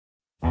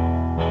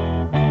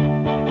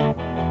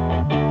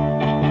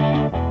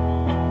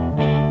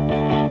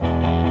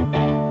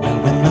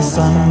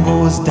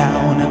goes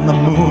down and the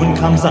moon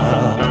comes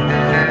up.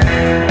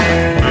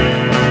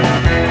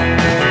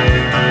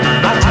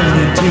 I turn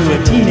into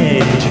a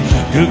teenage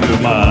Goo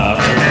Goo Muff.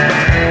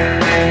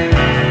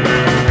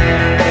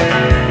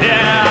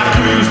 Yeah, I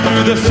cruise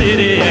through the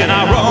city and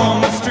I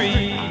roam the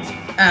streets.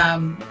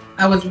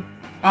 I was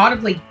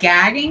audibly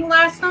gagging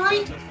last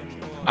night.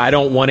 I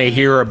don't want to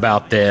hear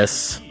about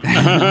this.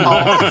 Different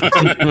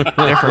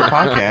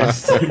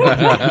podcast.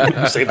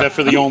 Save that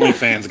for the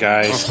OnlyFans,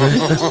 guys.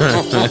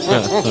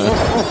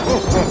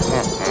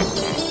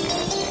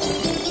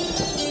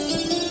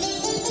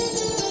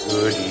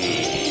 Good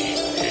evening.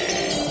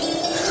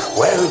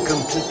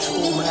 Welcome to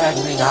 2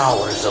 maddening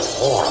hours of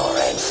horror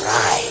and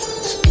fright.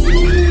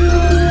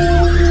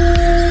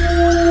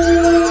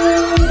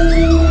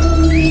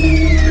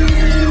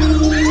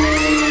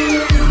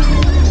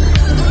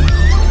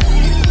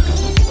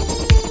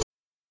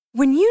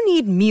 When you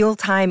need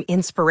mealtime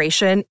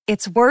inspiration,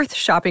 it's worth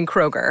shopping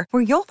Kroger,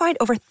 where you'll find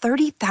over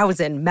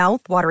 30,000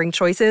 mouth-watering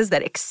choices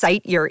that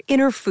excite your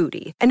inner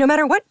foodie. And no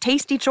matter what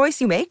tasty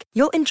choice you make,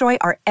 you'll enjoy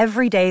our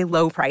everyday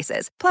low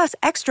prices, plus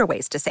extra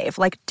ways to save,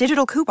 like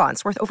digital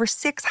coupons worth over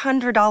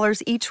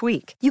 $600 each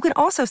week. You can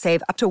also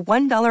save up to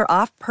 $1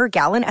 off per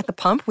gallon at the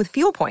pump with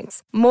fuel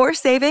points. More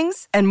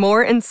savings and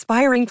more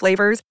inspiring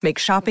flavors make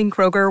shopping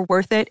Kroger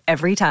worth it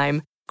every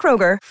time.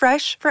 Kroger,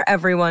 fresh for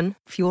everyone.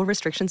 Fuel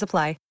restrictions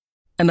apply.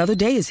 Another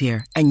day is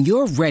here, and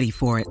you're ready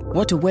for it.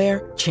 What to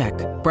wear? Check.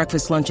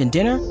 Breakfast, lunch, and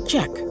dinner?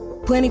 Check.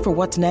 Planning for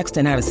what's next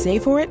and how to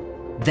save for it?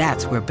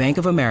 That's where Bank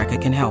of America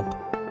can help.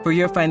 For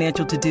your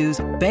financial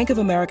to-dos, Bank of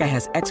America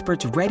has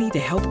experts ready to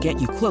help get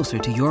you closer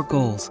to your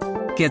goals.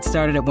 Get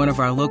started at one of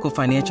our local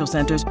financial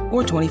centers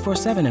or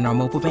 24/7 in our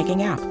mobile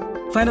banking app.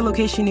 Find a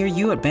location near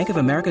you at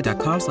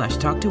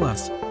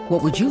bankofamerica.com/talktous.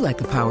 What would you like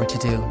the power to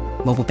do?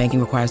 Mobile banking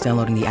requires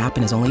downloading the app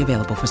and is only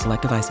available for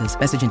select devices.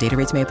 Message and data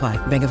rates may apply.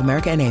 Bank of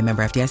America N.A.,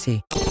 member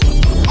FDIC.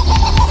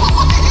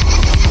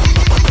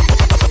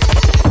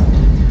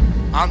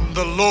 I'm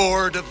the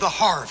Lord of the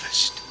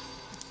Harvest.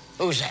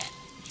 Who's that?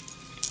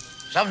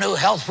 Some new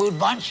health food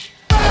bunch?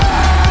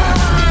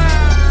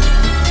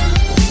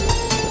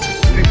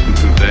 Listen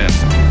to them.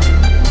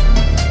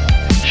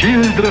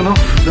 Children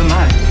of the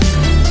night.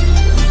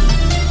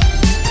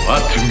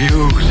 What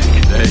music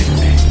they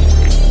make.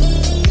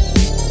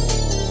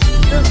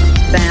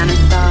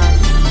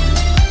 Fantasize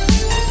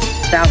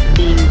without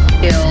being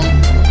killed.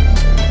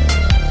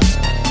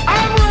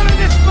 I'm running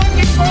this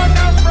fucking bar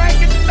now,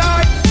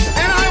 Frankenstein,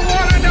 and I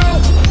want to know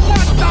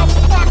what the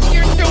fuck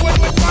you're doing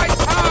with my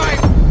time.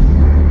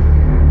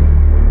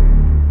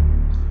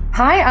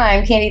 Hi,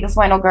 I'm Candy the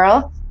Flannel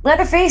Girl.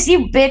 Leatherface,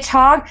 you bitch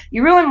hog.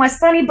 You ruined my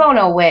Sonny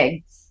Bono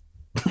wig.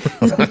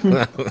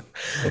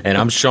 And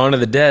I'm Shaun of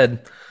the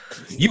Dead.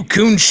 You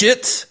coon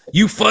shits,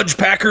 you fudge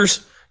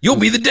packers, you'll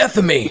be the death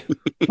of me.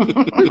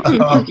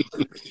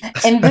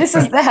 And this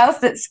is The House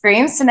That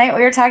Screams. Tonight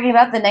we are talking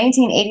about the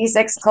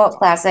 1986 cult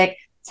classic,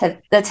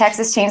 The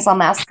Texas Chainsaw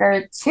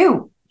Massacre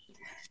 2.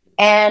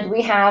 And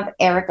we have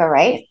Erica,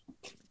 right?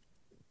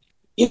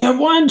 You have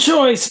one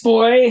choice,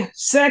 boy.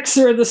 Sex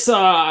or the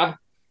saw.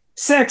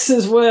 Sex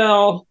as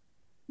well.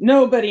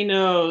 Nobody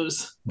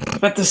knows.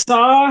 But the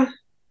saw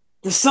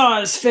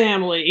is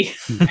family.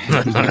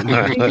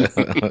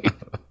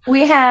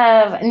 We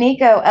have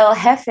Nico El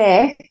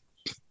Jefe.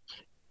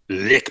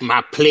 Lick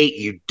my plate,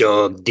 you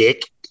dog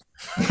dick.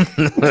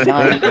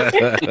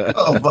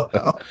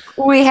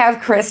 We have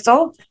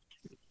Crystal.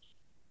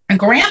 And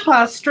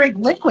Grandpa's strict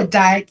liquid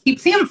diet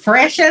keeps him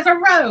fresh as a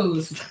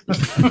rose.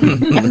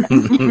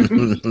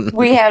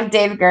 We have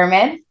Dave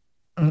Gurman.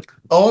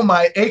 Oh,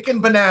 my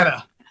aching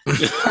banana.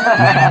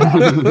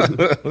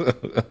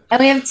 And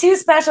we have two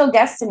special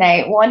guests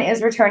tonight. One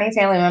is returning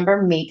family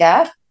member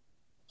Mika.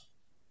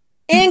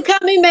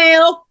 Incoming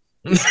mail.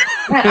 And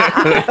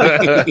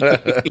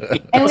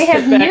we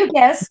have new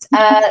guest,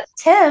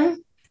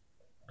 Tim.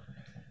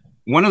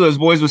 One of those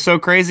boys was so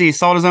crazy he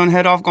sawed his own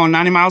head off going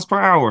 90 miles per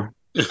hour.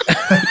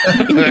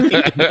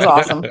 That's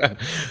awesome.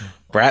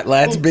 Brat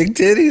lad's big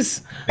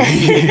titties.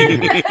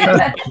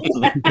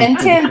 And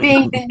Tim,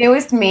 being the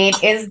newest meat,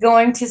 is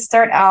going to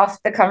start off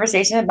the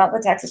conversation about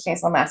the Texas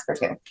Chainsaw Massacre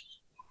 2.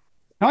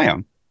 Oh, yeah.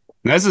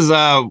 This is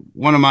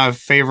one of my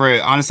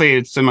favorite. Honestly,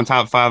 it's in my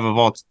top 5 of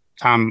all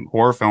time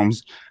horror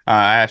films.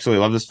 I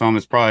absolutely love this film.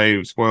 It's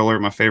probably, spoiler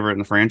alert, my favorite in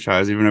the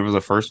franchise, even if it was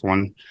the first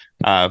one,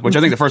 which I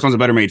think the first one's a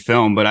better made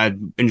film, but I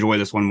enjoy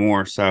this one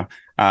more. So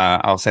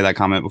I'll say that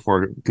comment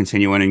before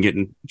continuing and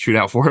getting chewed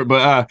out for it.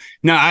 But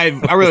no, I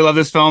really love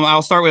this film.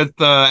 I'll start with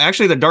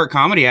actually the dark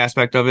comedy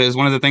aspect of it is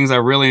one of the things I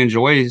really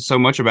enjoy so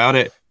much about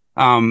it.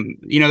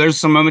 There's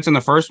some moments in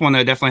the first one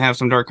that definitely have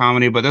some dark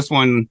comedy, but this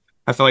one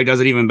I feel like does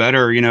it even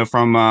better,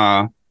 from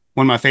one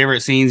of my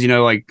favorite scenes,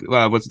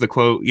 what's the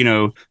quote,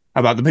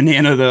 about the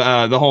banana,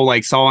 the whole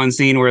like sawing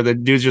scene where the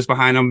dude's just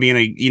behind him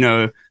being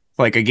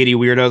like a giddy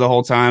weirdo the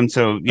whole time.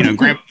 So,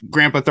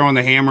 grandpa throwing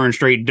the hammer and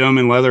straight dumb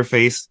and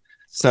Leatherface.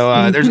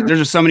 So there's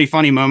just so many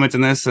funny moments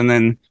in this, and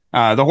then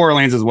the horror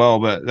lands as well.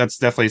 But that's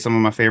definitely some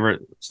of my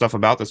favorite stuff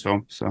about this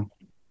film. So,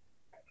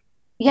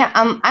 Yeah,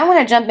 I want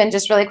to jump in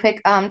just really quick,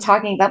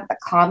 talking about the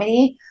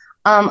comedy.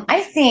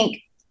 I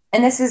think,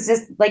 and this is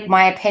just like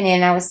my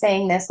opinion, I was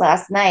saying this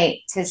last night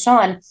to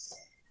Sean,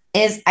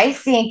 is I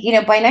think,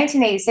 by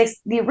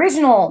 1986, the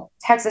original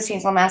Texas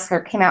Chainsaw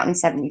Massacre came out in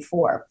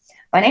 74.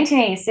 By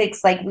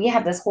 1986, like we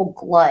have this whole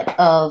glut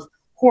of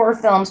horror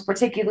films,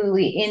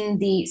 particularly in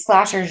the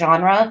slasher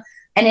genre,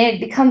 and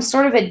it becomes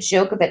sort of a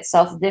joke of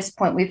itself. At this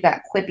point, we've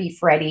got Quippy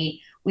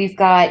Freddy, we've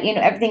got,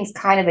 everything's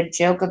kind of a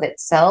joke of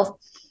itself.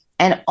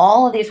 And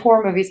all of these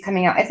horror movies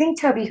coming out, I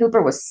think Tobe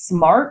Hooper was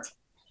smart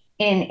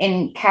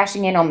in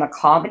cashing in on the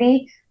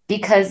comedy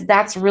because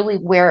that's really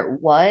where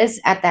it was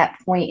at that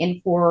point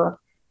in horror,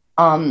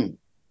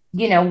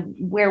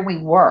 where we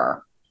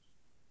were,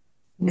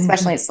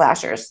 especially in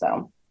slashers.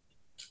 So,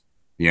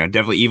 yeah,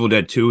 definitely Evil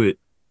Dead 2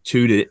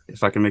 it,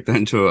 if I can make that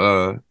into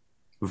a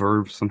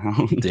verb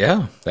somehow.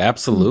 Yeah,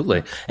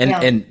 absolutely. And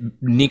Yeah. and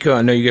Nico,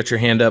 I know you got your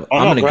hand up. Oh,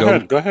 I'm no,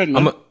 gonna go ahead,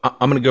 man.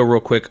 I'm gonna go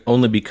real quick,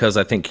 only because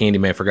I think Candy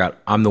may have forgot.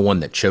 I'm the one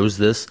that chose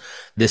this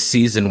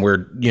season. We're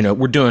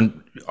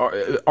doing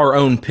our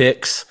own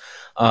picks.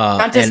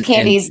 not just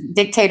Candy's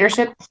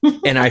dictatorship.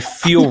 And I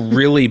feel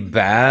really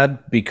bad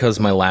because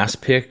my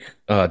last pick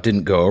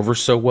didn't go over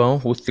so well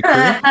with the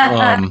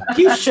crew.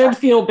 You should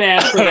feel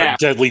bad for that.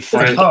 Deadly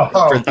Friend.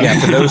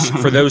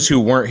 For those who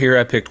weren't here,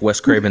 I picked Wes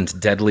Craven's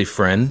Deadly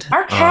Friend.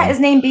 Our cat is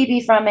named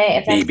BB from it.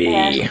 If that's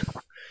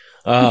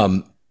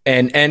BB.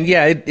 And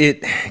yeah,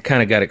 it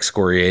kind of got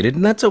excoriated,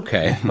 and that's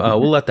okay.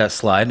 We'll let that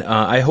slide.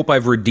 I hope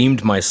I've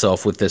redeemed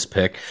myself with this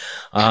pick.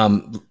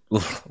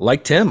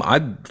 Like Tim,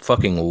 I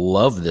fucking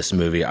love this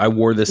movie. I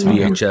wore this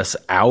VHS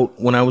out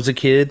when I was a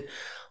kid.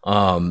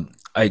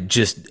 I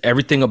just,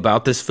 everything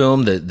about this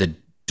film, the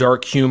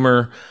dark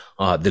humor,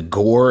 the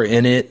gore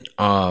in it,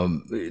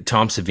 Tom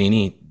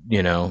Savini,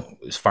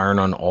 is firing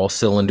on all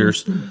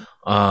cylinders.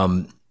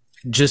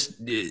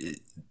 Just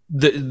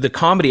the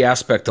comedy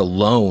aspect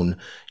alone,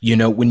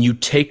 when you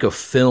take a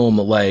film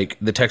like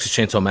the Texas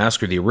Chainsaw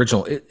Massacre, the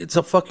original, it's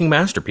a fucking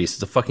masterpiece.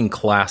 It's a fucking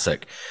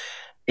classic.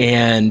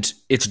 And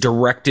it's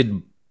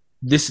directed,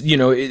 this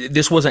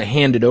wasn't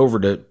handed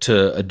over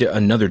to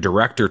another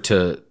director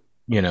to,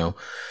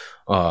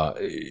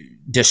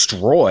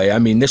 destroy. I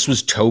mean, this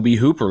was Tobe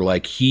Hooper.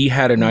 Like, he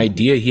had an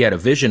idea, he had a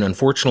vision.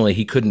 Unfortunately,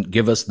 he couldn't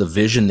give us the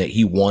vision that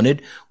he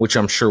wanted, which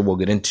I'm sure we'll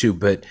get into.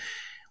 But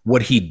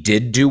what he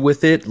did do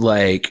with it,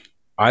 like,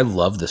 I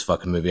love this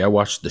fucking movie. I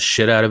watched the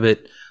shit out of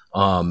it.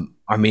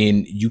 I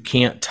mean, you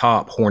can't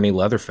top horny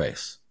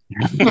Leatherface.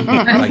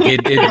 Like,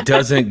 it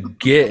doesn't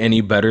get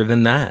any better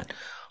than that.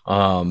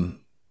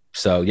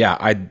 So yeah,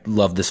 I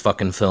love this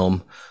fucking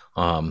film.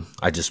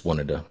 I just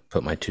wanted to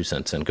put my 2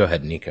 cents in. Go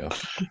ahead, Nico.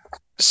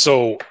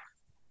 So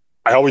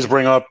I always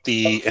bring up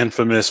the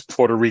infamous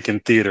Puerto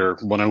Rican theater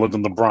when I lived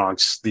in the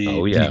Bronx, the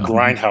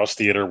Grindhouse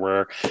theater,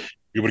 where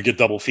you would get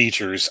double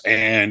features.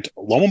 And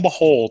lo and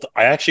behold,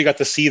 I actually got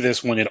to see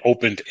this when it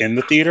opened in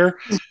the theater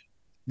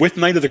with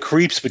Night of the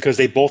Creeps, because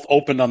they both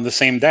opened on the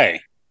same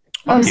day.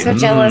 I'm so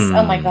jealous.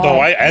 Oh my God.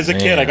 So as a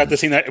kid, I got to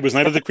see that. It was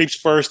Night of the Creeps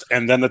first,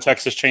 and then the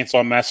Texas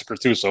Chainsaw Massacre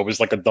too. So it was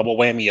like a double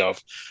whammy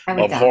of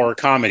horror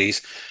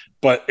comedies.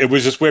 But it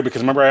was just weird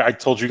because remember I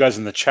told you guys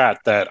in the chat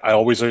that I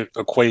always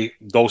equate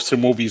those two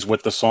movies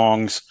with the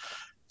songs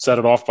Set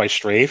It Off by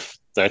Strafe,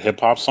 that hip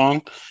hop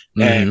song,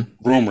 and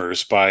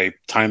Rumors by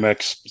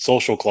Timex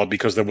Social Club,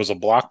 because there was a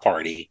block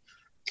party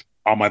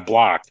on my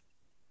block.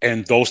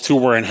 And those two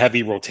were in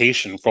heavy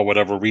rotation for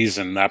whatever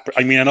reason. I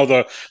know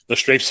the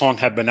Strafe song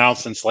had been out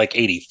since like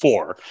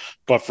 84,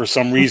 but for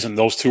some reason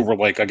those two were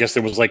like, I guess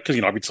there was like,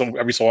 because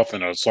every so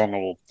often a song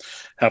will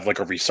have like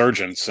a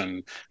resurgence,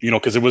 and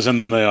because it was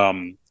in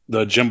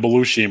the Jim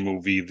Belushi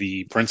movie,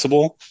 The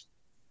Principal,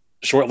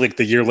 shortly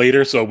the year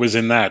later, so it was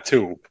in that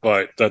too.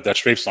 But that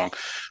Strafe song,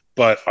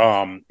 but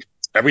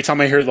every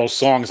time I hear those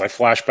songs, I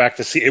flash back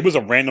to see it was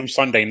a random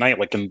Sunday night,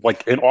 like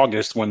in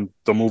August when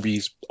the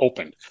movies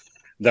opened,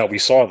 that we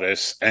saw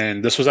this.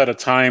 And this was at a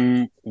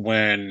time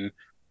when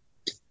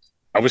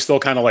I was still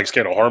kind of like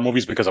scared of horror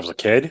movies because I was a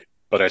kid,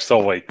 but I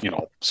still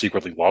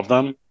secretly loved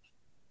them.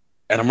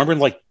 And I remember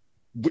like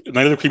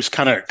Night of the Creeps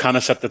kind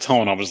of set the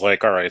tone. I was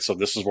like, all right, so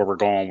this is where we're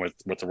going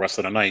with the rest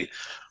of the night.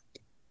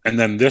 And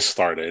then this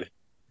started.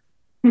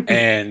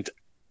 And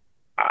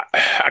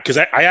because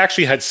I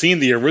actually had seen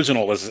the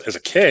original as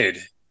a kid,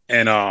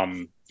 and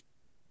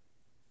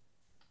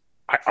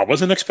I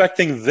wasn't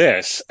expecting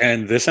this,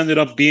 and this ended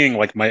up being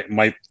like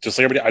my just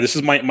like everybody. This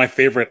is my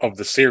favorite of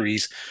the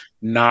series,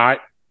 not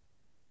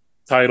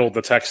titled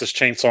The Texas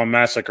Chainsaw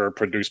Massacre,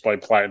 produced by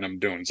Platinum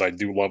Dunes. I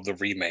do love the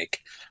remake,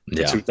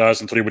 the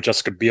 2003 with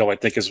Jessica Biel. I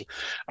think is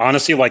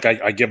honestly like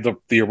I give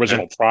the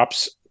original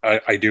props.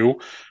 I do,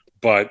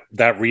 but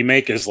that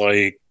remake is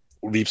like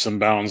leaps and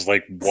bounds.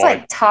 Like it's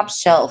like top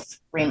shelf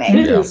remake.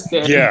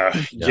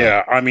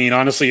 Yeah. I mean,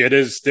 honestly, it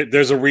is.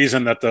 There's a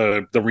reason that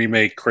the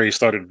remake craze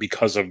started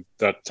because of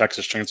that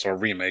Texas Chainsaw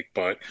remake.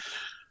 But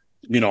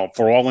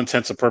for all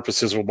intents and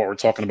purposes of what we're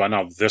talking about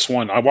now, this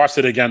one I watched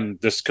it again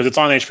because it's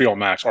on HBO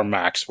Max or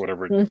Max,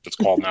 whatever it's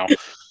called now.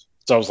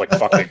 It's So I was like,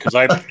 fuck it, because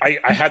I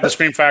had the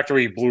Scream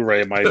Factory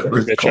Blu-ray. My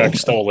bitch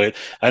ex stole it.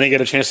 I didn't get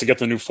a chance to get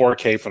the new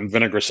 4K from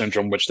Vinegar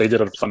Syndrome, which they did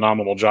a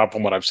phenomenal job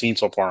from what I've seen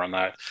so far on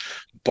that.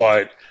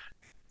 But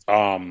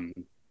yeah,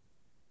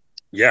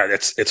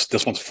 it's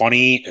this one's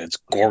funny. It's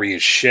gory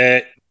as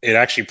shit. It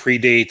actually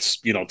predates,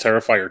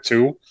 Terrifier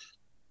 2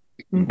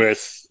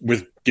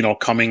 with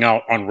coming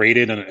out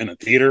unrated in a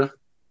theater.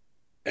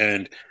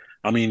 And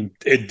I mean,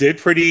 it did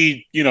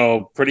pretty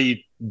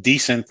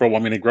decent for,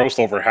 it grossed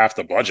over half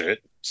the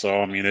budget.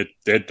 So I mean,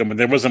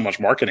 there wasn't much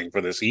marketing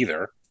for this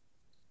either.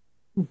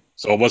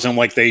 So it wasn't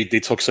like they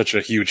took such a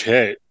huge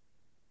hit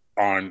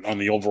on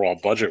the overall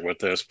budget with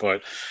this.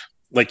 But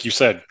like you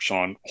said,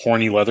 Sean,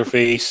 horny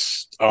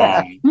Leatherface.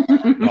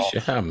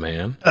 Yeah,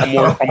 man.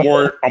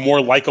 A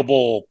more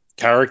likable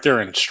character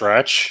and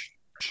Stretch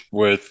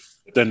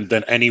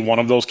than any one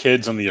of those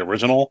kids in the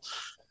original.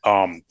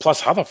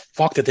 Plus, how the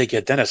fuck did they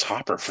get Dennis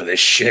Hopper for this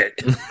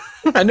shit?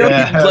 I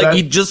know,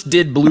 he just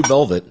did Blue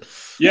Velvet.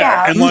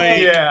 Yeah, and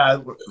I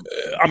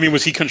mean,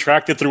 was he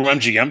contracted through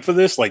MGM for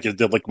this? Like,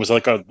 was it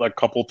like a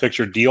couple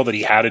picture deal that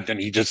he had it, and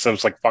he just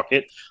was like, "Fuck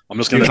it, I'm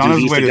just going to do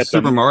these to get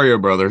Super Mario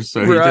Brothers."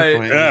 So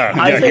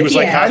he was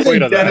like halfway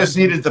to that. Dennis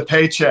needed the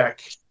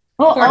paycheck.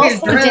 Well,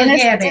 also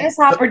Dennis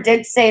Hopper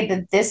did say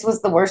that this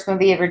was the worst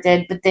movie he ever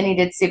did, but then he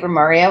did Super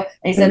Mario, and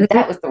he said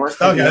that was the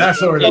worst movie. Okay, that's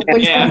the worst.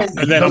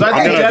 Because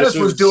I think Dennis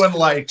was doing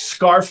like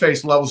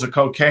Scarface levels of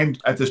cocaine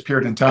at this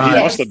period in time.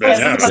 He must have been,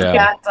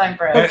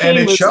 and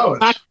it shows.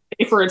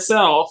 For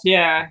itself,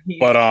 yeah.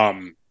 But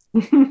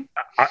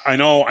I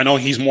know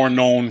he's more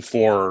known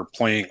for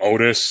playing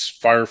Otis,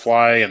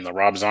 Firefly, and the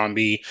Rob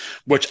Zombie,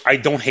 which I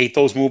don't hate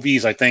those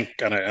movies. I think,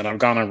 and I've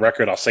gone on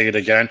record, I'll say it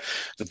again,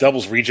 The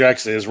Devil's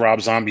Rejects is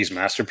Rob Zombie's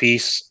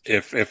masterpiece,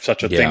 if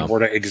such a thing were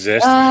to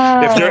exist.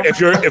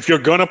 If you're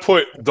gonna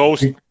put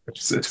those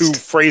two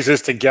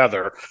phrases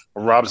together,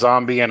 Rob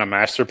Zombie and a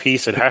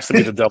masterpiece, it has to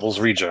be The Devil's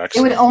Rejects.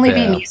 It would only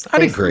be me.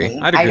 I'd agree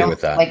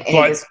with that.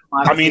 But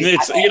I mean,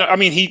 it's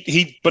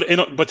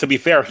but to be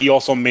fair, he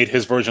also made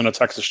his version of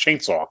Texas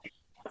Chainsaw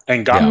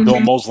and got Bill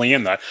Moseley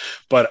in that.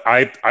 But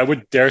I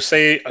would dare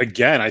say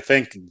again, I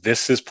think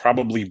this is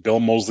probably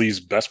Bill Moseley's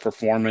best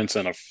performance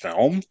in a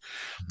film.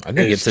 I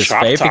think it's his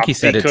favorite. I think he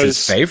said it's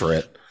his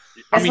favorite.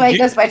 That's why he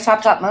goes by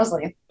Chop Top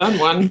Moseley. Done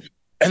one.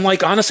 And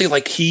like honestly,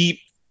 like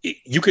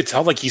you could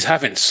tell like he's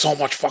having so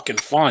much fucking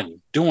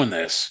fun doing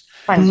this.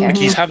 Like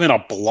he's having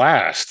a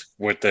blast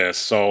with this.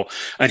 So,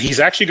 and he's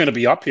actually going to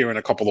be up here in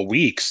a couple of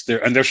weeks.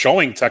 They're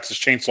showing Texas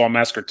Chainsaw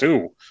Massacre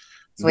 2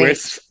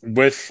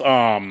 with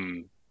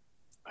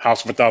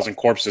House of a Thousand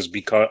Corpses,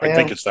 because I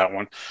think it's that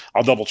one.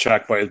 I'll double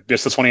check, but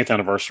it's the 20th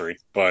anniversary.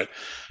 But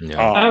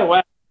oh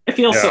wow, I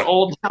feel so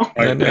old now.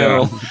 I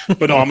know.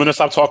 But no, I'm going to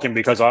stop talking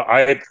because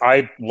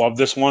I love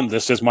this one.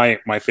 This is my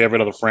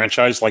favorite of the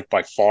franchise, like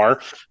by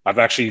far. I've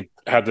actually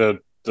had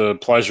the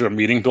pleasure of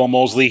meeting Bill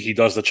Moseley. He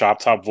does the Chop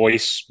Top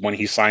voice when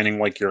he's signing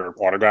like your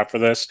autograph for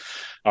this.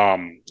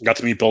 Got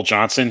to meet Bill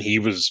Johnson. He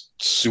was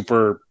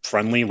super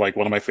friendly, like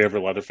one of my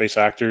favorite Leatherface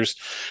actors.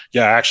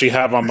 Yeah, I actually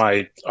have on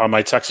my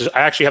Texas. I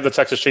actually have the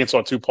Texas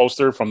Chainsaw 2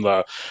 poster from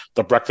the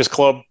Breakfast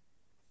Club.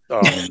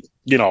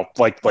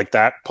 Like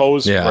that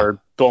pose where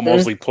Bill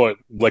Moseley put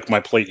 "lick my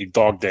plate, you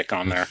dog dick"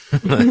 on there.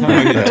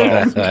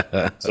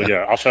 So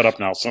yeah, I'll shut up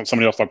now.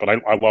 Somebody else talk, but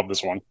I love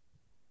this one.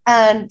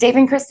 Dave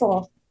and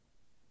Crystal.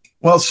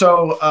 Well,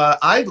 so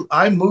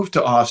I moved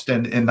to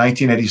Austin in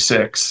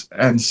 1986,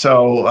 and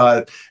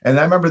so and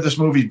I remember this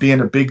movie being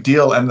a big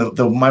deal. And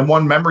my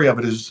one memory of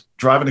it is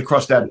driving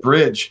across that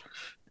bridge.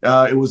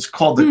 It was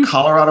called the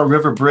Colorado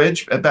River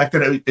Bridge. Back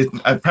then,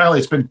 apparently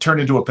it's been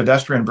turned into a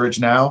pedestrian bridge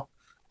now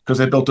because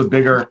they built a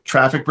bigger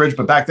traffic bridge.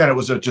 But back then, it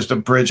was just a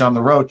bridge on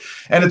the road,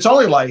 and it's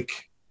only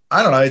like,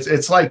 I don't know,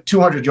 it's like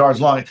 200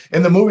 yards long.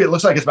 In the movie, it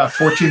looks like it's about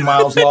 14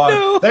 miles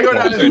long. They go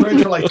down this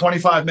bridge for like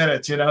 25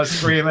 minutes,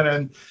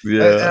 screaming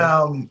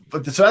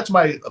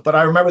but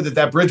I remember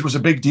that bridge was a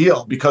big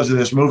deal because of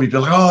this movie.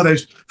 People like, oh, they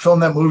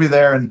filmed that movie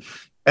there. And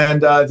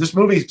this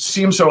movie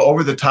seems so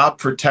over the top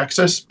for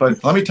Texas.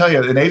 But let me tell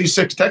you, in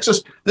 86,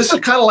 Texas, this is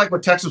kind of like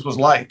what Texas was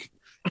like.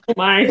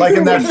 Like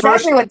in that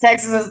exactly what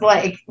Texas is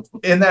like.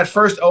 In that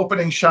first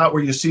opening shot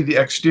where you see the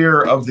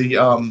exterior of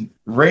the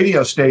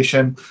radio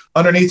station,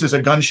 underneath is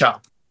a gun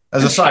shop.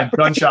 As a sign,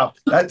 gun shop.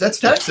 That's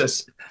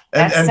Texas.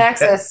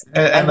 Texas.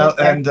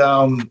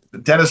 And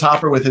Dennis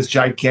Hopper with his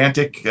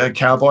gigantic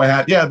cowboy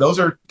hat. Yeah, those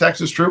are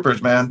Texas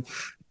troopers, man.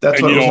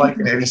 That's what it was like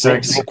in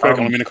 86. Real quick, I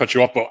don't mean to cut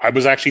you off, but I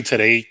was actually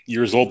today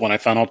years old when I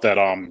found out that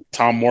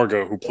Tom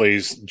Morga, who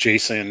plays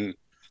Jason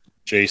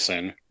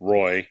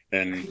Roy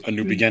in A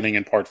New Beginning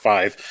in Part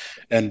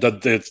 5, and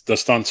the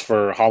stunts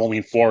for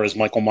Halloween 4 as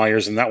Michael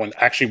Myers, and that one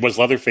actually was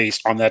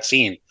Leatherface on that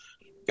scene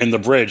in the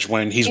bridge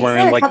when he's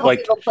wearing like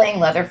playing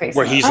Leatherface,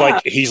 where he's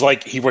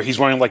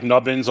wearing like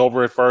nubbins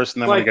over at first,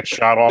 and then when he gets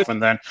shot off,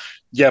 and then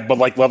but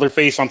like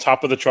Leatherface on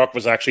top of the truck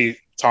was actually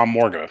Tom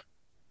Morga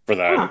for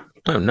that.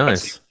 Oh,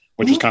 nice.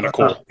 Which is kind of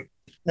cool.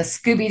 The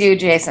Scooby-Doo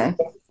Jason.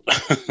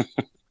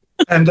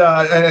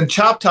 and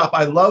Chop Top,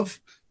 I love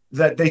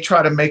that they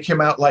try to make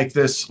him out like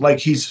this, like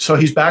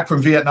he's back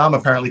from Vietnam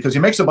apparently, because he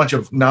makes a bunch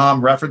of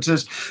Nam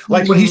references.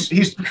 Like when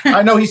he's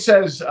I know he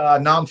says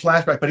Nam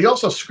flashback, but he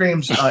also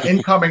screams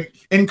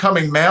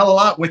incoming mail a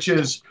lot, which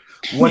is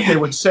what they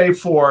would say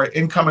for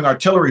incoming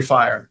artillery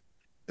fire.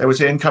 They would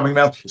say incoming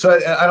mail. So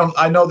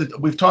I know that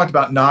we've talked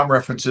about Nam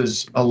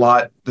references a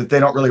lot, that they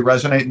don't really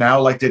resonate now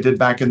like they did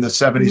back in the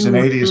 70s and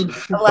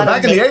 80s. But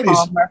back in the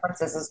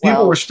 80s,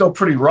 people were still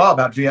pretty raw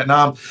about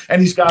Vietnam.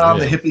 And he's got on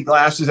the hippie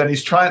glasses, and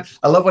he's trying.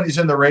 I love when he's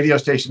in the radio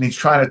station, he's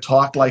trying to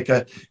talk like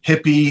a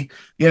hippie,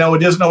 he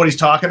doesn't know what he's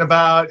talking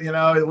about.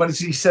 What does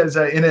he says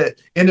in a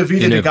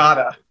Vida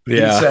Negata?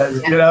 Yeah. He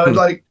says,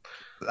 like,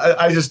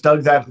 I just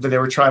dug that they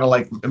were trying to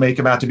like make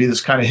him out to be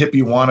this kind of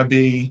hippie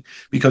wannabe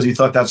because he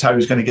thought that's how he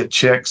was going to get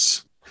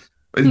chicks.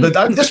 But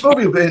this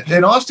movie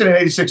in Austin in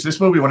 '86, this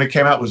movie when it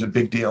came out was a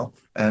big deal.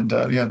 And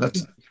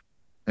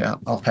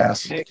I'll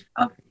pass.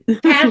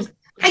 Pass.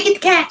 I get the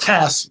catch.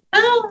 Pass.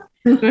 Oh,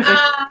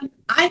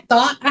 I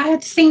thought I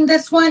had seen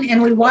this one,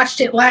 and we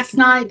watched it last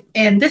night.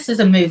 And this is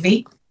a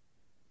movie.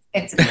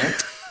 It's a movie.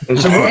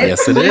 It's a movie.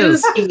 Yes, it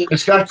is.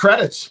 It's got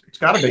credits. It's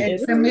got to be.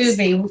 It's a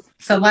movie.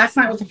 So last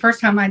night was the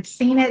first time I'd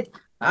seen it.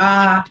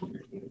 Wow.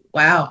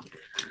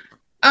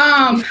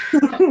 I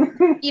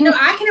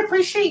can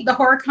appreciate the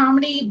horror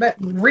comedy, but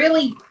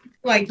really,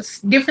 like,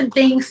 different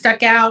things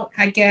stuck out.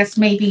 I guess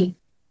maybe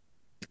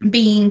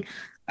being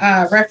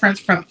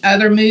referenced from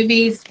other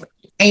movies,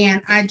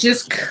 and I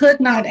just could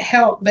not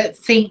help but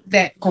think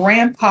that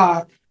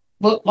Grandpa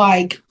looked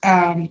like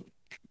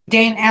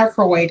Dan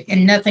Aykroyd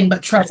in Nothing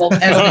But Trouble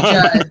as a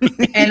judge.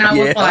 And I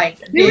was like,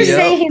 we were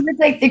saying he was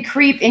like the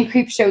creep in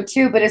Creepshow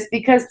too, but it's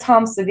because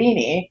Tom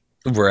Savini.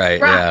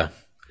 Right. Yeah.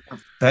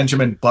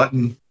 Benjamin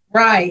Button.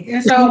 Right.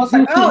 And so I was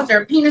like, is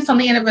there a penis on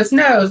the end of his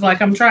nose? Like,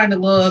 I'm trying to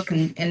look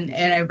and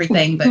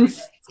everything, but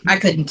I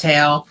couldn't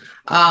tell.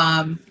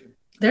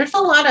 There's a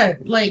lot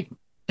of like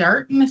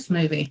dirt in this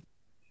movie.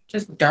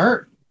 Just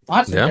dirt.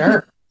 Lots of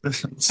dirt.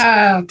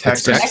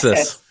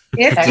 Texas.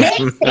 It's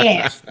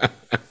Texas.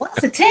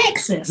 What's a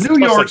Texas? New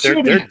York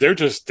City. They're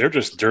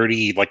just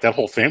dirty. Like that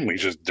whole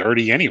family's just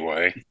dirty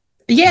anyway.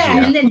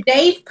 Yeah, and then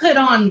Dave put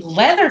on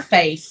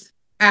Leatherface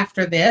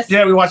after this.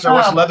 Yeah, we watched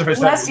Leatherface.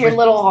 Bless your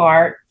little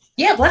heart.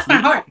 Yeah, bless my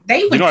heart.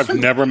 I've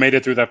never made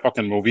it through that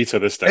fucking movie to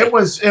this day. It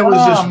was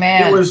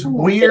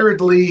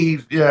weirdly,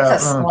 it's a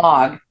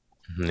slog.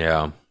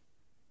 Yeah.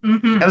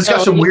 Mm-hmm. And it's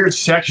got some weird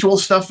sexual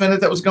stuff in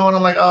it that was going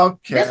on. Like,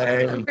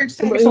 okay.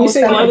 You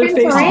say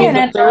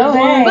Leatherface.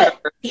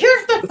 But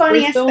here's the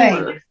funniest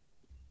thing.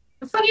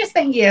 The funniest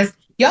thing is,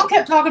 y'all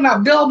kept talking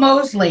about Bill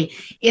Moseley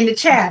in the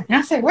chat. And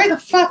I said, where the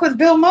fuck was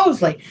Bill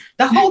Moseley?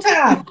 The whole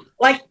time.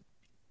 Like,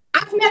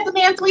 I've met the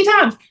man 3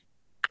 times.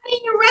 I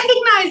didn't even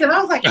recognize him. I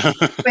was like,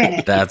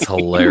 man. That's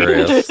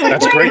hilarious.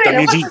 That's great. That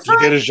means he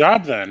did his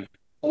job then.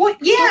 Well,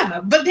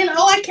 yeah, but then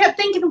all I kept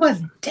thinking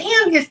was,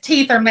 damn, his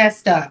teeth are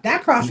messed up.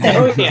 That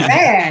prosthetic is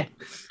bad.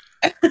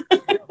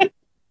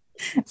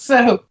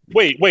 So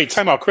wait,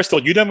 time out,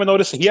 Crystal. You never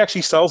noticed he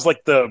actually sells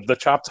like the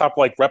chop top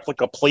like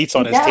replica plates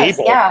on his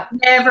table. Yeah,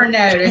 never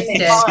noticed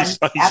it.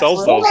 He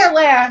sells those. More or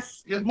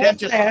less.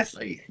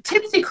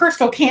 Tipsy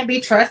Crystal can't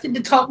be trusted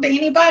to talk to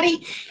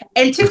anybody,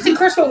 and Tipsy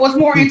Crystal was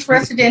more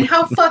interested in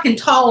how fucking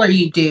tall are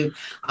you, dude.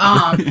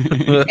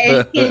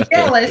 And he's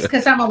jealous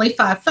because I'm only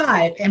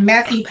 5'5", and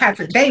Matthew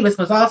Patrick Davis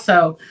was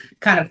also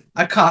kind of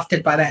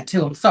accosted by that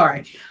too. I'm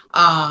sorry.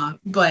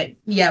 But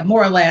yeah,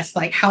 more or less,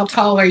 like, how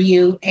tall are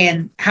you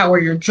and how are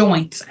your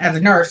joints as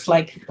a nurse?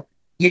 Like,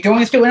 your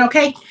joints doing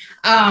okay?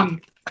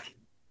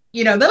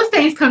 Those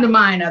things come to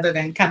mind other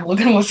than kind of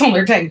looking at what's on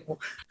their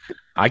table.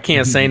 I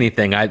can't say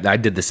anything. I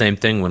did the same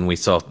thing when we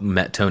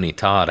met Tony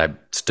Todd. I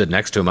stood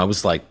next to him. I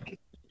was like,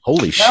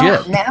 holy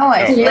shit. Now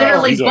I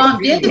literally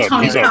bumped into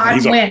Tony Todd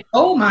and went,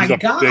 oh my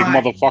God. Big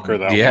motherfucker,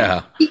 though.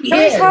 Yeah.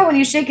 Notice how when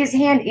you shake his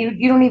hand,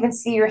 you don't even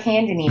see your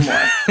hand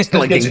anymore.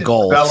 Like in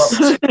golf.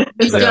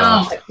 It's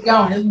gone.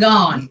 It's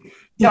gone.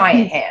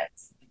 Giant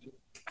hands.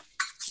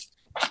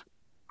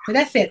 So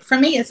that's it. For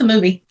me, it's a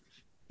movie.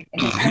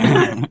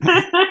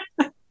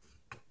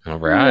 All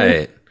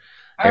right.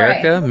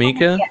 Erica,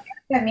 Mika?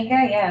 Yeah,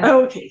 Mika, yeah.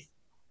 Okay.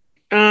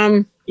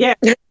 Yeah.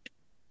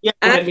 Yeah,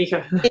 go ahead,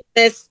 Mika.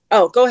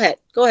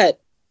 Go ahead.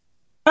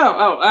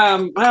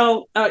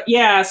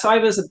 Yeah. So I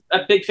was a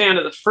big fan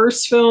of the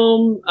first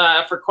film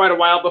for quite a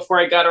while before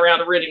I got around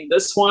to reading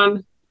this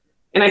one.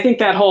 And I think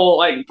that whole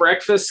like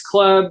Breakfast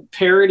Club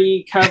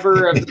parody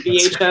cover of the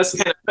VHS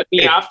kind of put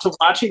me off to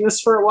watching this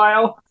for a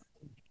while.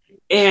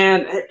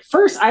 And at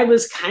first I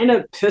was kind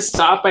of pissed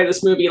off by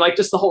this movie, like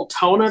just the whole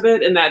tone of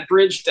it and that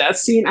bridge death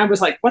scene. I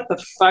was like, what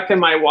the fuck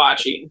am I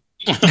watching?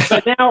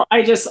 But now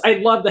I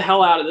love the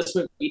hell out of this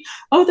movie.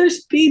 Oh,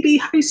 there's baby.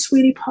 Hi,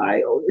 sweetie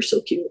pie. Oh, you're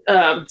so cute.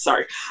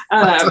 Sorry.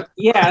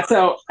 Yeah.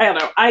 So I don't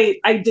know.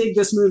 I dig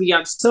this movie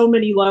on so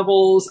many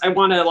levels. I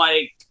want to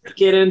like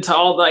get into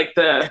all like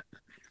the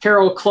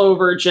Carol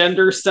Clover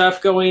gender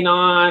stuff going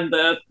on,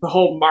 the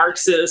whole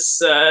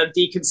Marxist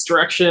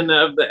deconstruction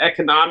of the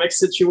economic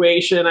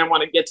situation. I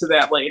want to get to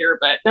that later,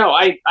 but no,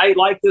 I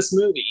like this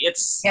movie.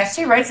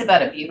 She writes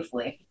about it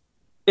beautifully.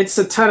 it's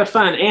a ton of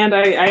fun. And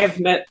I have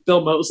met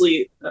Bill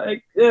Moseley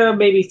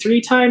maybe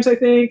 3 times, I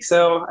think.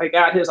 So I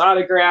got his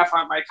autograph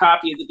on my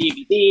copy of the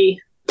DVD.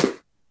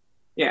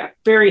 Yeah,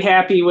 very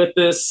happy with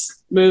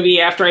this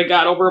movie after I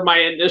got over my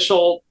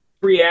initial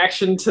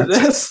reaction to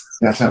this.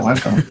 That's how I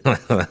felt.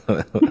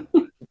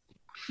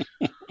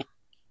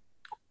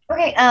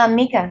 Okay,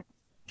 Mika.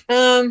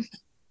 I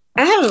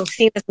haven't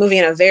seen this movie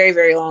in a very,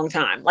 very long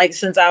time, like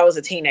since I was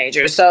a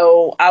teenager.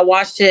 So I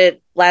watched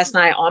it last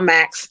night on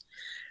Max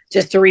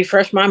just to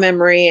refresh my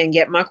memory and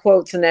get my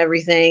quotes and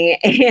everything.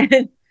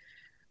 And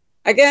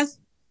I guess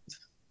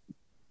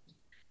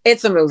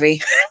it's a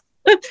movie.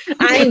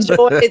 I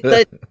enjoyed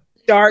the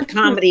dark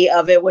comedy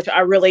of it, which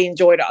I really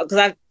enjoyed because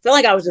I feel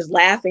like I was just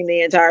laughing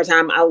the entire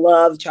time. I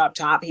love Chop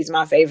Chop. He's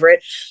my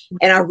favorite.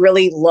 And I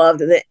really loved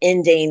the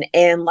ending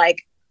and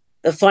like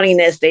the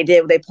funniness they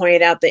did. They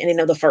pointed out the ending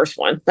of the first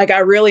one. Like I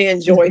really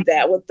enjoyed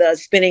that with the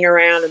spinning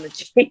around and the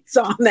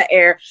chainsaw in the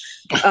air.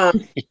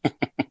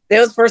 That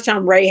was the first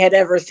time Ray had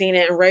ever seen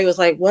it. And Ray was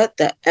like, what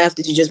the F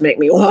did you just make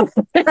me want?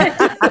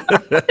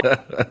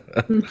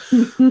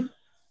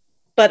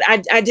 But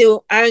I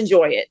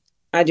enjoy it.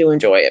 I do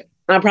enjoy it.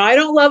 I probably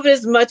don't love it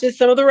as much as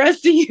some of the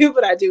rest of you,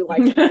 but I do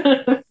like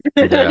it.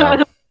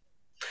 Yeah.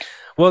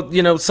 Well,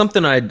 you know,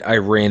 something I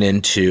ran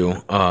into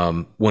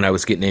when I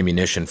was getting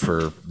ammunition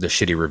for the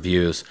shitty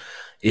reviews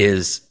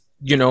is,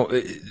 you know,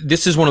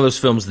 this is one of those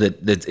films that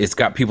it's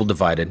got people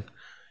divided.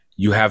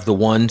 You have the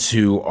ones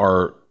who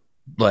are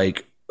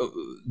like,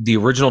 the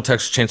original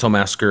Texas Chainsaw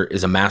Massacre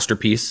is a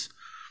masterpiece,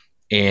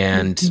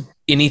 and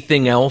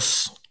anything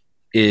else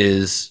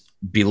is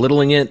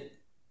belittling it,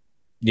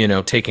 you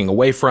know, taking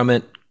away from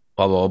it,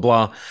 blah, blah,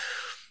 blah, blah.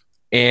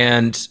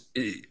 And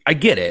I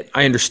get it.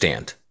 I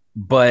understand.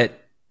 But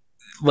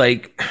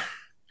like,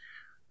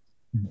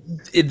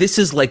 this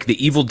is like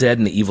the Evil Dead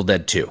and the Evil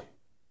Dead 2,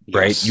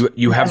 right? Yes.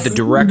 You have the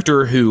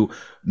director who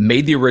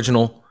made the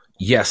original.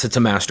 Yes, it's a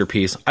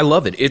masterpiece. I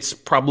love it. It's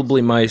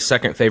probably my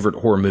second favorite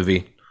horror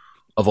movie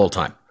of all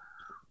time.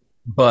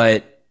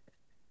 But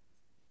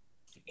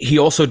he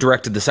also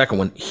directed the second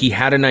one. He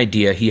had an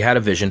idea. He had a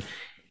vision.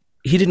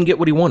 He didn't get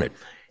what he wanted.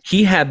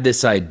 He had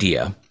this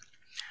idea.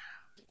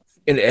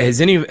 And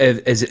has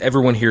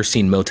everyone here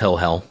seen Motel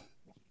Hell?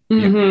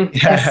 Mm-hmm.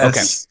 Yes.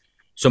 Okay.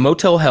 So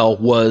Motel Hell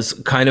was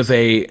kind of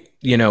a,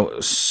 you know,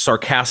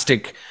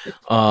 sarcastic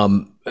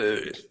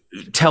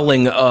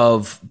telling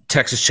of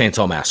Texas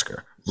Chainsaw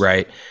Massacre,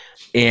 right?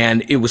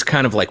 And it was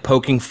kind of like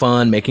poking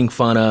fun, making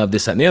fun of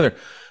this, that, and the other.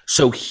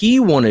 So he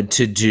wanted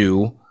to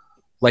do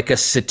like a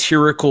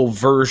satirical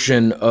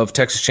version of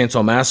Texas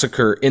Chainsaw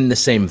Massacre in the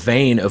same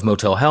vein of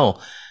Motel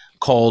Hell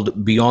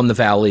called Beyond the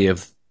Valley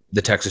of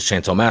the Texas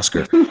Chainsaw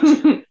Massacre.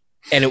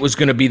 And it was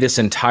going to be this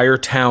entire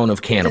town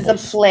of cannibals.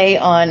 It's a play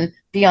on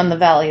Beyond the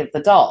Valley of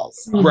the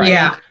Dolls. Right.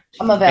 Yeah.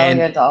 I'm a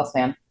Valley of the Dolls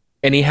fan.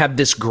 And he had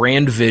this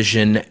grand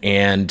vision.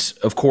 And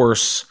of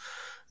course,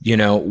 you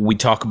know, we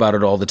talk about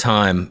it all the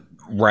time.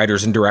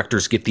 Writers and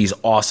directors get these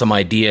awesome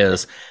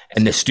ideas,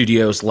 and the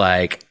studio's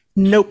like,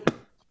 nope,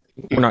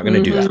 we're not going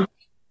to do that.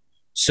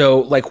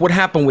 So, like, what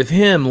happened with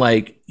him,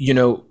 like, you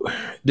know,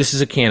 this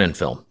is a Cannon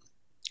film,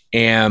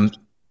 and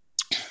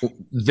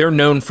they're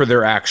known for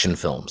their action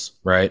films,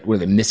 right? Where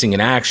they're missing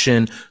in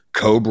action.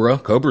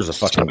 Cobra's a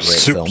fucking great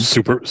film.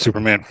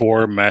 Superman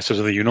 4, Masters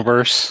of the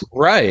Universe.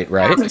 Right.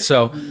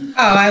 So,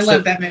 I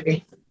love that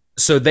movie.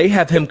 So they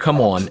have him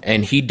come on,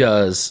 and he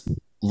does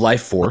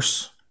Life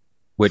Force,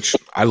 which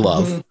I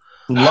love.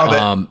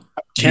 Love it.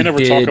 Can't ever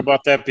talk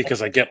about that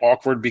because I get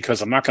awkward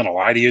because I'm not going to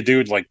lie to you,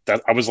 dude. Like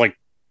that, I was like,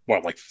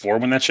 what, like 4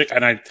 when that shit,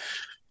 and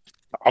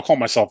I'll call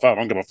myself out. I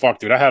don't give a fuck,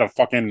 dude. I had a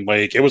fucking,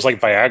 like, it was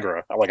like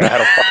Viagra. Like, I had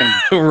a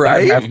fucking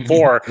right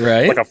F4,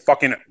 right, like a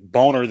fucking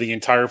boner the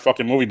entire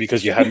fucking movie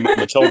because you had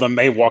Matilda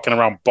May walking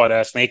around butt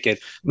ass naked,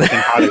 looking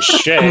hot as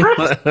shit.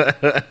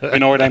 You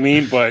know what I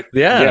mean? But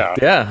yeah,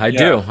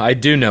 I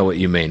do know what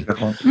you mean.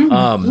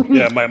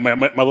 Yeah,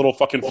 my little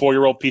fucking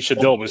 4-year-old piece of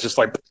dill was just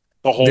like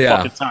the whole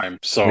fucking time.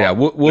 So yeah,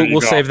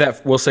 we'll save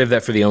that. We'll save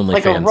that for the OnlyFans.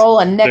 Like a roll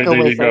of Necco there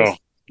you wafers. go.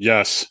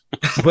 Yes.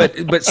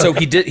 but so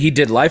he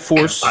did Life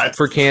Force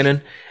for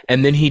Cannon,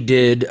 and then he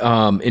did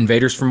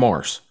Invaders from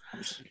Mars,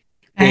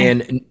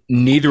 and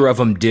neither of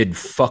them did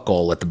fuck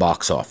all at the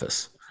box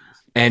office.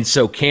 And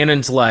so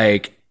Cannon's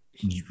like,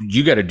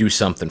 you got to do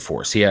something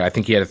for us. I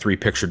think he had a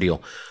 3-picture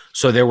deal.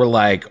 So they were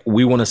like,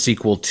 we want a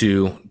sequel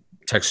to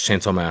Texas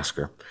Chainsaw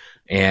Massacre.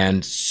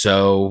 And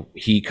so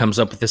he comes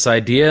up with this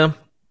idea.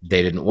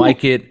 They didn't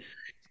like it.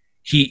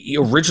 He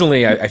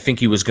originally, I think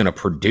he was going to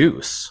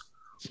produce,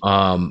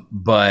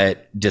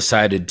 but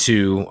decided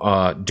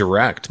to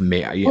direct. I'm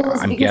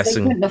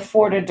guessing they couldn't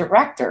afford a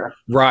director.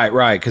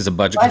 Right, because of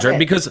budget constraint.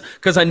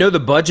 Because I know the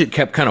budget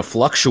kept kind of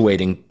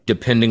fluctuating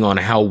depending on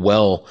how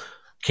well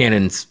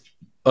Cannon's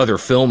other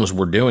films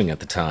were doing at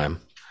the time.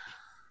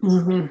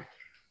 Mm-hmm.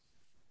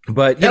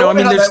 But I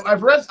mean, I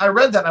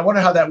read that. And I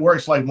wonder how that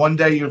works. Like one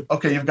day you've got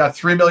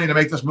 $3 million to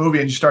make this movie,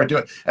 and you start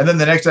doing, and then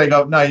the next day you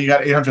go, no, you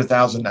got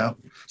 800,000 now.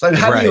 So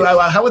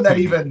how would that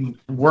even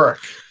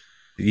work?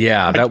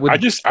 Yeah, that would. I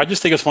just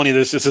think it's funny.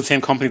 This is the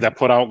same company that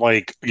put out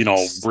like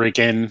Break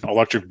In,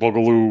 Electric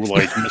Boogaloo,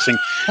 like missing,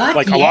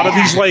 like a lot of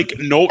these like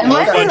no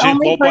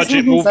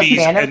budget movies,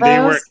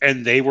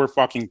 and they were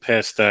fucking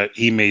pissed that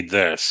he made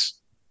this.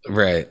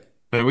 Right.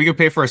 But we could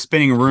pay for a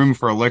spinning room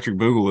for Electric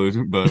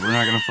Boogaloo, but we're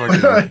not gonna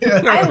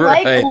fucking. I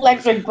like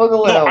Electric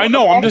Boogaloo. No, I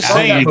know. I'm just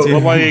saying, too.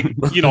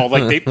 but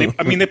like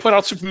they put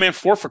out Superman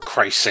 4 for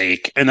Christ's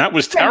sake, and that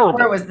was terrible.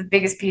 4 was the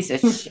biggest piece of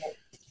shit.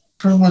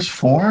 Was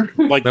 4?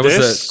 Like that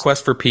was a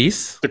Quest for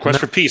Peace. The Quest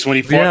for Peace when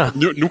he fought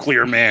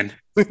Nuclear Man.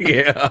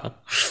 Yeah.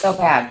 So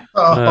bad.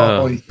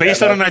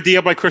 Based on an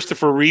idea by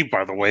Christopher Reeve,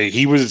 by the way.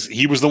 He was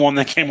the one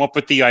that came up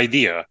with the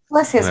idea.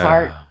 Bless his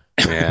heart.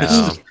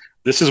 Yeah.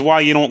 This is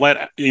why you don't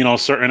let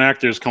certain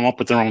actors come up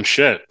with their own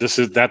shit.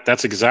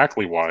 That's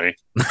exactly why.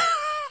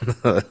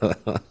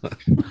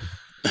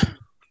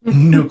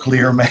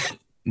 Nuclear Man.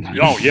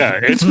 Oh yeah,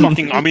 it's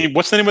fucking. I mean,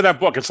 what's the name of that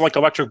book? It's like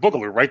Electric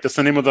Boogaloo, right? That's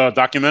the name of the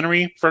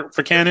documentary for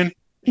Canon.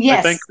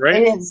 Yes, I think,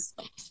 right? It is.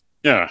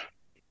 Yeah,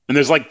 and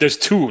there's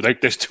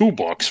two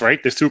books,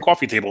 right? There's 2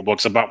 coffee table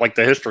books about like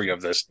the history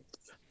of this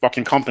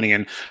fucking company,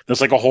 and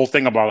there's like a whole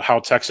thing about how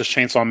Texas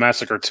Chainsaw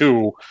Massacre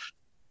 2,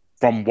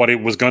 from what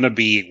it was going to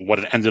be, what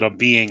it ended up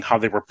being, how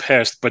they were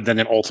pissed, but then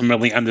it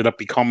ultimately ended up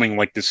becoming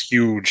like this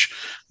huge,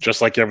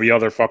 just like every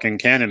other fucking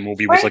Canon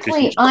movie was like a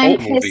huge I'm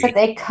cult pissed movie. that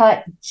they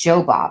cut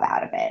Joe Bob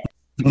out of it.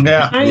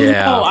 Yeah, I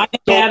know. I'm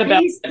mad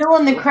about. He's still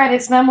in the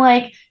credits, and I'm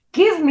like,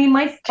 give me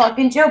my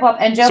fucking Joe Bob.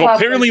 And Joe So Bob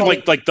apparently,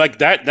 was like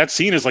that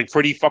scene is like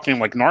pretty fucking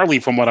like gnarly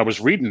from what I was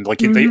reading.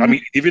 Like I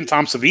mean, even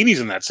Tom Savini's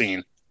in that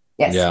scene.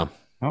 Yes. Yeah.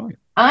 Oh,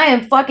 I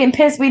am fucking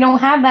pissed we don't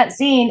have that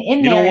scene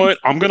in there. You know what?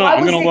 I'm gonna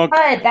look.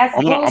 That's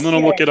I'm gonna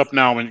look it up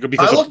now, and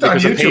because I looked on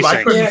of YouTube.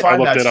 I pacing, couldn't I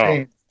find looked that it up.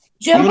 scene.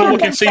 Joe I'm gonna Bob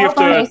look and see if himself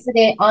the posted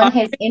it on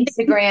his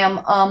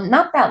Instagram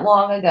not that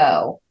long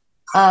ago.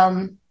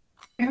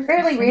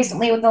 Fairly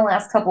recently, within the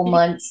last couple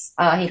months,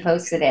 he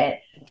posted it.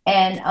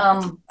 And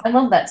I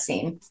love that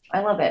scene.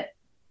 I love it.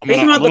 I'm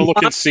gonna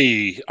look and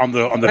see on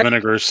the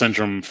Vinegar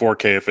Syndrome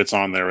 4K if it's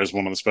on there as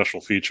one of the special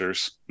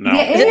features. No,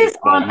 Yeah, it is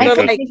on. I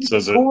think it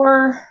says the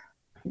it.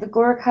 the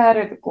gore cut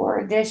or the gore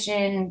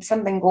edition,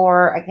 something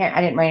gore.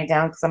 I didn't write it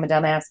down because I'm a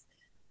dumbass.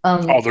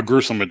 The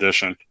gruesome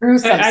edition.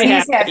 Gruesome.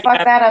 I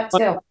fucked that up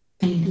too.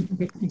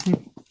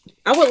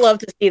 I would love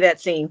to see that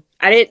scene.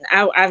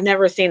 I've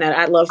never seen it.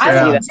 I'd love to see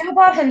that. Joe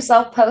Bob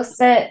himself posts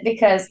it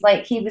because,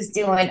 like, he was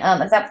doing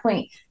at that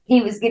point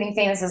he was getting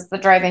famous as the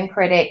drive-in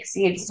critic. So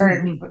he had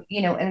started,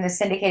 in the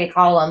syndicated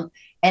column,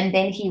 and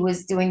then he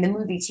was doing the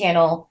movie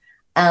channel.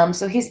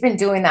 So he's been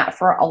doing that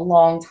for a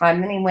long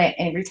time. Then he went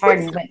and retired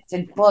and went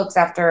to books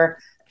after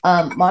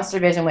Monster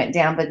Vision went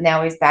down, but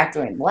now he's back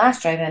doing the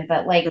last drive-in.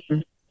 But like.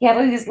 He had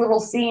all these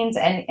little scenes,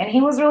 and he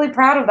was really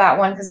proud of that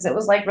one because it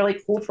was like really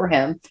cool for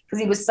him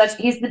because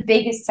he's the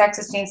biggest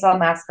Texas Chainsaw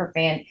Massacre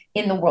fan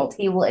in the world.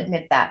 He will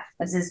admit that.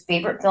 That's his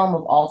favorite film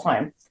of all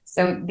time.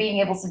 So being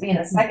able to be in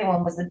the second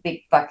one was a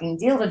big fucking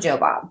deal to Joe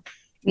Bob.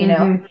 You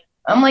know?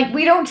 I'm like,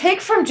 we don't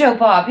take from Joe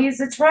Bob. He's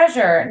a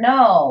treasure.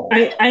 No.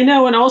 I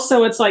know, and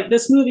also it's like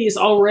this movie is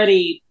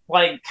already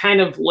like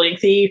kind of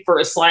lengthy for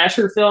a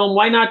slasher film.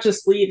 Why not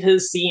just leave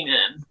his scene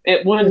in?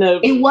 It wouldn't have.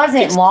 It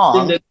wasn't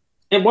long.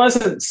 It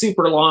wasn't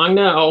super long,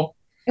 no.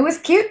 It was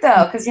cute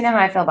though, because you know how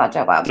I feel about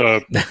Joe Bob.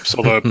 The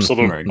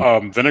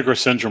Vinegar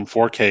Syndrome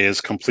 4K is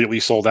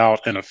completely sold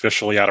out and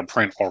officially out of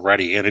print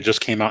already, and it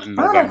just came out in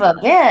November. Son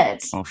of a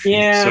bitch. Oh, shit.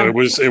 Yeah. So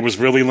it was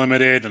really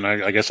limited, and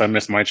I guess I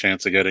missed my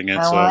chance of getting it.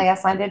 Oh, so well, I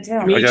guess I did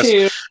too. Me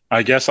too.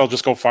 I guess I'll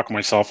just go fuck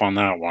myself on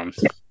that one.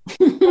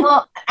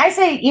 Well, I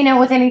say,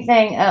 with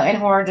anything in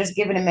horror, just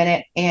give it a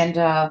minute,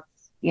 and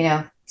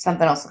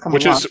something else will come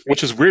along.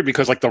 Which is weird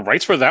because like the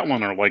rights for that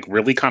one are like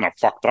really kind of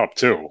fucked up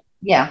too.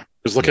 Yeah.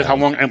 Because look at how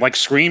long, and like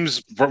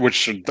Scream's,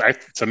 which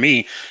to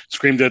me,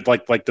 Scream did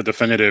like the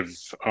definitive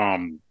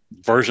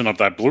version of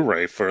that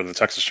Blu-ray for the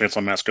Texas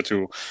Chainsaw Massacre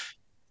 2.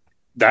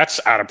 That's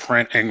out of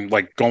print and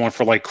like going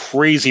for like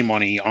crazy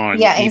money on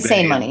eBay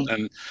insane money.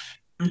 And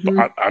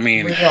I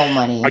mean, real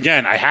money.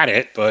 Again, I had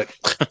it, but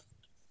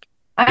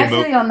I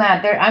feel you on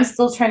that. I'm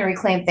still trying to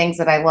reclaim things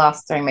that I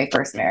lost during my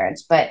first marriage,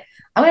 but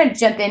I'm going to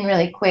jump in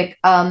really quick.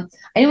 I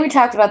know we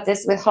talked about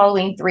this with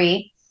Halloween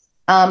 3.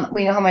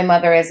 We know how my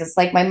mother is. It's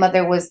like my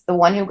mother was the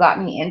one who got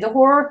me into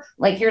horror.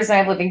 Like, here's Night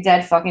of the Living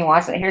Dead, fucking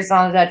watch it. Here's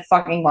Dawn of the Dead,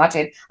 fucking watch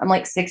it. I'm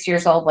like 6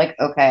 years old, like,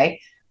 okay.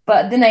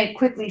 But then I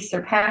quickly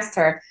surpassed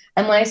her.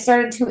 And when I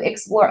started to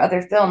explore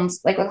other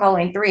films, like with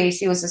Halloween 3,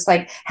 she was just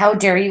like, how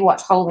dare you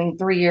watch Halloween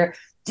 3? You're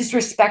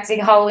disrespecting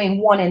Halloween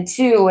 1 and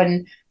 2.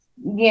 And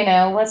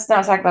let's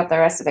not talk about the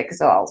rest of it because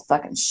it's all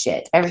fucking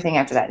shit. Everything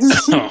after that.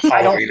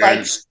 I don't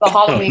like the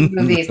Halloween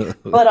movies,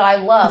 but I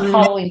love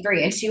Halloween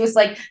 3. And she was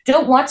like,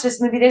 don't watch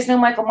this movie. There's no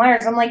Michael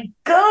Myers. I'm like,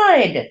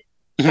 good.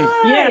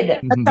 Yeah,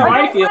 that's how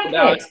I feel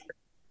about it.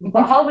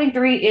 But Halloween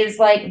 3 is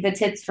like the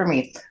tits for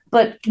me.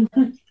 But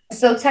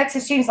so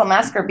Texas Chainsaw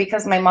Massacre,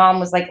 because my mom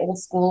was like old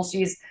school,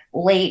 she's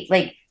late,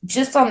 like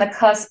just on the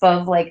cusp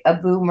of like a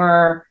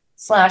boomer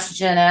 /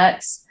 Gen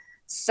X.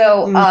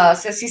 So,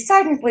 so she's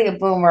technically a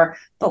boomer,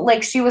 but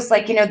like she was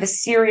like, the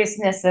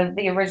seriousness of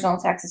the original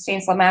Texas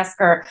Chainsaw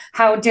Massacre.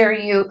 How dare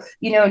you,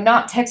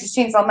 not Texas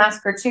Chainsaw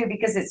Massacre 2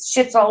 because it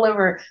shits all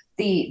over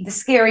the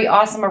scary,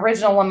 awesome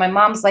original one. My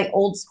mom's like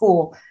old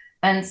school.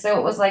 And so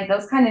it was like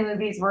those kind of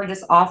movies were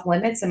just off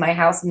limits in my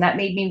house, and that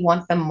made me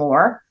want them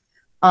more.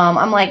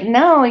 I'm like,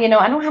 no,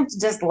 I don't have to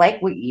just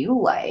like what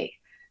you like.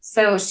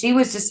 So she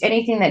was just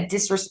anything that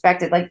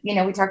disrespected, like, we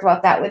talked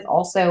about that with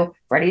also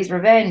Freddy's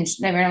Revenge,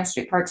 Nightmare on Elm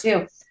Street Part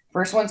 2.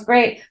 First one's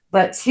great,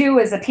 but 2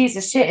 is a piece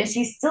of shit, and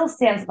she still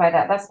stands by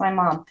that. That's my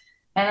mom.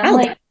 And I'm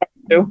like,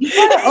 you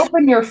gotta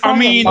open your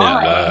fucking mind.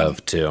 I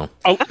love to.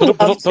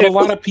 But a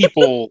lot of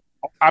people,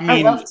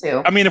 I love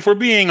to. I mean, if we're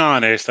being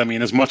honest,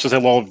 as much as I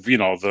love,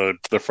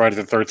 the Friday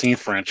the 13th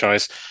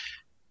franchise,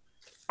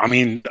 I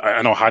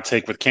know hot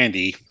take with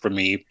Candy for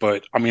me,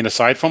 but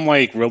aside from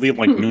really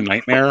New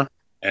Nightmare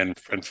and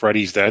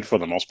Freddy's Dead for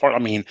the most part,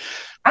 the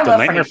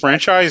Nightmare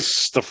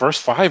franchise, the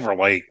first 5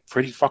 are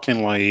pretty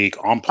fucking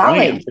on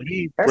point and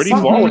pretty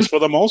flawless for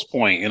the most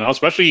point,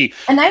 especially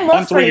and I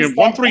love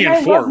 1, 3,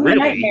 and 4. Really,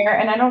 Nightmare,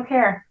 and I don't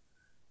care.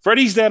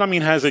 Freddy's Dead,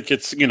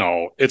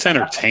 it's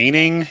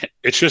entertaining.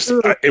 It's just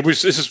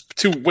this is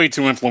way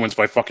too influenced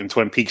by fucking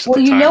Twin Peaks at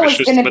the time.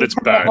 It's going to be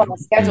bad on the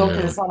schedule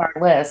because it's on our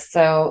list.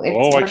 So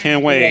I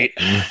can't wait!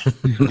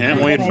 Can't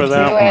wait for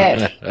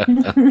that one.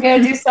 You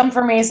gotta do some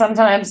for me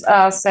sometimes.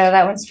 So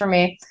that one's for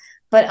me.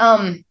 But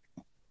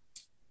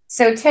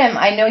so Tim,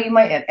 I know you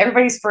might.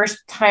 Everybody's first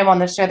time on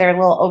the show, they're a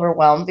little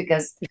overwhelmed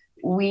because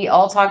we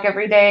all talk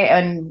every day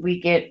and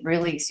we get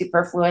really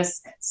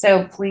superfluous.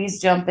 So please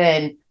jump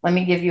in. Let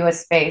me give you a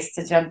space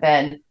to jump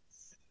in.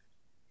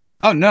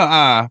 Oh, no.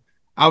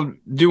 I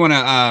do want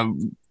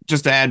to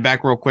just to add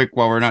back real quick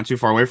while we're not too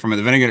far away from it.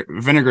 The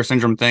vinegar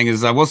syndrome thing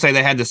is, I will say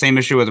they had the same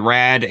issue with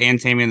Rad and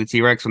Tammy and the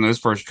T-Rex when those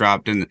first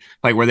dropped, and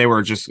where they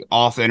were just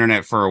off the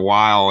internet for a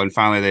while, and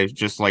finally they've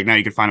just now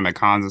you can find them at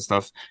cons and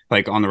stuff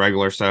on the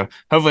regular. So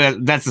hopefully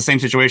that's the same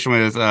situation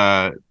with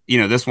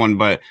this one,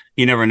 but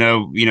you never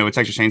know, with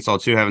Texas Chainsaw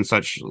 2 having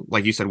such,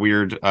 like you said,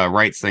 weird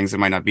rights things, it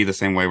might not be the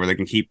same way where they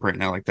can keep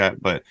printing it like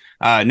that. But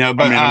no,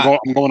 but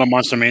I'm going to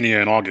Monster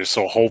Mania in August,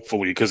 so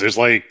hopefully, because there's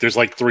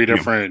 3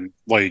 different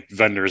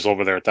vendors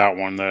over there at that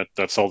one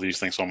that sell these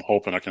things, so I'm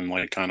hoping I can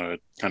kind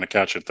of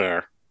catch it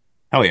there.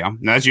 Hell yeah.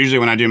 No, that's usually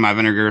when I do my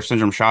vinegar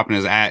syndrome shopping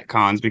is at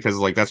cons, because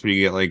that's where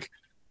you get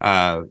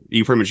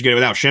you pretty much get it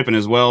without shipping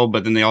as well,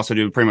 but then they also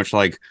do pretty much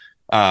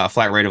a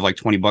flat rate of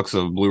 $20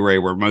 of Blu-ray,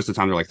 where most of the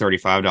time they're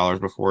 $35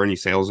 before any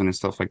sales and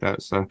stuff like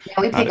that. So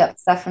yeah, we pick up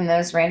stuff from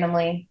those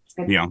randomly.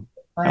 Yeah.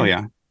 Oh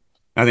yeah.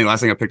 I think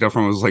last thing I picked up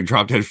from was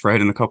Drop Dead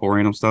Fred and a couple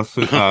random stuff,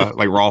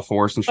 Raw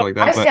Force and shit like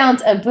that. I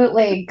found a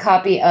bootleg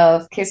copy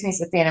of Kiss Me,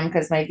 the Phantom,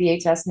 because my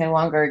VHS no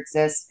longer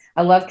exists.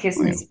 I love Kiss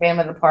Me, the Phantom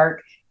of the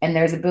Park, and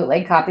there's a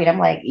bootleg copy, and I'm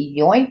like,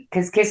 yoink,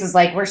 because Kiss is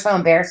we're so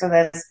embarrassed of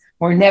this,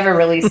 we're never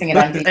releasing it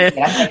on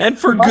DVD. and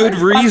for good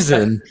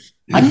reason.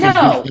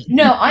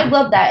 No, I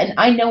love that, and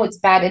I know it's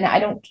bad, and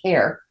I don't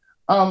care.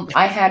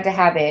 I had to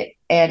have it,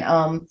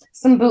 and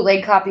some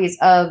bootleg copies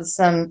of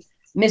some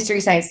Mystery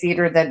Science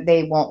Theater that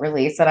they won't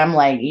release, and I'm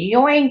like,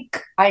 yoink!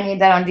 I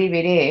need that on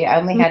DVD. I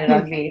only had it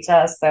on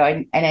VHS, so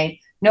I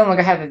no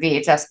longer have a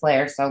VHS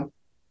player, so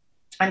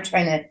I'm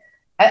trying to.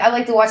 I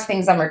like to watch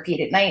things on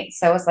repeat at night,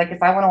 so it's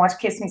if I want to watch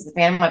Kiss Me, the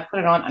Phantom, I put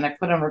it on and I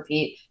put it on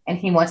repeat, and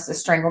he wants to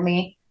strangle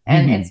me,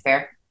 and it's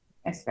fair.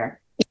 It's fair.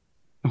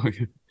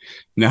 Okay.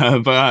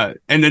 No, but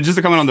and then just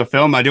to comment on the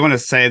film, I do want to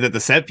say that the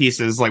set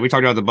pieces, we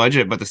talked about the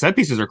budget, but the set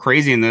pieces are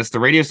crazy in this. The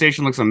radio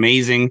station looks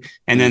amazing,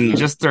 and then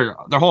just their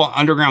whole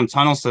underground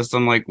tunnel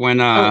system,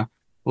 when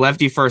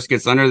Lefty first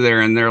gets under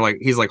there, and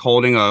he's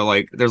holding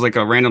there's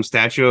a random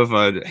statue of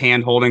a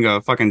hand holding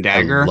a fucking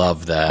dagger. I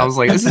love that. I was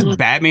like, this is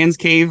Batman's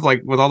cave,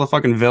 with all the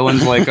fucking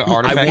villains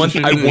artifacts.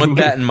 I want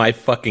that in my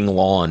fucking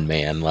lawn,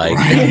 man.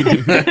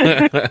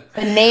 The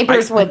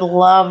neighbors would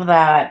love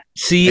that.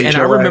 See, and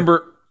I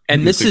remember.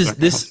 And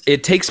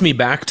it takes me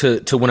back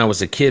to when I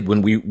was a kid,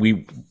 when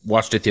we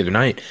watched it the other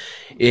night.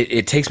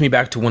 It takes me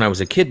back to when I was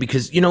a kid,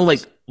 because,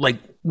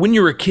 when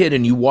you're a kid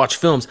and you watch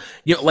films,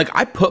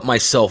 I put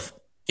myself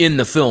in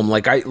the film,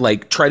 I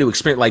try to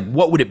experience,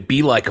 what would it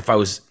be like if I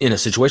was in a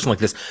situation like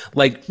this?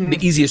 The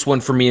easiest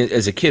one for me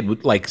as a kid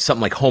would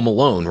something like Home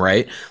Alone,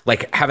 right?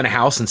 Having a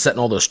house and setting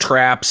all those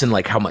traps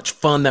and how much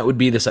fun that would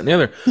be, this, that, and the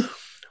other.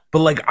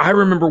 But I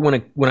remember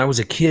when I was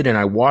a kid and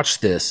I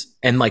watched this,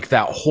 and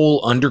that whole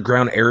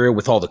underground area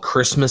with all the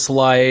Christmas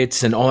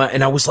lights and all that,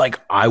 and I was like,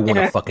 I want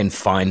to fucking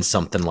find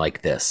something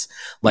like this.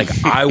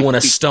 I want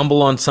to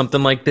stumble on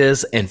something like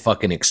this and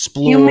fucking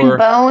explore. Human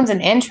bones and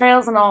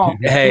entrails and all.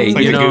 Hey,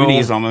 the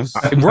Goonies almost.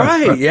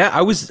 Right? Yeah,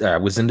 I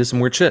was into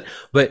some weird shit.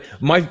 But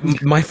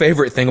my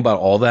favorite thing about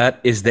all that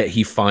is that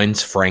he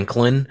finds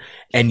Franklin,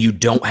 and you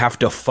don't have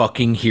to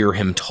fucking hear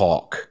him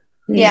talk.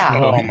 Yeah.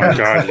 Oh my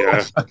god,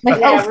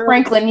 yeah.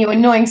 Franklin, you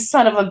annoying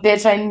son of a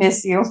bitch, I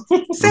miss you.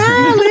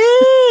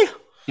 Sally!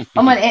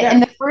 In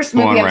the first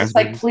movie, I was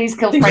please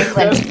kill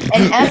Franklin.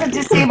 And as a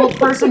disabled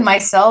person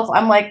myself,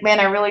 I'm like, man,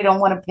 I really don't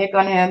want to pick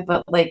on him,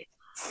 but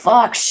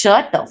fuck,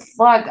 shut the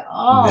fuck up.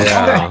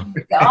 Oh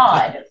my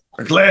God.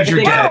 I'm glad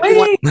you're dead.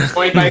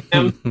 Annoyed by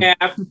him. Yeah.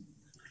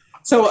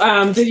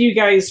 So, did you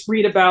guys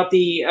read about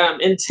the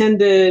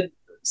intended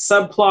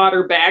subplot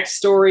or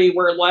backstory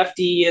where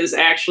Lefty is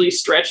actually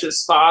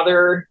Stretch's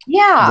father?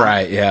 Yeah.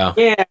 Right, yeah.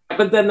 Yeah,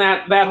 but then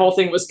that whole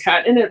thing was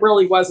cut, and it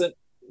really wasn't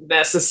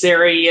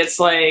necessary. It's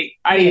like,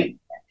 having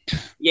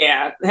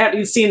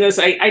seen this,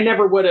 I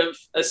never would have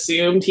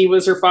assumed he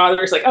was her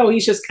father. It's like, oh,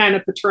 he's just kind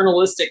of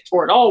paternalistic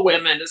toward all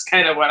women is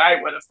kind of what I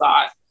would have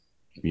thought.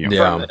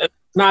 Yeah.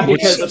 Not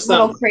because of a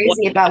little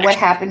crazy about what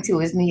happened to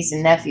his niece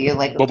and nephew.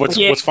 Like, but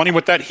what's funny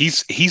with that,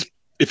 he's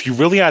if you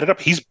really add it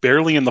up, he's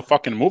barely in the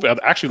fucking movie.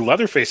 Actually,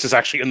 Leatherface is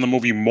actually in the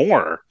movie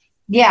more.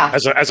 Yeah,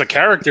 as a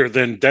character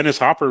than Dennis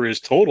Hopper is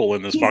total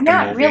in this fucking movie.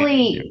 He's not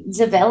really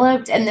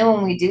developed, and then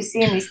when we do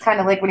see him, he's kind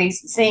of like when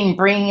he's saying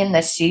 "bring in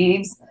the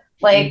sheaves,"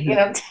 like you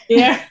know.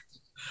 Yeah,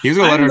 he's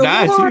gonna let her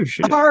die too.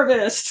 Shit.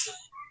 Harvest.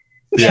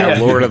 Yeah,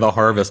 Lord of the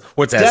Harvest.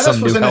 What's that? Dennis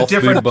some was new in a health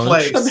different food bunch?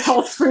 place. Some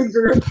health food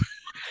group.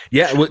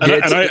 Yeah,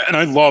 and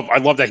I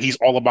love that he's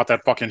all about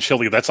that fucking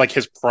chili. That's like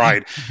his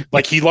pride.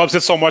 Like he loves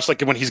it so much.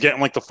 Like when he's getting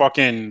like the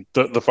fucking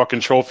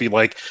trophy,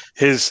 like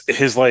his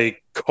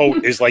like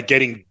coat is like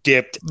getting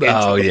dipped into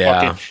the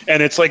fucking,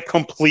 and it's like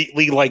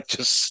completely like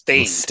just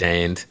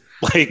stained.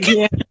 Like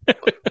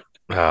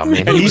oh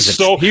man, and he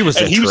was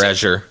a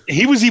treasure.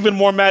 He was even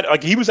more mad.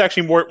 Like he was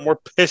actually more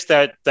pissed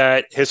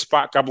that his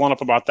spot got blown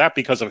up about that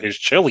because of his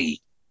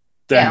chili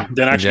than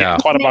actually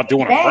thought about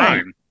doing a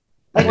crime.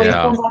 Like when he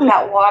pulls off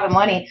that wad of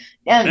money.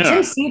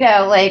 Jim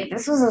Cito, like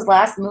this was his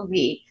last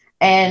movie.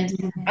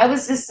 And I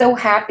was just so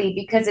happy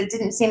because it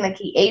didn't seem like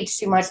he aged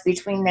too much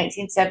between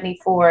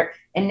 1974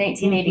 and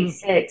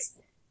 1986.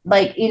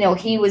 Like, you know,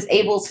 he was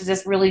able to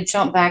just really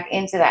jump back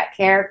into that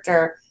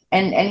character.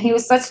 And he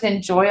was such an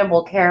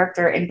enjoyable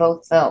character in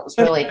both films,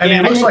 really. And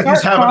he looks like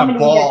he's having a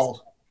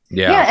ball.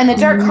 Yeah, and the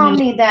dark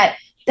comedy that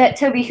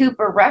Toby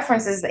Hooper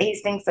references that he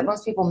thinks that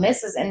most people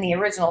misses in the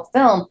original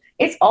film,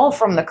 it's all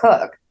from The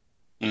Cook.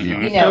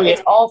 Mm-hmm. You know,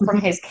 it's all from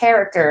his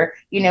character,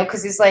 you know,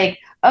 because he's like,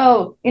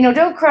 oh, you know,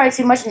 don't cry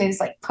too much. And he's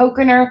like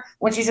poking her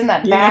when she's in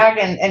that bag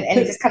and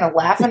he's just kind of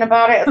laughing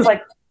about it. It's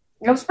like,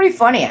 you know, it's pretty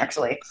funny,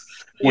 actually.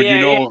 Well,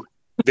 you know,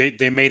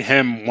 they made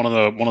him one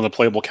of the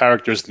playable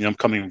characters in the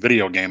upcoming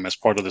video game as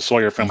part of the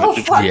Sawyer family.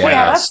 Oh, fuck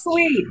yeah, that's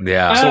sweet.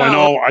 Yeah.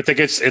 So I think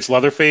it's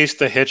Leatherface,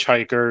 the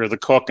hitchhiker, the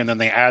cook, and then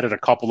they added a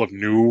couple of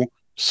new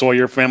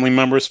Sawyer family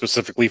members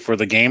specifically for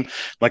the game.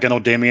 Like I know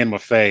Damian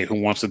Maffei,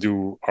 who wants to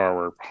do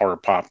our horror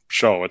pop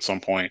show at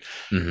some point,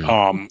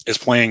 is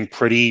playing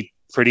pretty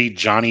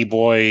Johnny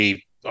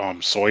Boy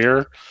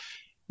Sawyer.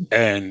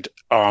 And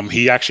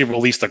he actually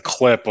released a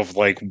clip of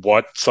like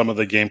what some of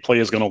the gameplay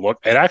is going to look.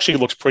 It actually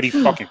looks pretty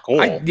fucking cool.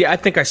 I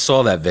think I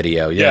saw that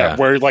video. Yeah,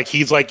 where like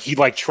he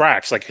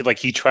tracks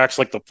he tracks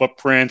like the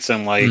footprints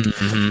and like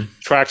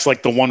tracks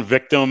like the one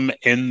victim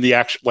in the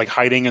actual like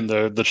hiding in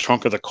the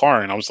trunk of the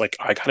car. And I was like,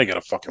 I gotta get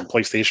a fucking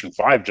PlayStation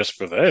 5 just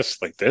for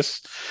this. Like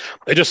this,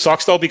 it just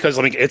sucks though because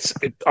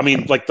I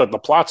mean like the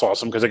plot's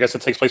awesome because I guess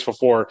it takes place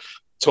before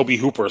Toby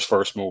Hooper's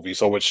first movie,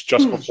 so it's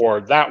just before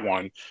that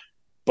one.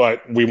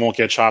 But we won't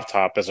get Chop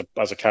Top as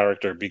a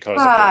character because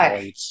of the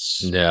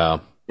rights. Yeah,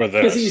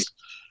 because he's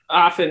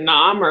off in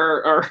Nam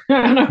or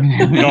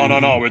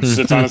no.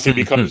 It's honestly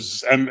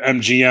because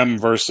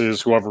MGM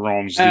versus whoever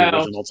owns the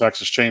original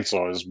Texas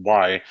Chainsaw is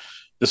why.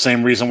 The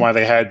same reason why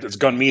they had it's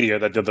Gun Media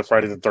that did the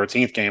Friday the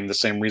 13th game. The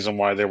same reason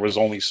why there was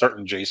only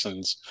certain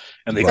Jasons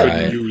and they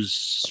couldn't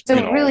use.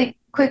 So really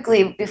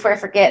quickly before I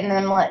forget, and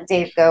then let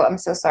Dave go. I'm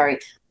so sorry.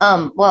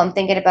 While I'm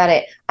thinking about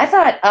it, I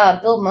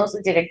thought Bill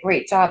Moseley did a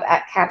great job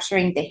at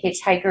capturing the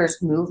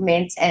hitchhiker's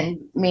movements and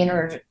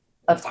manner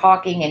of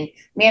talking and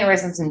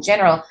mannerisms in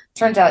general.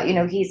 Turns out, you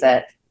know, he's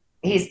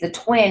the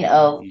twin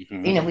of,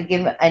 you know, we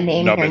give him a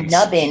name here,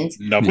 Nubbins,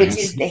 which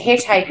is the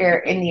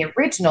hitchhiker in the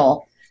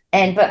original.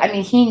 But I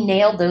mean, he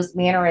nailed those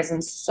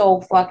mannerisms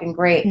so fucking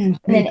great, and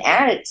then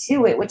added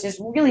to it, which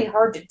is really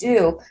hard to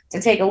do, to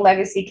take a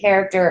legacy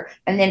character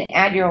and then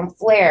add your own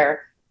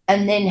flair,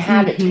 and then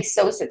have it be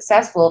so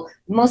successful.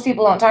 Most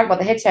people don't talk about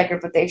the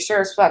hitchhiker, but they sure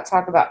as fuck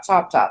talk about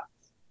Chop Top.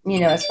 You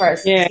know, as far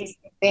as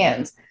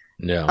fans.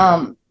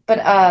 Yeah.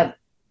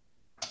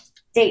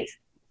 Dave.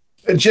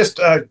 Just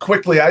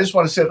quickly, I just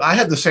want to say I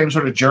had the same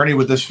sort of journey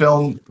with this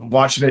film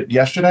watching it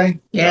yesterday.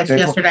 Yes,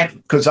 yesterday.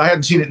 Because I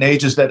hadn't seen it in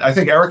ages that I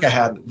think Erica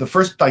had. The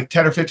first like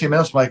 10 or 15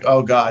 minutes, I'm like,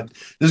 oh God,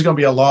 this is going to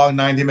be a long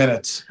 90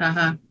 minutes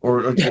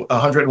or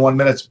 101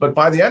 minutes. But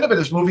by the end of it,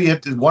 this movie,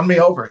 it won me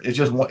over.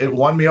 It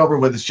won me over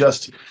with it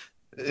just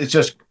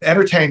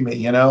entertained me,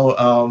 you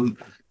know.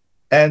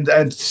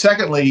 And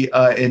secondly,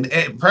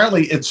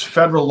 apparently it's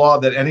federal law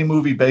that any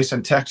movie based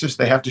in Texas,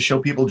 they have to show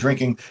people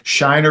drinking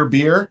Shiner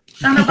beer.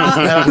 and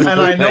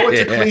I know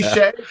it's a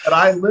cliche, but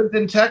I lived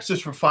in Texas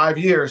for 5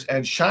 years,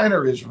 and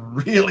Shiner is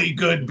really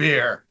good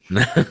beer.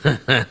 Show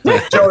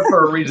it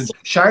for a reason.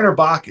 Shiner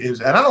Bock is,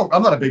 and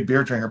I'm not a big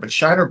beer drinker, but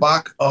Shiner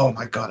Bock, oh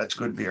my God, it's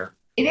good beer.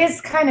 It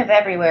is kind of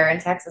everywhere in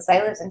Texas.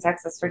 I lived in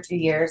Texas for 2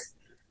 years.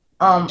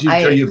 Are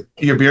you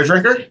a beer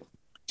drinker?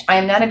 I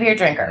am not a beer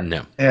drinker.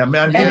 No. Yeah,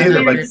 man, me Never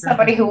neither. married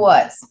somebody who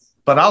was.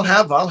 But I'll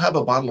have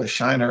a bottle of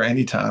Shiner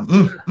anytime.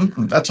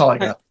 That's all I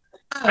got.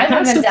 I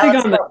live in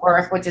Dallas Fort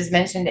Worth, which is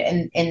mentioned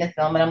in the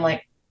film, and I'm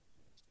like,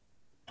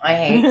 I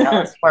hate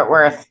Dallas Fort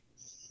Worth.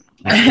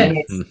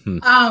 I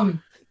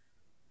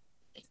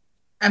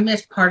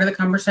missed part of the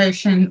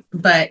conversation,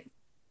 but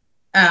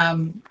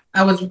I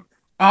was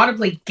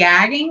audibly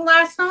gagging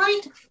last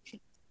night.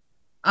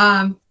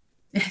 I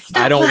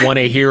don't want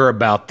to hear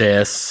about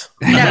this.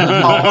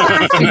 Different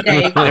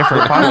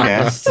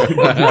podcast.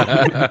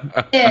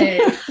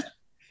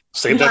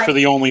 Save that for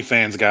the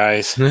OnlyFans,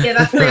 guys. Yeah,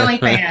 that's the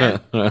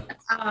OnlyFans.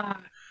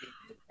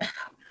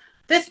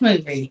 This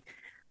movie,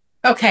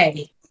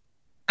 okay,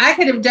 I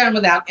could have done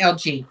without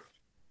LG.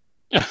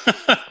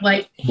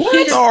 Like,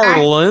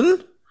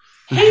 Darling.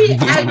 he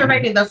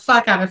aggravated the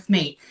fuck out of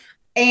me.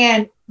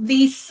 And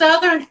the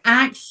Southern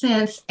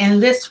accents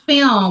in this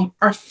film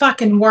are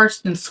fucking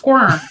worse than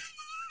Squirm.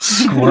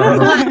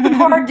 That's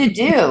hard to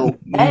do.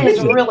 That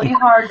is really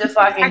hard to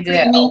fucking do.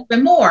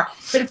 Even more.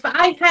 But if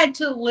I had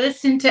to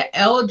listen to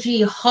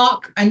LG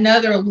hawk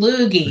another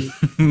loogie,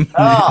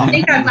 I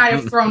think I might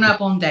have thrown up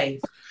on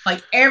Dave.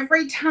 Like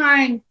every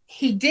time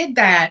he did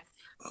that,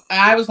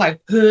 I was like,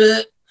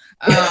 huh.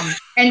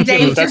 And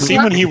Dave that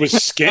scene when he was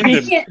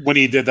skinned when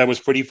he did that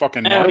was pretty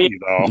fucking naughty,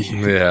 though.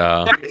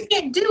 Yeah. I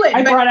can't do it.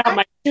 I brought out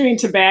my chewing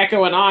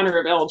tobacco in honor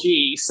of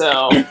LG,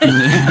 so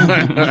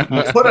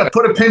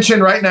put a pinch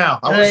in right now.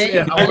 I want to see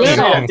it. I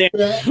want to see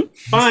it.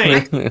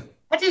 Fine.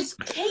 I just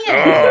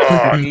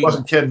can't. He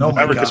wasn't kidding. No,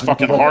 Erica's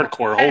fucking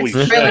hardcore. Holy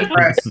shit. Really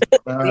gross.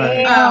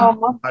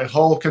 My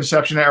whole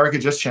conception of Erica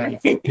just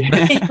changed. Erica,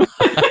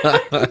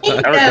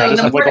 I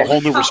just have like a whole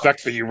new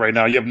respect for you right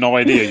now. You have no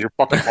idea. You're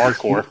fucking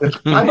hardcore.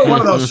 I put one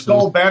of those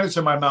skull bandits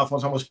in my mouth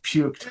once, almost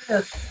puked.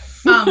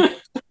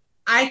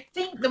 I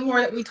think the more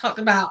that we talked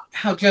about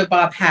how Joe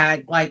Bob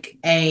had like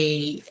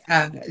a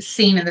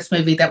scene in this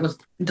movie that was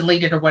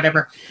deleted or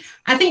whatever,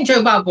 I think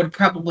Joe Bob would have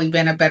probably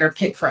been a better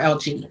pick for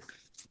LG.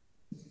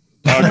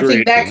 I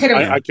think that could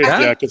have. I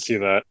could see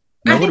that.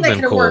 I think that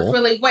could have worked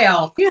really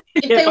well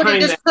if they would have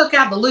just took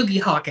out the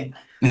loogie hawking.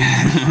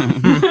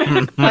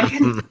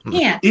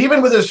 Yeah.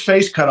 Even with his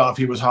face cut off,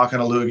 he was hawking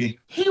a loogie.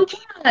 He was.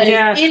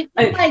 Yeah. And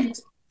like,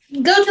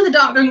 go to the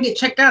doctor and get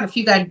checked out if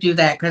you got to do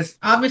that, because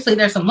obviously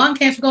there's some lung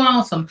cancer going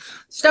on, some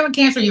stomach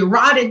cancer. You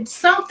rotted.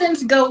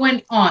 Something's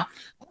going on.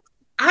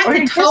 I Or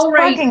could just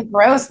tolerate. fucking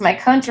gross. My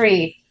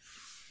country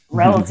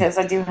relatives,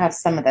 I do have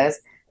some of those.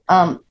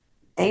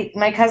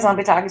 My cousin, I'll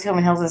be talking to him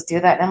and he'll just do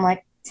that, and I'm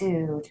like,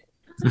 dude,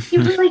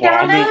 you really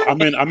Well, got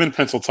I'm in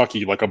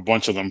Pennsylvania, like a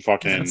bunch of them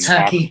fucking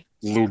Kentucky.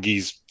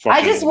 loogies.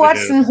 I just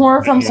watched some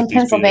horror films in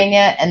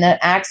Pennsylvania, and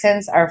the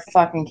accents are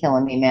fucking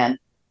killing me, man.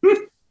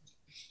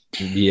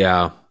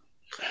 Yeah.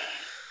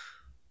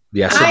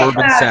 Yeah,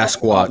 Suburban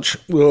Sasquatch.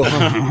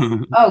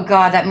 Oh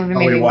god, that movie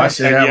made me watch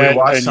it.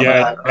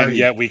 And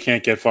yet we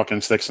can't get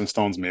fucking sticks and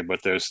stones made,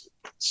 but there's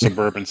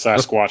Suburban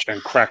Sasquatch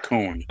and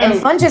Crackoon. And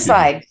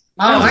Fungicide.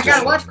 Oh, I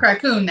gotta watch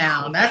Crackoon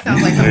now. That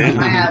sounds like something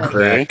my alley.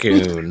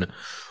 Crackoon.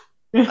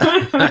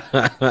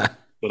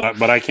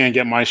 But I can't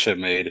get my shit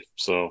made,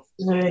 so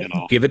you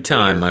know. Give it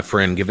time, my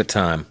friend. Give it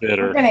time.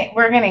 Bitter.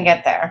 We're gonna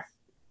get there.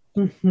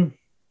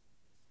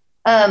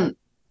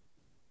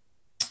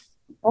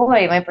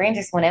 Boy, my brain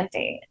just went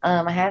empty.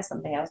 I had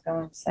something I was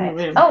going to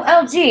say. Oh,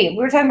 LG. We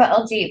were talking about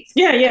LG.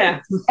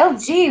 Yeah.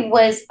 LG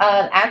was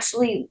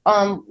actually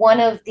one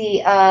of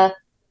the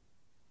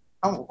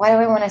why do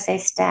I want to say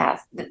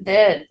staff?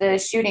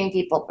 The shooting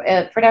people,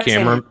 production.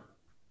 Camera.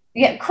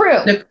 Yeah,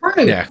 crew. The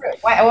crew. Yeah.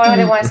 Why do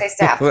I want to say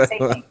staff? Same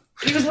thing.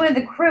 He was one of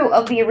the crew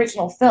of the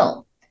original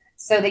film.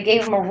 So they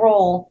gave him a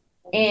role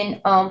in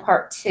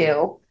part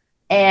 2.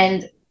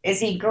 And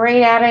is he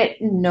great at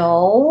it?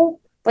 No.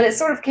 But it's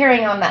sort of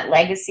carrying on that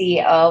legacy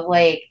of,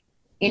 like,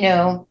 you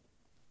know,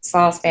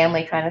 Saw's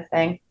family kind of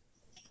thing.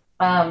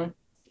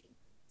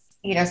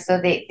 You know,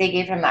 so they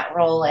gave him that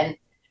role. And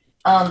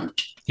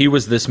He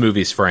was this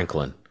movie's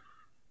Franklin.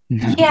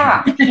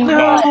 yeah. But he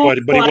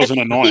wasn't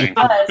annoying. He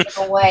was,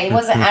 in a way. He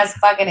wasn't as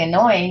fucking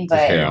annoying,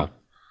 but Yeah.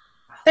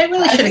 They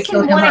really should have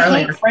killed him I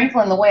earlier. hate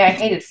Franklin the way I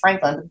hated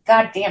Franklin. The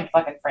goddamn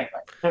fucking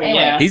Franklin.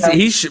 Anyway,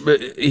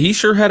 He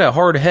sure had a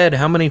hard head.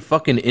 How many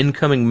fucking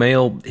incoming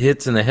mail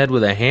hits in the head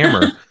with a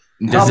hammer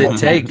does it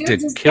take to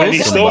kill And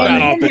he still somebody?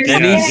 got up.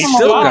 And he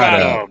still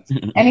got up.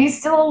 and he's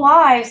still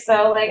alive,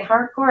 so like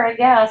hardcore, I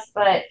guess.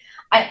 But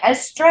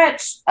as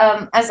Stretch,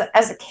 as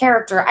a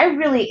character, I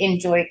really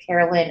enjoy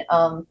Carolyn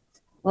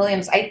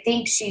Williams. I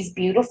think she's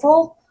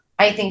beautiful.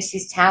 I think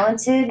she's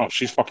talented. Oh,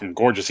 she's fucking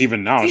gorgeous.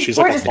 Even now, she's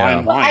gorgeous. like a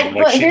fine wine.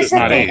 Like, she here's does the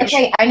not thing. age.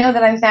 Okay, I know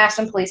that I'm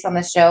fashion police on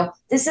this show.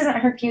 This isn't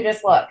her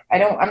cutest look.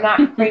 I'm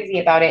not crazy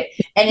about it.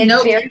 And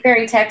it's very,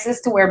 very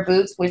Texas to wear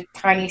boots with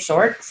tiny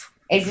shorts.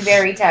 It's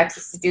very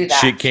Texas to do that.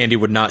 Shit, Candy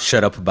would not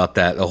shut up about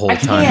that the whole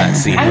time that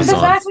scene I'm was the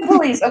on. fashion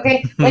police,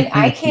 okay? Like,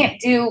 I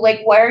can't do, like,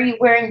 why are you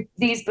wearing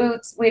these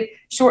boots with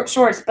short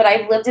shorts? But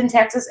I've lived in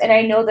Texas, and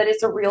I know that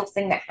it's a real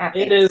thing that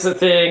happens. It is a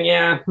thing,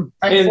 yeah.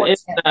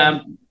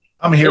 Unfortunately.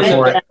 I'm here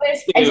for it.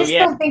 I just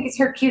don't think it's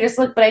her cutest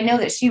look, but I know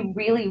that she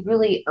really,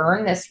 really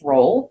earned this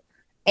role.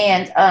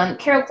 And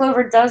Carol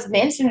Clover does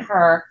mention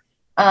her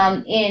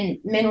in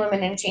Men,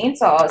 Women, and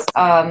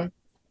Chainsaws,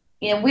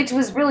 which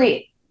was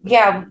really,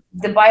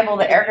 the Bible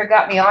that Erica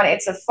got me on.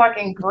 It's a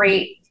fucking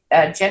great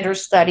gender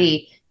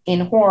study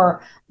in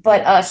horror.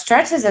 But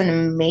Stretch is an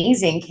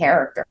amazing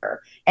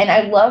character. And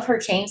I love her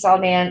chainsaw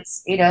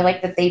dance,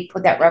 like that they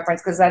put that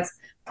reference, because that's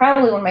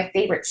probably one of my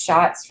favorite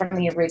shots from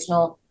the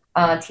original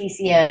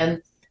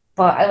TCM.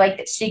 But I like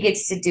that she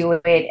gets to do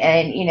it,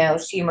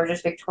 and, she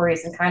emerges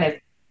victorious and kind of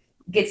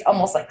gets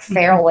almost like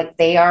feral, like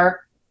they are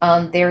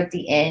there at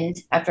the end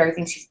after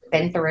everything she's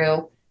been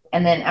through.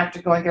 And then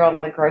after going through all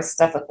the gross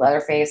stuff with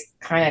Leatherface,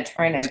 kind of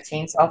trying to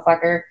chainsaw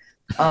fuck her.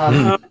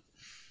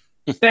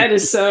 That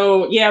is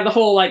so, the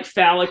whole like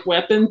phallic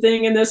weapon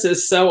thing in this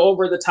is so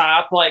over the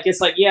top. Like, it's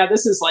like,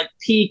 this is like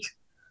peak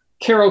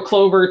Carol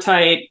Clover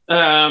type,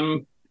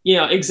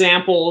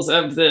 examples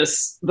of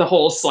the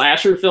whole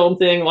slasher film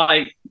thing,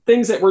 like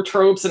things that were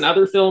tropes in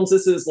other films.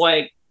 This is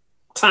like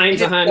times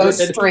 100.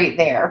 Goes straight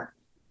there.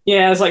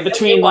 Yeah, it's like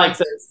between like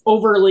the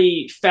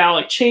overly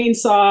phallic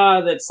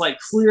chainsaw that's like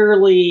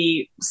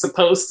clearly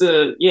supposed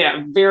to,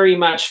 very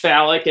much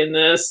phallic in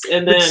this.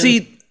 And then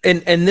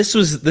And this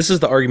is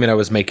the argument I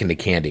was making to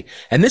Candy.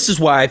 And this is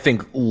why I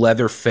think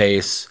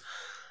Leatherface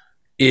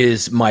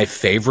is my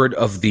favorite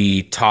of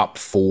the top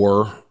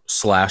 4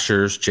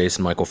 slashers,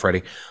 Jason, Michael,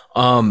 Freddy.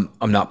 I'm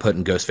not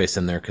putting Ghostface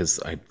in there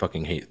because I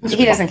fucking hate this.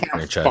 He doesn't count.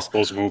 Franchise. Fuck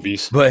those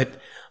movies. But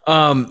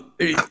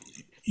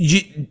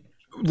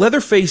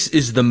Leatherface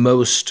is the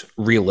most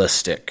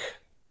realistic.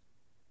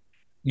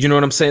 You know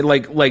what I'm saying?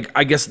 Like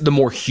I guess the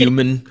more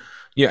human.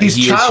 Yeah, he's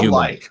he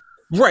childlike. Is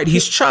human. Right,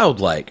 he's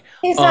childlike.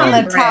 He's on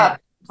the top.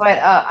 But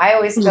I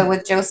always go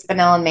with Joe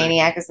Spinell and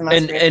Maniac as the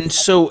most. And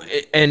so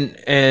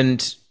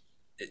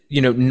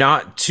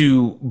not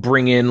to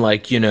bring in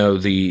like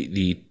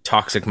the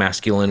toxic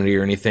masculinity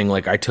or anything.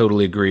 Like I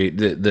totally agree.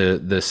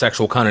 The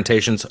sexual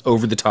connotations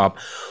over the top.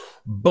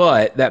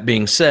 But that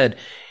being said,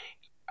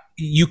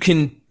 you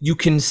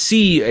can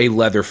see a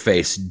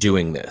Leatherface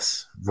doing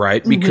this,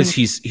 right? Because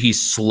he's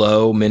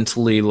slow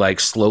mentally, like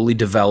slowly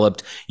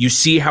developed. You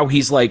see how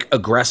he's like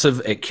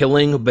aggressive at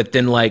killing, but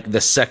then like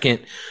the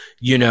second,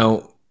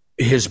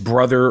 his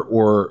brother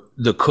or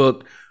the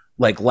cook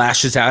like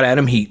lashes out at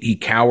him, he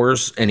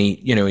cowers and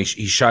he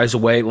shies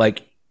away.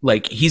 Like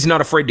he's not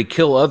afraid to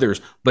kill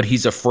others, but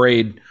he's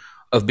afraid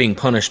of being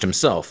punished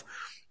himself.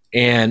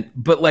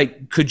 But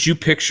like, could you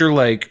picture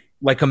like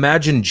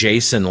imagine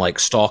Jason like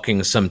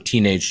stalking some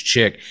teenage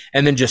chick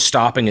and then just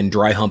stopping and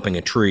dry humping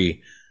a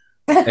tree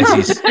as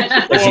he's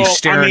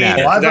staring at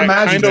it. Well,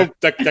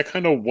 that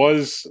kind of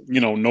was,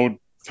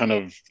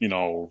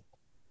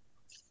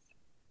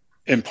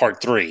 in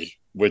part 3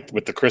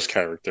 with the Chris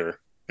character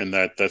and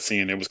that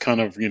scene. It was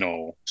kind of,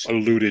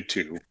 alluded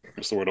to.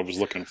 That's the word I was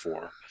looking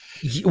for.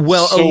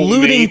 Well, so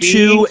alluding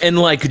to and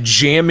like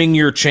jamming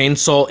your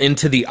chainsaw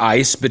into the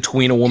ice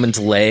between a woman's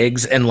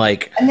legs and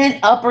then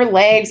upper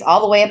legs all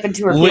the way up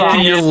into her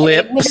licking your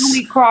lips,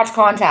 literally crotch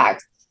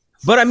contact.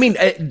 But I mean,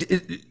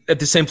 at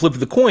the same flip of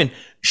the coin,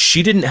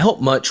 she didn't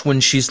help much when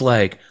she's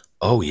like,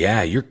 "Oh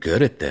yeah, you're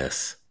good at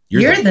this.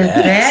 You're the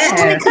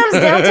best." When it comes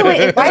down to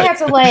it, if I have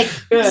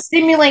to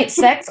simulate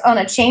sex on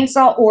a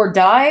chainsaw or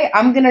die,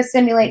 I'm gonna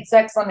simulate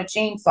sex on a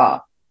chainsaw.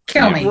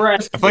 Kill me. I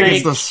feel like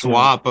it's the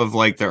swap of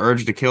like the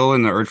urge to kill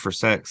and the urge for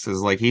sex. Is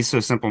like he's so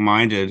simple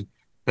minded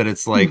that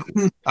it's like,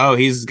 oh,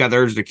 he's got the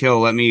urge to kill.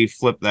 Let me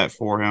flip that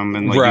for him.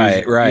 And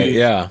like,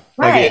 yeah.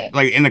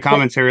 Like in the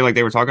commentary, like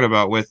they were talking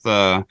about with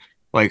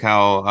like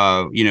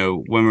how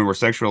women were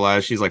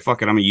sexualized. She's like,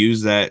 fuck it, I'm gonna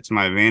use that to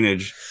my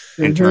advantage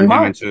and turn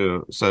him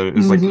into. So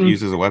it's like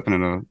used as a weapon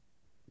in a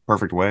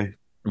perfect way.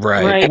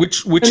 Right.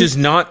 Which is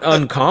not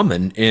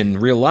uncommon in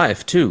real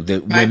life too.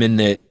 That women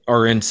that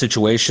are in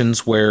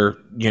situations where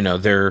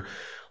they're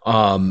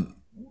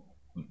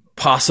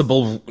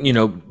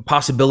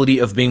possibility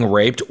of being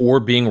raped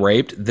or being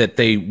raped, that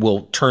they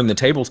will turn the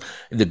tables.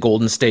 The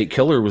Golden State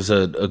Killer was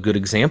a good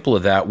example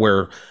of that,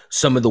 where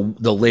some of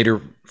the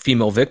later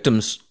female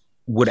victims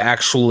would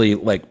actually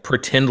like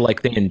pretend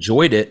like they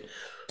enjoyed it.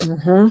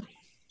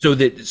 So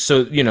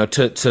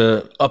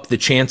to up the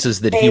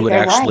chances that he would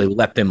actually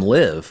let them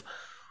live.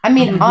 I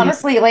mean,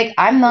 honestly, like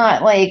I'm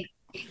not like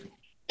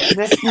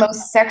this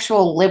most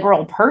sexual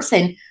liberal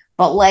person,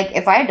 but like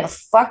if I had to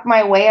fuck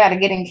my way out of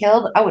getting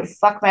killed, I would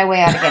fuck my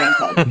way out of getting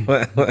killed.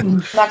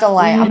 I'm not gonna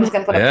lie, I'm just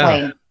gonna put a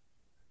plain.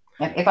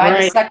 Like, if I had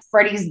to suck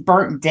Freddy's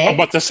burnt dick, I'm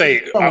about to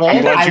say, I'm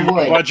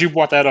glad you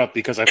brought that up,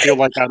 because I feel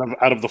like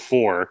out of the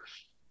 4,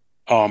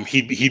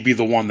 he'd be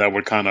the one that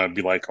would kind of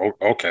be like, oh,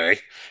 okay,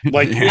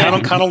 like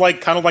kind of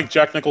like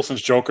Jack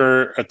Nicholson's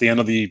Joker at the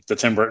end of the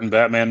Tim Burton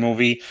Batman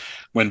movie,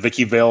 when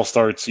Vicky Vale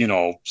starts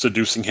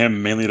seducing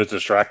him mainly to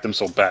distract him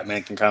so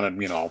Batman can kind of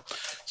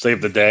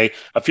save the day.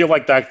 I feel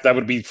like that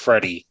would be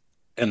Freddy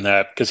in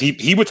that, because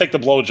he would take the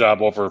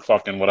blowjob over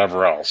fucking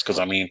whatever else, because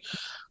I mean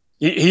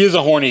He is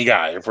a horny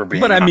guy, if we're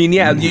being But I mean,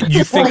 yeah, you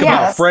think Well, yeah, about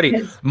that's- Freddy.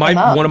 it's him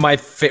up. One of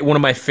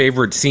my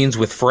favorite scenes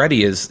with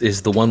Freddy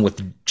is the one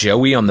with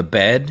Joey on the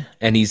bed,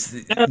 and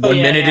he's one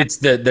minute it's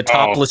the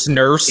topless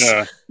nurse,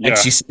 yeah. and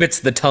she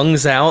spits the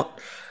tongues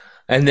out,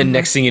 and then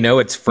next thing you know,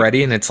 it's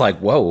Freddy, and it's like,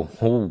 whoa,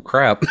 oh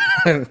crap.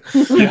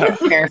 Yeah.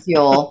 Air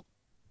fuel.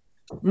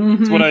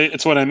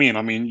 It's what I mean.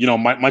 I mean, you know,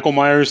 Michael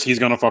Myers, he's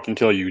gonna fucking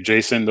kill you.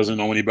 Jason doesn't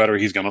know any better.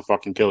 He's gonna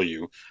fucking kill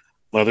you.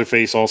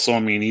 Leatherface also, I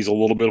mean, he's a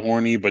little bit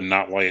horny, but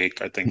not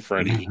like I think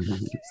Freddy.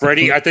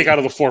 Freddy, I think out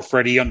of the four,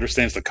 Freddy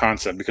understands the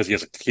concept because he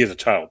has a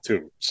child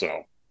too.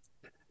 So,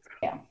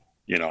 yeah,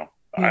 you know,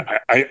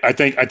 I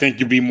think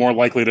you'd be more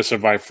likely to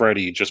survive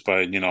Freddy just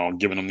by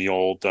giving him the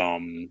old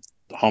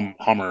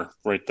Hummer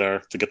right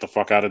there to get the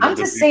fuck out of. I'm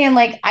just saying,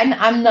 like,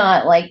 I'm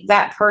not like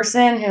that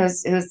person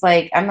who's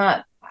like, I'm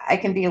not. I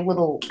can be a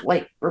little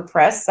like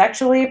repressed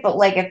sexually, but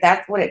like if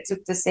that's what it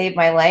took to save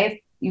my life,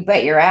 you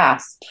bet your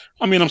ass.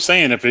 I mean, I'm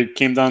saying if it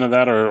came down to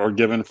that, or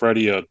giving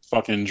Freddy a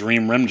fucking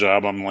dream rim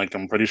job,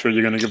 I'm pretty sure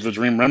you're gonna give the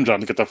dream rim job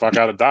to get the fuck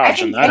out of Dodge. I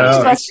think any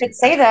of us could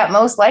say that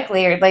most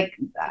likely, or like,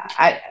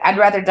 I'd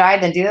rather die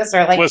than do this,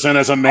 or like. Listen,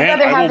 as a man, I'd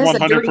rather I have will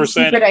this a dirty 100%.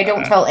 secret I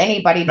don't tell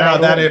anybody. Now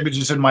that image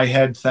is in my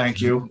head. Thank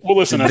you. Well,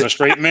 listen, as a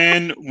straight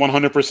man,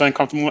 100%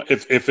 comfortable.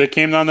 If it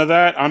came down to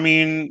that, I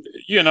mean,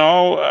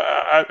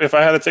 if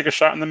I had to take a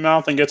shot in the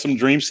mouth and get some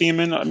dream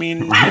semen, I mean,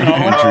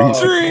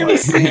 dream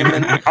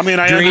semen. I mean,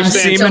 I dream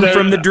understand semen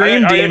from the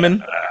dream demon.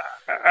 I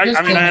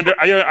understand.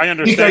 Nico, you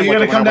like, gonna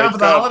when come I down wake for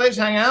the up- holidays?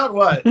 Hang out?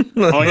 What?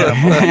 Oh yeah,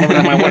 I'm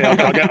on my way.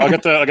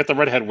 I'll get the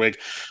redhead wig,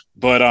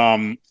 but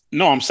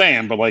no, I'm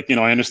saying, but like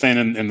I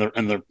understand in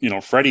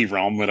the Freddy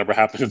realm, whatever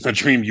happened in the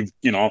dream,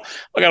 I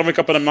gotta wake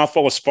up with a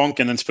mouthful of spunk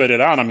and then spit it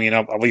out. I mean,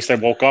 at least I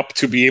woke up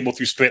to be able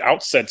to spit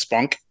out said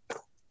spunk.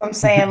 I'm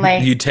saying,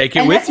 like, You take it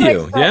and with that's what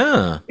you, it's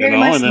yeah. very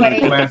much and then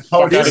like- get the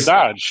fuck out of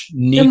Dodge.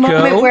 the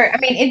moment Nico, where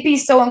it'd be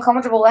so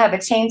uncomfortable to have a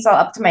chainsaw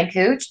up to my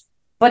cooch,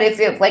 but if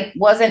it like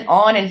wasn't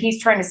on and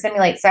he's trying to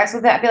simulate sex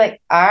with it, I'd be like,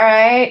 all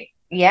right,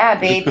 yeah,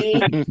 baby.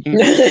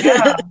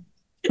 Yeah.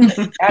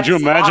 Could you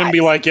imagine?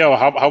 Be like, yo,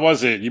 how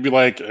was it? You'd be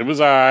like, it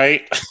was all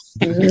right.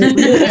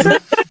 Does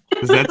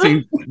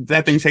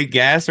that thing take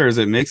gas, or is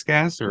it mixed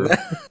gas? Or No,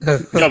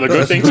 the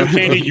good thing too,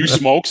 Candy, you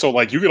smoke, so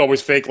like you could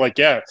always fake like,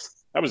 yeah,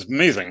 that was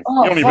amazing.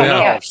 Oh, you don't even fuck know.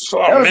 yeah.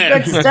 Oh, That was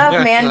man. good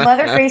stuff, man.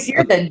 Leatherface,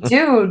 you're the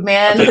dude,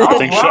 man. I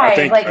think All Sean- I right.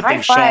 think- like, I high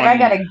think five, I Sean-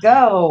 gotta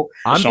go.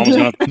 Sean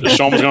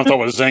was gonna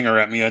throw a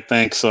zinger at me, I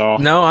think. So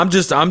no,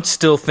 I'm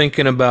still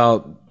thinking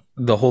about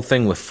the whole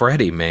thing with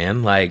Freddy,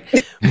 man. Like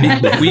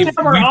we've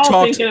We're all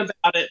talked thinking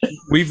about it.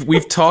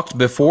 we've talked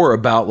before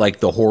about like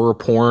the horror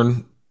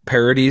porn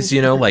parodies,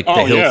 like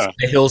Oh,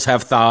 the hills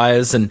have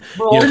thighs and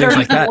things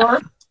like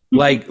that.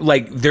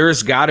 Like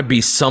there's got to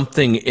be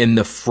something in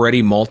the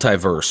Freddy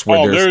multiverse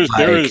where there's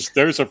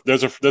an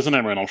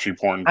Nightmare on Elm Street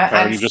porn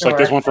parody, just like sure.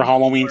 this one for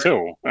Halloween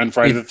too, and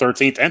Friday the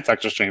 13th and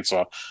Texas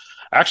Chainsaw.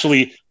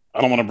 Actually, I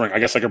don't want to bring. I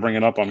guess I could bring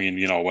it up. I mean,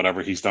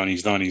 whatever he's done.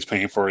 He's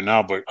paying for it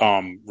now. But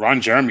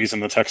Ron Jeremy's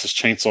in the Texas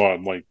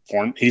Chainsaw like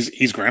porn.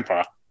 He's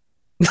Grandpa.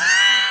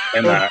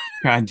 And that.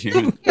 God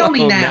damn it. Kill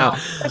me now.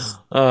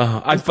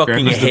 I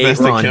fucking Grandpa's the hate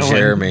best at Ron killing.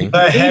 Jeremy.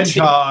 The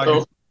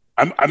hedgehog.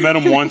 I met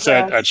him once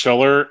at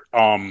Chiller.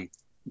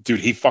 Dude,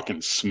 he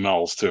fucking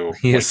smells too.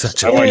 He is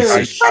such a I piece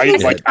of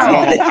shit. I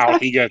don't know how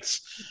he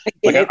gets.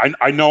 Like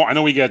I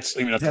know he gets.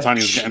 I mean, at the time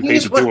he was getting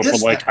paid to do it,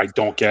 but like I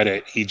don't get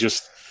it.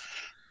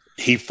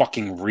 He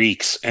fucking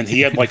reeks, and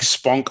he had like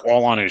spunk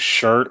all on his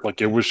shirt.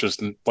 Like it was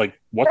just like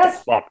what the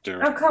fuck,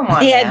 dude. Oh, come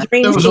on. He man. had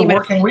dreams. It was a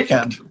working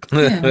weekend.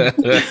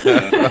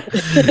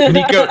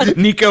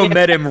 Nico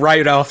met him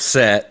right off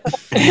set.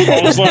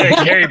 I was like,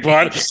 hey,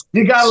 bud.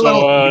 You got a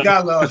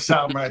So, little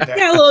something right there.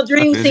 Got a little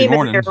dream Busy team in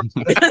morning. there.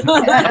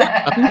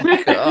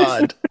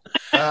 God.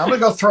 I'm gonna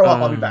go throw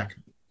up. I'll be back.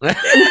 Everybody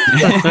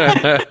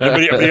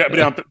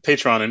on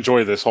Patreon,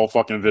 enjoy this whole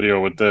fucking video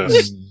with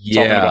this. Talking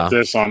Yeah. about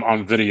this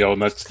on video,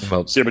 and let's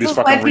Well, see everybody's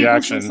That's why fucking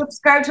people should reaction.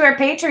 subscribe to our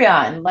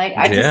Patreon. Like,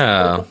 I just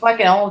Yeah. put the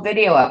fucking whole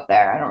video up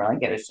there. I don't really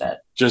give a shit.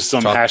 Just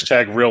some Talk-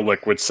 hashtag real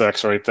liquid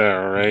sex right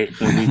there, all right?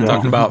 There we go.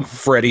 Talking about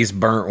Freddy's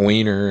burnt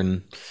wiener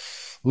and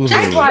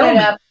I brought it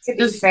up, to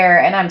be fair,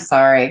 and I'm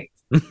sorry.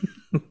 It's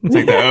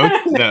like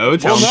the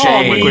O-Town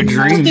Shame. liquid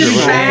dreams. Just or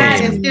whatever.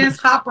 bad as Dennis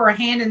Hopper a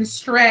hand and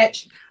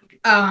stretch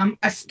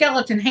a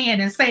skeleton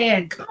hand and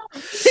saying,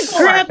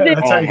 Grabbed it.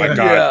 That's how Oh you my get it.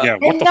 god! Yeah,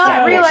 what And the fuck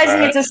not was realizing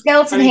that? it's a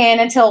skeleton hand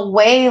until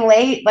way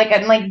late. Like,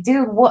 I'm like,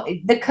 dude, what?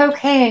 The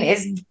cocaine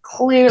is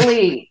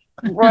clearly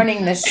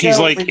running the show.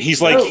 He's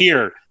like,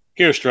 here,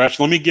 Stretch.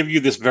 Let me give you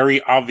this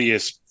very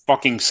obvious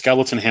fucking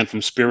skeleton hand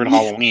from Spirit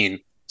Halloween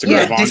to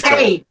yeah, grab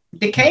onto.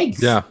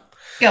 decayed yeah.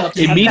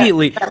 skeleton.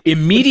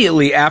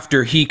 Immediately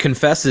after he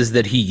confesses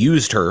that he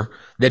used her,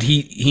 that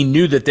he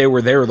knew that they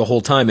were there the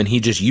whole time, and he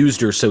just used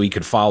her so he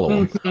could follow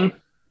him. Mhm.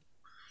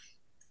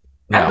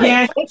 Yeah. I'm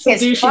Yeah, like, kick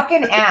his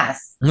fucking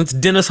ass. It's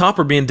Dennis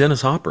Hopper being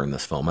Dennis Hopper in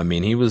this film. I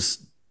mean, he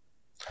was.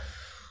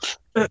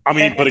 I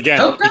mean, but again,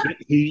 Okay.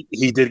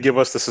 he did give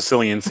us the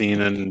Sicilian scene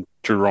in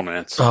True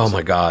Romance. Oh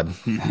my god,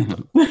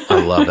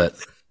 I love it.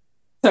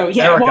 So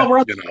yeah, Erica, while we're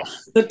on You know,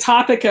 the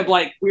topic of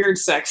like weird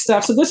sex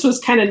stuff, so this was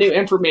kind of new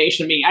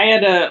information to me. I had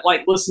to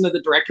like listen to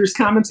the director's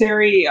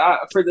commentary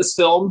for this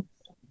film,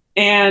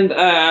 and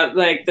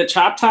like the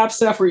chop top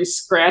stuff where he's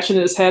scratching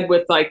his head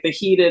with like the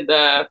heated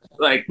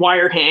like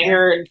wire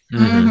hanger,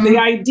 and the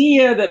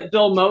idea that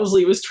Bill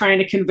Moseley was trying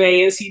to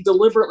convey is he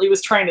deliberately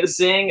was trying to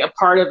zing a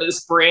part of his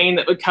brain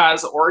that would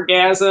cause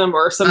orgasm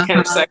or some kind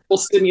of sexual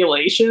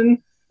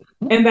stimulation.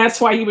 And that's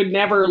why he would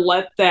never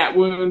let that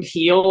wound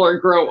heal or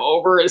grow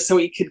over, is so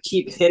he could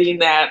keep hitting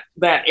that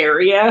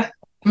area.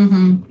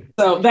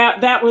 So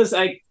that was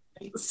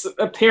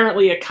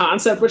apparently a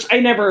concept, which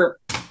I never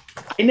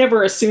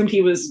assumed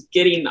he was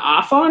getting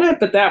off on it,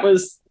 but that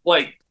was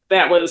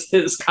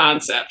his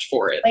concept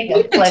for it. Like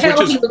a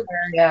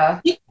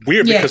pleasure.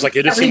 weird because like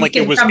it just seemed like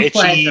it was itchy.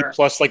 Pleasure.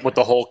 Plus, like with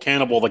the whole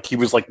cannibal, like he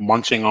was like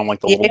munching on like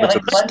the little bits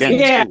of the skin.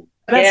 Yeah, too.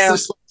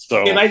 that's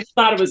So and I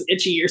thought it was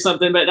itchy or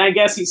something, but I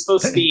guess he's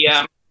supposed to be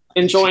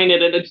enjoying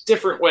it in a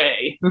different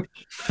way.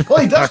 Well,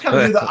 he does kind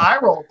of do the eye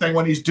roll thing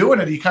when he's doing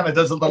it. He kind of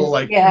does a little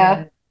like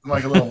a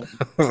little.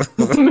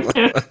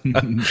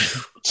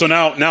 So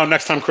now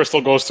next time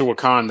Crystal goes to a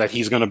con that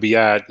he's going to be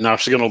at, now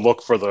she's going to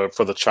look for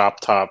the chop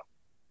top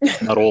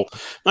metal,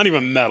 not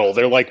even metal.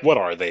 They're like, what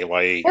are they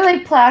like? They're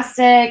like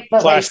plastic,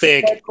 but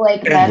Plastic like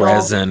and metal.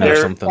 resin or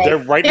something. They're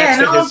right Yeah, next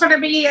and to all I'm his. going to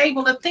be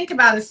able to think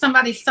about is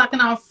somebody sucking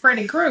off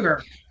Freddy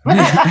Krueger. But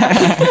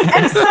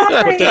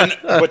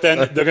then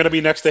they're going to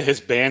be next to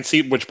his band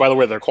seat, which by the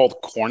way they're called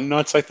corn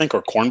nuts, I think,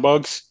 or corn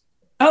bugs.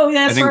 Oh,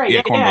 that's right.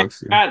 Yeah,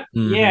 cornbugs,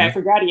 yeah, I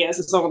forgot he has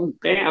his own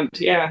band.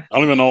 Yeah. I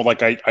don't even know.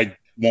 Like I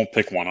won't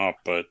pick one up,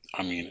 but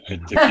I mean, if you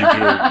do,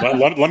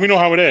 let me know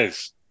how it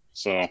is.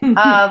 So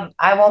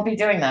I won't be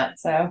doing that.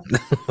 So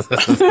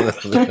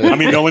I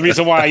mean, the only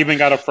reason why I even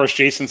got a first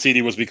Jason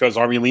CD was because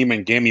Ari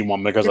Lehman gave me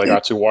one because I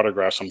got 2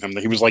 autographs from him.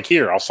 He was like,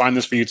 "Here, I'll sign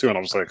this for you too," and I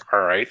was like,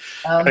 "All right."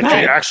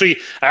 Actually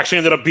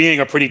ended up being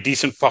a pretty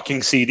decent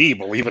fucking CD,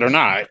 believe it or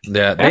not.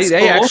 Yeah,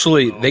 they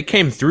actually they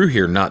came through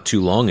here not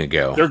too long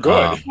ago. They're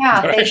good.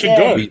 Yeah, They're they actually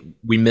did. good.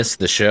 We missed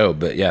the show,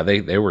 but yeah,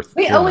 they were.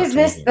 We here always not too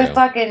miss long the ago.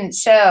 fucking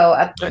show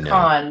at I the know.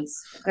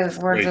 cons because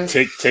we're Wait,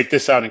 just take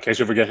this out in case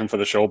you ever get him for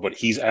the show, but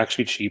he's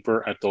actually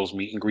cheaper at those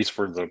meet and greets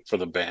for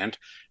the band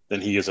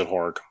than he is at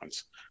horror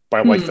cons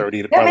by like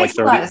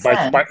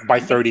by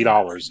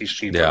 $30. He's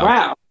cheaper. Yeah.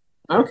 Wow.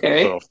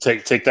 Okay. So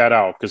take that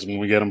out because when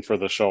we get him for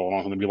the show,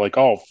 I'm gonna be like,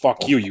 oh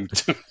fuck you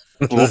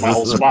blew up my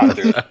whole spot,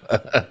 dude.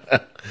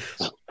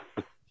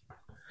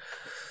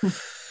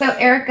 So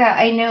Erica,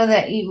 I know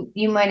that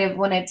you might have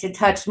wanted to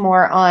touch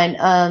more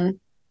on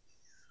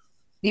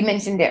you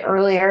mentioned it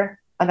earlier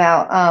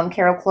about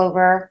Carol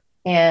Clover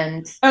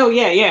and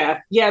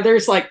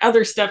there's like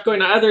other stuff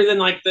going on other than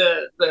like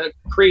the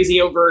crazy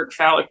overt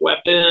phallic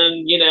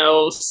weapon,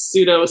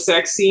 pseudo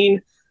sex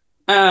scene.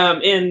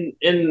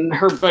 In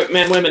her book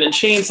Men, Women, and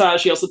Chainsaws,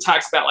 she also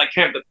talks about like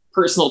kind of the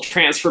personal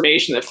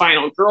transformation that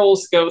final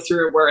girls go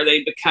through where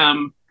they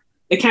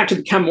have to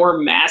become more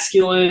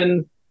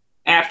masculine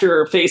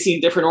after facing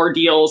different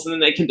ordeals, and then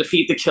they can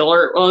defeat the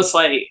killer. Well, it's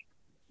like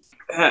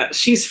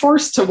she's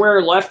forced to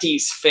wear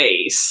Lefty's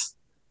face.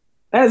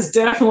 That's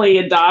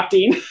definitely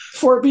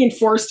being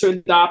forced to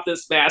adopt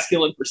this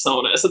masculine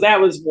persona. So that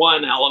was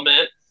one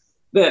element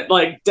that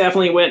like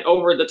definitely went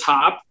over the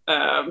top,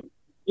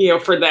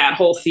 for that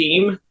whole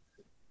theme.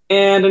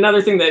 And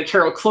another thing that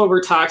Carol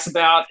Clover talks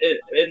about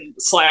in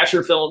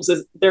slasher films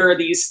is there are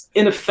these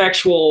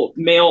ineffectual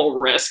male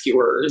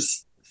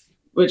rescuers,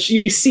 which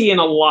you see in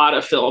a lot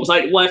of films.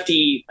 Like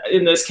Lefty,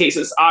 in this case,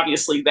 is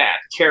obviously that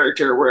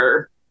character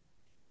where,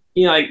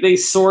 like they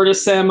sort of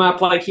set him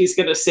up like he's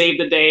going to save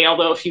the day.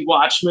 Although if you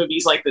watch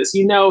movies like this,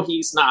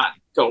 he's not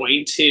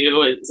going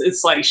to.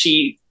 It's like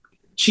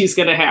she's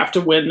going to have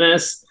to win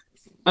this.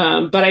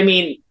 But I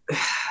mean,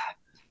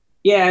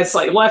 yeah, it's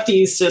like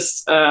Lefty's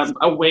just a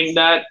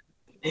wingnut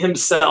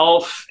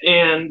himself.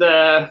 And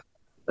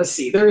let's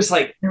see, there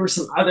were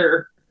some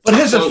other. But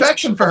his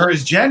affection for her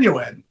is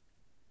genuine.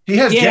 He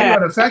has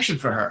genuine affection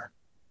for her.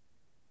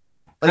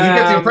 Like you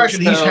get the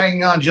impression he's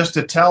hanging on just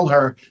to tell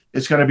her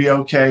it's going to be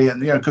okay, and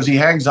because he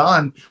hangs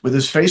on with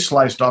his face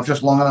sliced off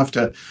just long enough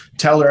to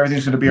tell her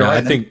everything's going to be all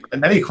right.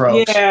 And then he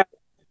croaks. Yeah,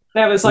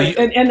 that was like,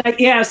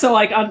 so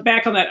like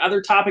back on that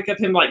other topic of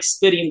him like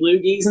spitting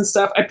loogies and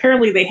stuff.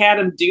 Apparently, they had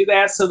him do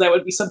that, so that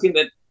would be something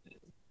that,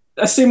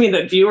 assuming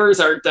that viewers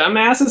are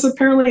dumbasses,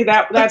 apparently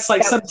that's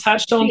like some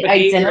touchstone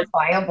behavior.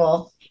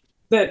 Identifiable.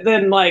 That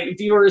then like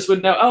viewers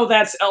would know, oh,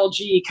 that's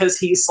LG because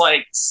he's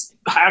like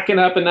hacking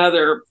up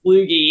another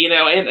loogie,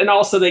 and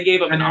also they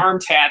gave him an arm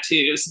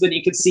tattoo, so then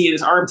you could see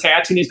his arm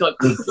tattoo and he's going,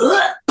 and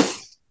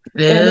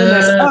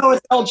then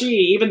it's LG,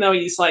 even though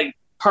he's like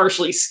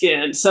partially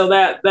skinned. So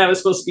that was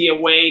supposed to be a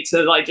way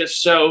to like just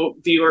show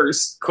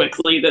viewers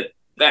quickly that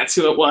that's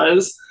who it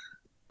was.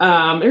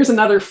 There's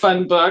another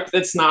fun book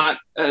that's not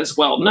as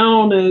well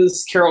known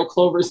as Carol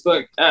Clover's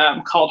book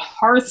called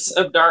Hearths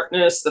of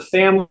Darkness, The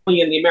Family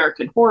in the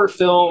American Horror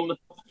Film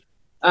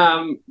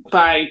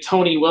by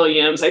Tony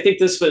Williams. I think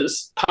this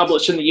was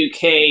published in the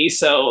UK,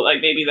 so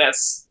like maybe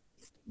that's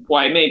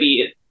why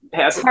maybe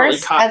hasn't really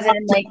Hearth caught as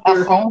in like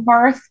a home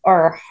hearth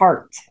or a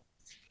heart?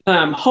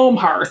 Home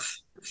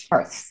hearth.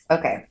 Hearth.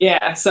 Okay.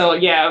 Yeah. So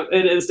yeah,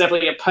 it is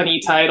definitely a punny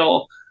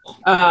title.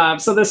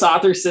 So this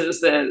author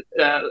says that,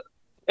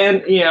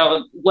 and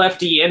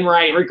Lefty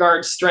Enright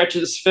regards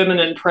Stretch's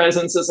feminine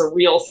presence as a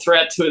real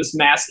threat to his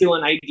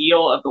masculine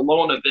ideal of the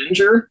lone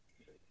avenger,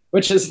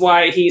 which is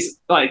why he's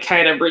like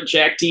kind of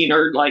rejecting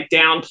or like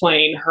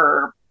downplaying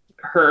her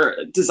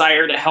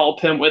desire to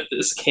help him with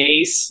this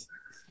case.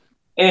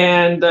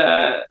 And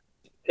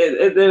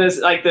it is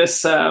like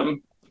this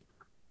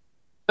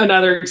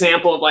another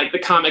example of like the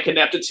comic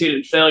ineptitude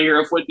and failure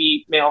of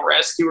would-be male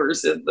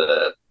rescuers in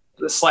the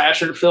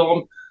slasher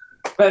film.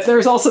 But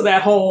there's also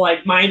that whole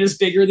like mine is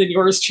bigger than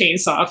yours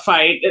chainsaw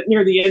fight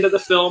near the end of the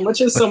film, which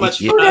is so much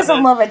fun. Who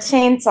doesn't love a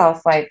chainsaw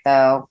fight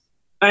though?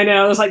 I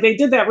know. It's like they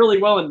did that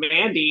really well in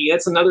Mandy.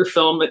 That's another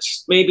film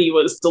which maybe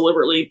was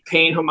deliberately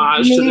paying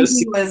homage to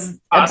this. Was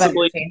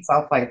possibly a better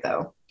chainsaw fight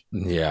though.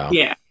 Yeah.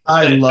 Yeah.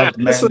 I loved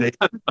Mandy.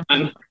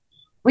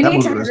 We That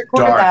need to movie was record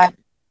dark. that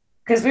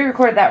because we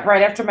recorded that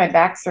right after my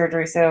back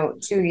surgery, so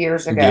 2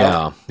 years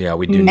ago. Yeah,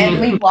 we do. And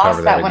we lost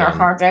cover that when our again.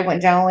 hard drive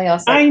went down. We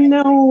lost that. I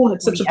know.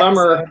 It's such a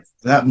bummer.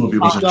 That movie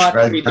was a God,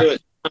 treasure. we do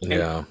it.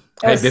 Yeah.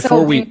 It was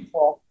so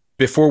beautiful.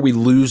 Before we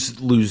lose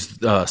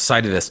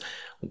sight of this,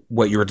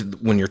 when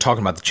you're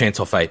talking about the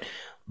chainsaw fight,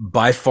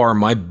 by far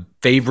my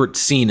favorite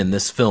scene in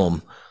this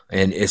film,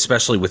 and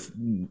especially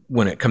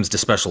when it comes to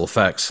special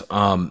effects,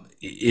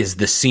 is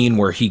the scene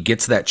where he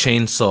gets that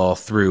chainsaw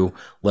through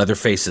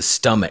Leatherface's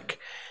stomach,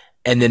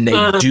 and then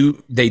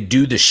they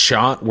do the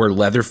shot where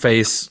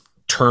Leatherface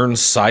turns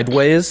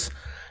sideways,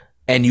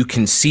 and you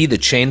can see the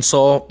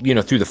chainsaw,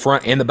 through the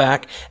front and the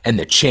back, and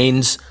the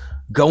chains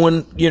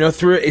going,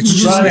 through it. It's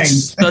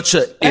just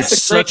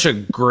such a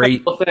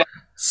great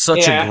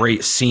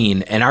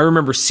scene, and I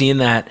remember seeing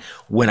that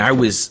when I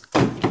was.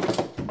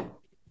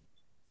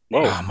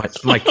 Whoa.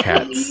 My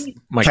cats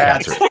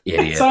are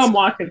idiots. So I'm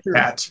walking through.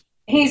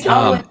 He's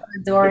all the way to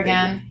the door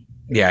again.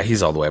 Yeah,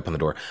 he's all the way up on the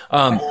door.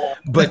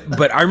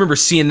 But I remember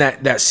seeing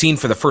that scene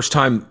for the first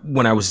time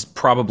when I was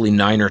probably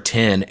 9 or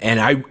 10,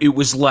 and it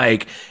was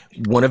like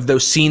one of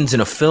those scenes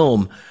in a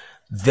film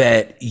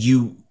that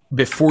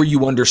before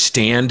you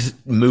understand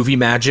movie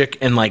magic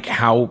and like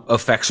how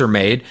effects are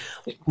made,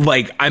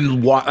 like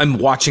I'm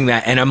watching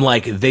that and I'm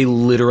like, they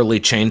literally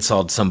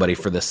chainsawed somebody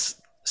for this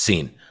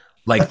scene.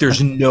 Like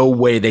there's no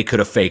way they could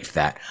have faked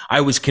that. I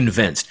was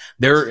convinced.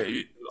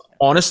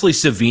 Honestly,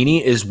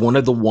 Savini is one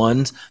of the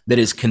ones that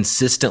is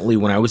consistently,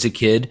 when I was a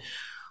kid,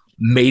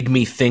 made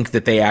me think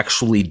that they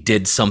actually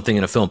did something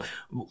in a film.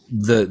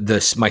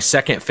 My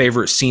second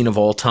favorite scene of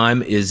all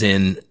time is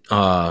in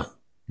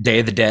Day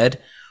of the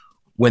Dead,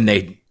 when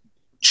they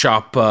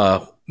chop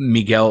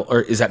Miguel,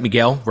 or is that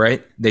Miguel,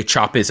 right? They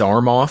chop his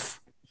arm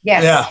off.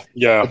 Yes.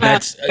 Yeah.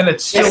 And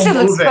it's still This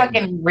moving. looks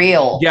fucking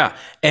real. Yeah,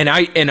 and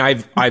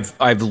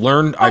I've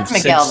learned.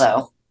 Miguel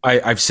though.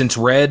 I've since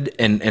read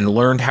and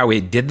learned how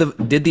it did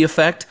the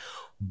effect,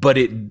 but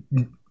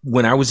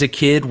when I was a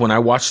kid, when I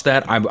watched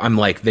that, I'm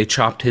like, they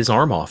chopped his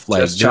arm off.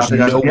 Like there's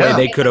no way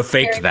they could have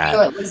faked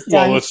that.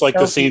 Well, it's like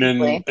the scene in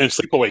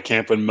Sleepaway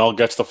Camp when Mel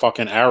gets the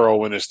fucking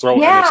arrow in his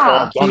throat and it's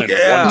all done in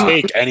one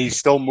take and he's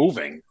still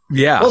moving.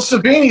 Yeah. Well,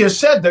 Savini has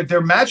said that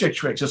they're magic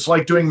tricks. It's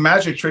like doing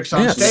magic tricks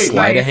on stage.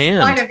 Sleight of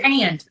hand. Sleight of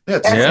hand.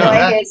 That's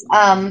why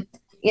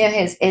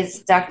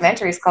his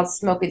documentary is called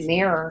Smoke and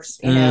Mirrors.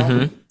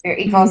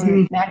 He calls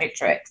them magic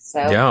tricks.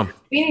 So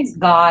Savini's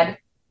God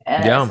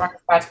as far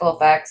as practical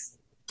effects.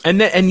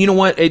 And you know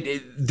what?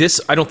 I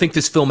don't think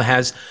this film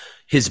has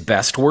his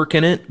best work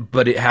in it,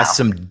 but it has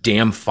some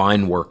damn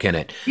fine work in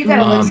it. You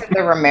gotta listen to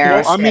the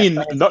Romero. Well, I mean,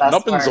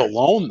 nothing's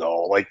alone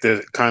though. Like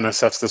that kind of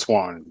sets this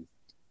one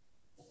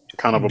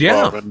kind of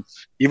above, and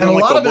even a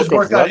like lot the of his look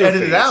work got Leatherface.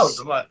 edited out,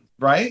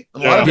 right? A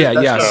lot of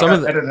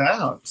edited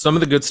out. Some of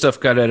the good stuff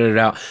got edited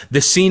out.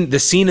 The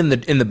scene in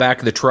the back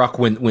of the truck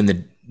when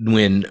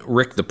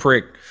Rick the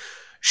Prick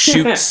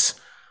shoots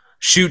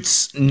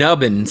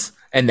Nubbins.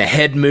 And the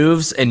head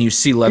moves, and you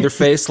see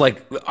Leatherface.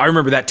 Like I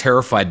remember that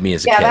terrified me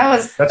as a kid.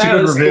 That's a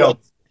good reveal.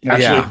 Cool.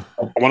 Actually,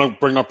 I want to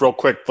bring up real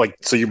quick,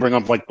 so you bring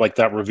up like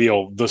that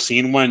reveal, the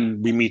scene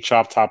when we meet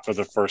Chop Top for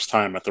the first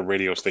time at the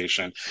radio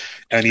station,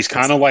 and he's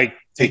kind of like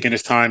taking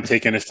his time,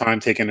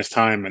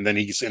 and then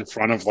he's in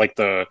front of like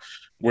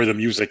where the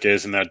music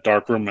is in that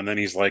dark room, and then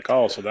he's like,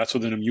 oh, so that's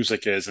where the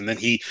music is, and then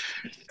he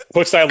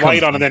puts that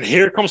light on, and then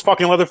here comes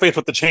fucking Leatherface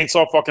with the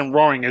chainsaw fucking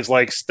roaring, is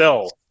like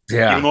still.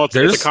 Yeah, even though it's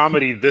a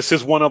comedy, this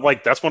is one of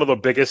that's one of the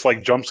biggest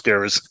jump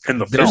scares in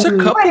the film. There's a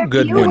couple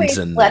good ones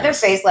in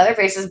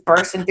Leatherface is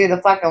bursting through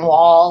the fucking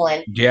wall,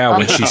 and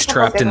when she's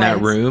trapped in that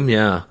room.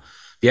 Yeah.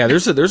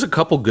 There's a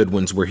couple good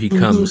ones where he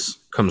comes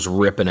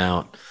ripping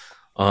out.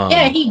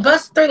 He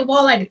busts through the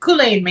wall like a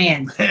Kool-Aid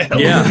man.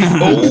 Yeah.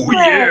 Oh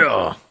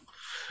yeah.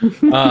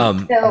 So,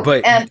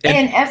 in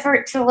an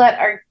effort to let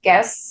our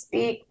guests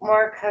speak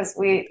more, because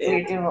we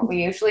do what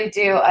we usually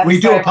do.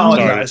 We do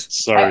apologize.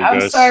 Sorry, I'm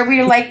guys. sorry.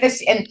 We like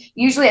this, and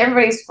usually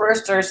everybody's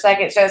first or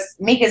second. Just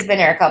Mika's been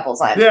here a couple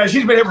times. Yeah,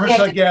 she's been here for a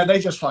second. Yeah, they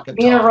just fucking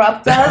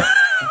interrupt us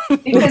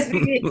because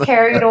we get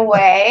carried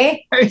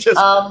away. It's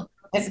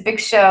a big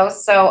show.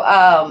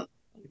 So,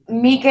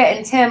 Mika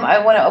and Tim,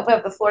 I want to open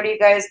up the floor to you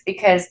guys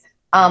because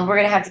we're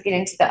going to have to get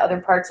into the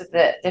other parts of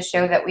the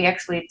show that we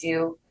actually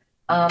do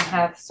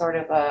have sort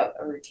of a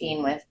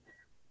routine with.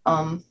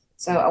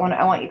 So I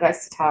want you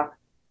guys to talk.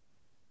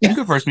 You can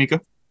go first,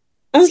 Mika.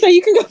 I was like,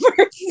 you can go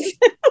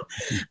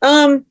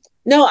first.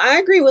 No, I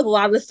agree with a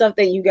lot of the stuff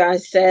that you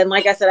guys said. And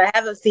like I said, I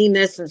haven't seen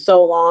this in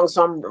so long,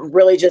 so I'm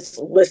really just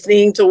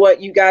listening to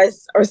what you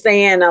guys are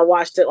saying. I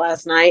watched it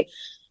last night,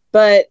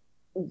 but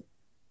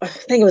I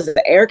think it was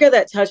Erica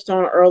that touched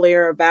on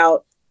earlier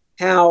about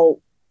how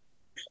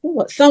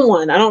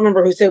someone, I don't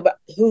remember who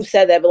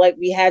said that, but like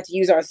we had to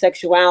use our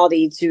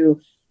sexuality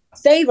to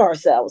save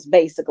ourselves,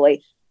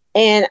 basically.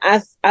 And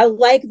I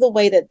like the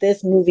way that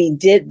this movie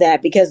did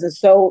that, because in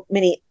so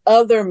many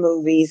other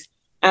movies,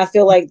 I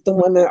feel like the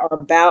women are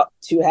about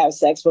to have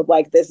sex with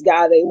like this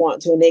guy they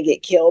want to and they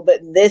get killed.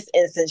 But in this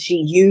instance, she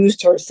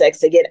used her sex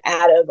to get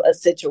out of a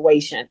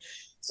situation.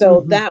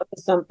 So that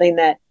was something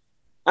that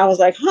I was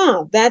like,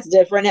 that's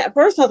different. At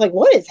first, I was like,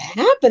 what is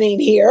happening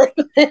here?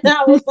 And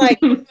I was like,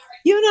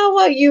 you know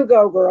what? You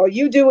go, girl.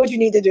 You do what you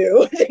need to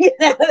do to get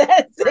out of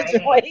that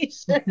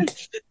situation.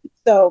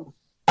 So,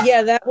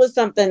 yeah, that was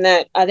something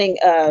that I think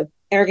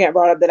Erica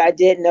brought up that I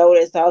did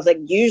notice. I was like,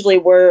 usually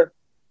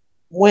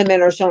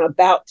women are shown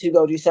about to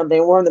go do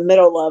something. We're in the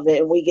middle of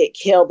it and we get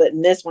killed. But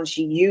in this one,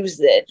 she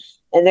used it.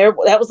 And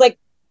that was like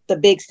the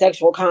big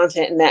sexual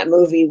content in that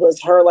movie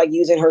was her like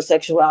using her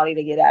sexuality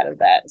to get out of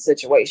that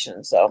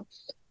situation. So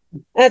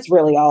that's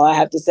really all I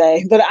have to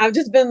say. But I've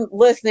just been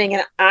listening,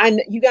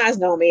 and you guys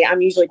know me. I'm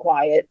usually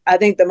quiet. I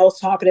think the most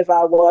talkative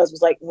I was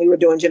like when we were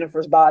doing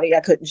Jennifer's Body.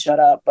 I couldn't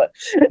shut up, but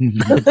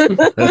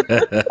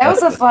that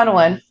was a fun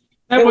one.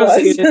 That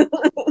was.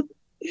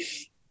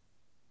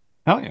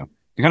 Hell yeah.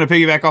 To kind of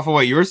piggyback off of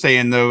what you were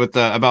saying though, with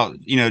about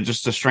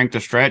just the strength to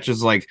stretch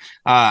is like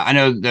I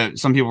know that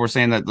some people were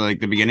saying that like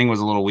the beginning was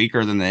a little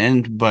weaker than the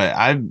end, but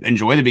I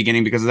enjoy the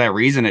beginning because of that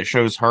reason. It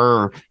shows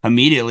her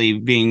immediately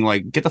being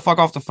like, get the fuck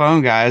off the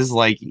phone, guys,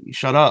 like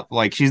shut up.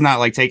 Like she's not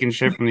like taking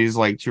shit from these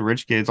like two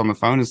rich kids on the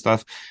phone and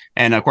stuff.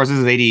 And of course this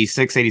is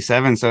 86,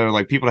 87, so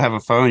like people to have a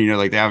phone,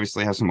 like they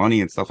obviously have some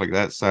money and stuff like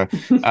that. So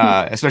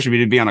especially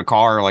to be on a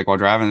car like while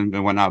driving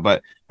and whatnot.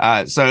 But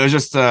so it was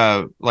just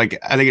like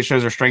I think it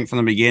shows her strength from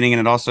the beginning, and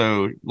it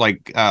also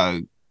like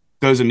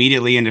goes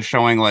immediately into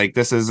showing like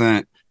this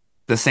isn't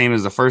the same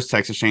as the first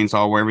Texas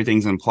Chainsaw where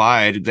everything's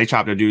implied. They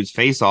chopped a dude's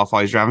face off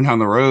while he's driving down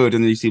the road,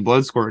 and then you see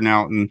blood squirting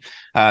out, and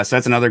so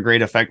that's another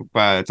great effect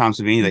by Tom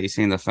Savini that you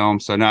see in the film.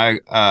 So now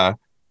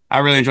I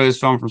really enjoy this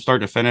film from start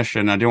to finish,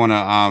 and I do want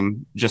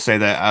to just say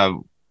that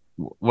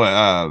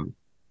what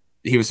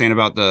he was saying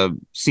about the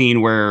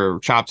scene where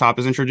Chop Top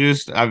is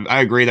introduced.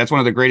 I agree. That's one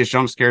of the greatest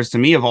jump scares to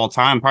me of all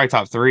time. Probably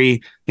top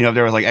 3. If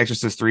there was like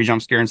Exorcist 3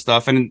 jump scare and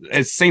stuff. And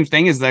it's the same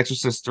thing as the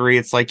Exorcist 3.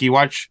 It's like you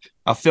watch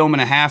a film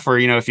and a half, or,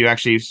 if you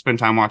actually spend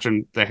time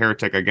watching The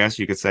Heretic, I guess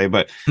you could say,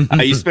 but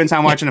you spend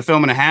time watching a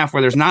film and a half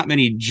where there's not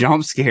many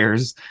jump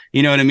scares,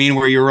 you know what I mean?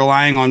 Where you're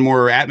relying on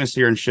more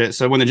atmosphere and shit.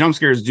 So when the jump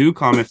scares do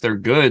come, if they're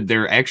good,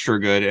 they're extra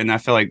good. And I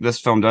feel like this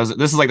film does it.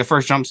 This is like the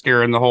first jump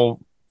scare in the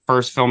whole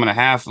first film and a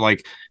half.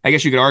 Like I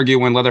guess you could argue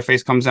when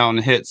Leatherface comes out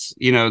and hits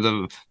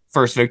the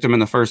first victim in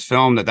the first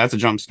film that's a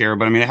jump scare,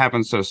 but I mean it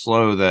happens so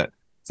slow that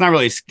it's not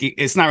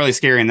really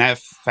scary in that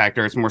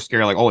factor. It's more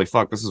scary like holy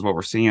fuck, this is what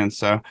we're seeing.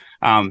 So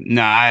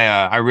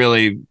I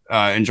really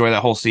enjoy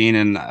that whole scene,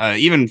 and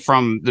even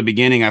from the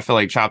beginning I feel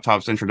like Chop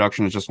Top's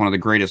introduction is just one of the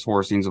greatest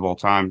horror scenes of all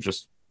time,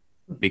 just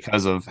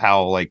because of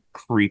how like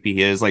creepy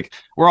he is. Like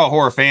we're all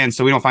horror fans,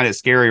 so we don't find it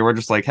scary. We're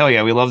just like, hell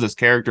yeah, we love this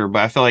character.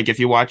 But I feel like if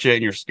you watch it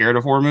and you're scared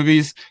of horror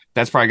movies,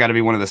 that's probably got to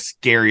be one of the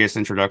scariest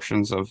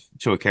introductions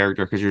to a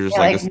character, because you're just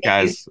like this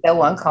guy's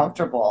so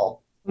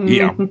uncomfortable.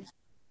 Yeah.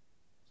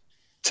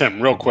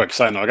 Tim, real quick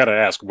side note, I gotta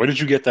ask, where did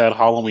you get that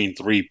Halloween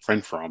 3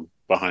 print from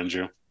behind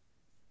you?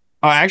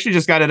 I actually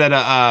just got it at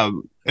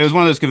it was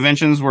one of those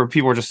conventions where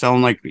people were just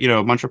selling like,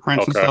 a bunch of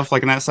prints and stuff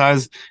like in that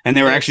size. And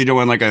they were actually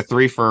doing like a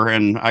 3-for,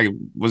 and I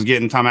was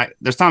getting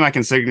there's Tom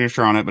Atkins'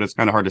 signature on it, but it's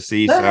kind of hard to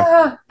see.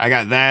 So I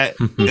got that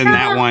and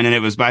that one, and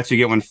it was buy 2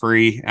 get 1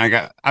 free.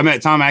 I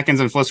met Tom Atkins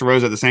and Felissa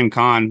Rose at the same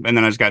con, and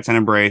then I just got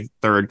Tenebrae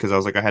third because I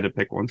was like, I had to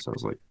pick one. So I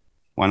was like,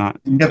 why not?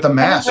 You get the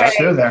mask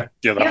too there.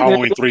 Yeah, the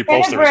Halloween 3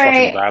 poster is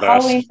fucking badass.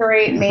 Halloween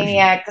 3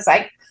 Maniac, because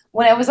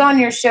when I was on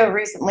your show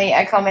recently,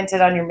 I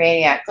commented on your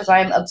Maniac because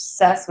I'm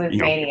obsessed with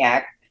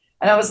Maniac.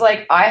 And I was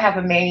like, I have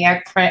a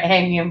Maniac print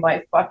hanging in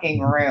my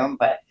fucking room,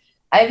 but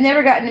I've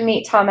never gotten to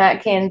meet Tom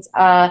Atkins.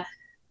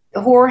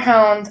 Horror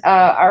Hound,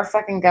 our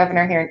fucking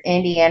governor here in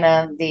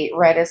Indiana, the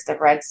reddest of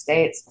red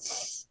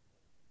states.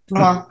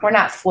 Well, we're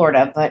not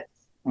Florida, but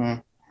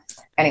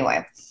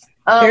anyway.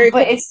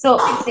 But it's still,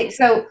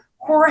 so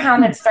Horror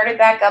Hound had started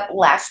back up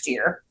last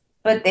year.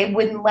 but they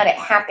wouldn't let it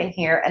happen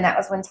here. And that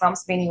was when Tom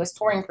Savini was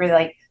touring for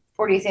like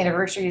 40th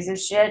anniversaries of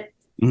shit.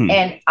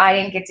 And I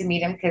didn't get to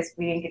meet him because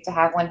we didn't get to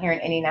have one here in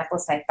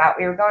Indianapolis. I thought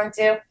we were going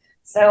to.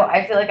 So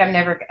I feel like I'm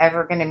never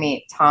ever going to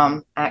meet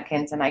Tom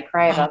Atkins, and I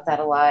cry about that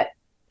a lot.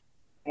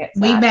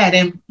 We met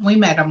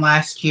him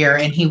last year,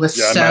 and he was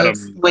so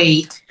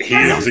sweet.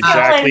 He's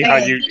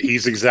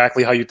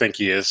exactly how you think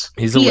he is.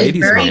 He's a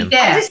ladies' man.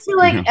 I just feel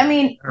like, I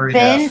mean,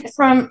 Ben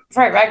from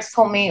Fright Rags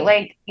told me,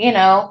 like, you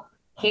know,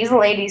 he's a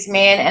ladies'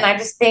 man, and I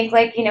just think,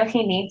 like, you know,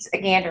 he needs a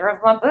gander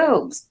of my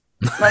boobs.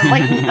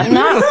 I'm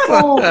not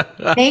full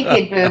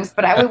naked boobs,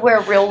 but I would wear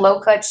a real low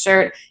cut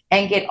shirt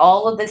and get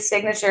all of the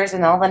signatures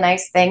and all the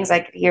nice things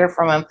I could hear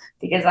from him,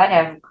 because I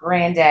have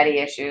granddaddy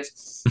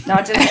issues,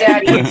 not just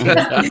daddy issues,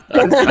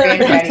 but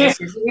granddaddy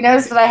issues. You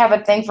notice that I have a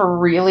thing for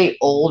really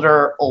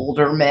older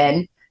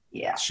men.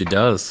 Yeah, she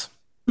does.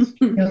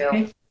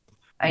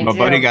 My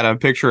buddy got a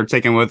picture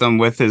taken with him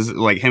with his,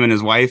 like, him and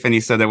his wife, and he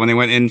said that when they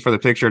went in for the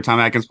picture, Tom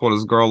Atkins pulled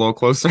his girl a little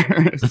closer.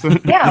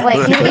 Yeah,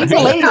 like, he's a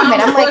ladies'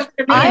 man. I'm like,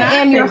 I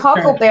am your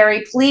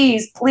Huckleberry.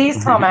 Please,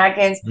 Tom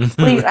Atkins.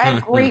 Please, I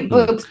have great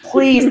boobs.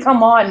 Please,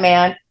 come on,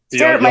 man.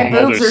 Stare at my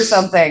boobs or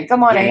something.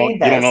 Come on, I need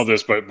this. You don't know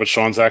this, but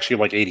Sean's actually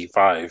like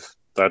 85.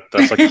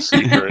 That's like a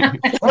secret.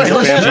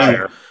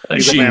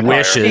 She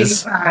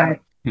wishes.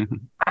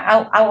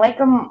 I like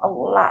him a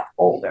lot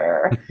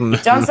older.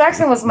 John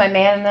Saxon was my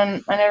man, and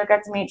then I never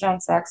got to meet John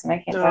Saxon.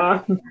 I can't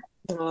talk.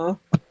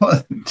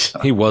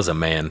 He was a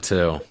man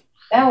too.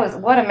 That was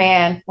what a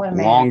man.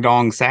 Long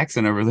Dong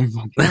Saxon over there.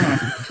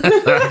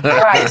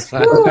 Christ.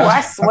 Woo,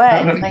 I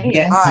sweat. Like,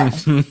 he's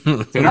hot.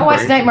 I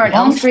watched Nightmare on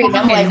Elm Street, and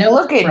I'm like,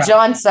 look at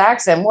John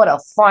Saxon. What a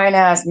fine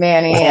ass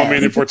man he is. I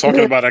mean, if we're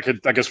talking about, I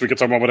guess we could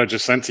talk about what I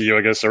just sent to you.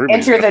 I guess everybody.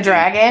 Enter the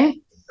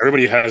Dragon.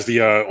 Everybody has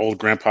the old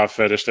grandpa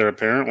fetish there,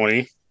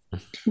 apparently.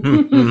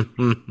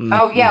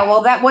 Oh yeah,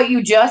 well, that what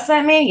you just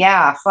sent me,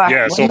 yeah, fuck.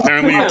 Yeah, so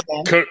apparently,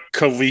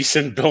 Khalees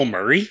and Bill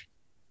Murray.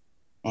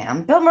 Yeah,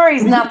 Bill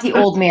Murray's not the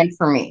old man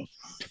for me.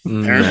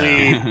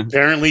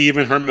 Apparently,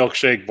 even her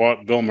milkshake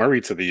brought Bill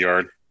Murray to the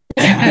yard.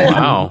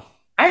 Wow.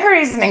 I heard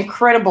he's an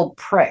incredible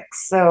prick.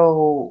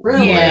 So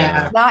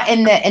yeah, not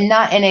in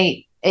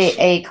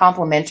a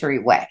complimentary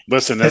way.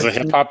 Listen, as a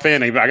hip hop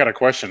fan, I got a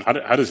question.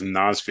 How does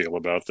Nas feel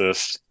about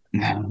this?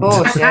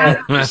 Oh shit!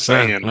 Just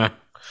saying.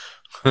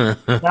 Nas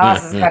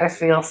has got to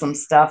feel some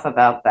stuff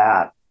about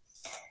that.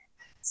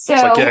 So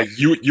it's like,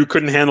 yeah, you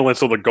couldn't handle it,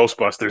 so the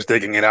Ghostbusters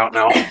digging it out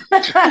now.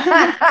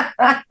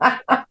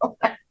 Oh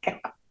my God.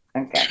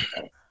 Okay.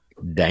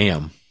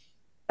 Damn.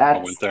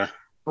 That's there.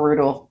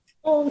 Brutal.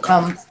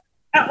 I'm sorry.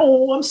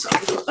 Oh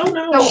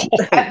no. So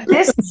at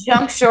this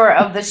juncture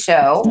of the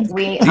show,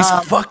 these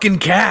fucking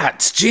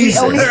cats.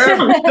 Jesus.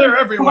 They're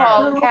everywhere.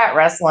 Well, cat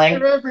wrestling.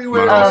 They're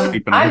everywhere.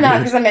 I'm not,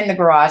 because I'm in the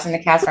garage and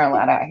the cats aren't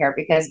allowed out here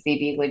because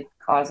BB would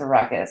cause a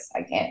ruckus.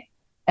 I can't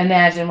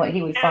imagine what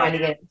he would find to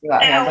get into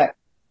out here.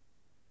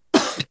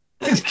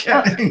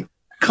 But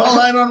call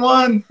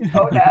 911.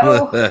 Oh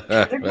no.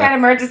 There's a cat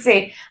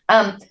emergency.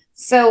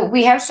 So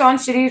we have Sean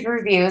Shitty's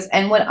reviews,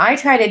 and what I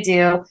try to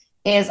do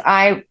is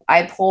I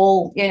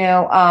poll,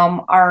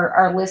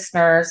 our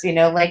listeners,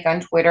 like on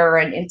Twitter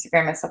and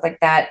Instagram and stuff like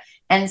that,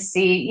 and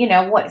see,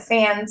 what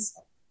fans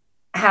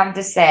have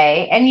to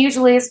say. And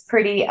usually it's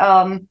pretty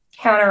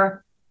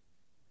counteractive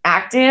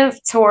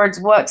towards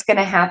what's going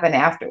to happen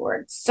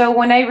afterwards. So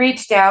when I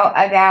reached out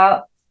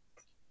about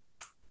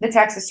the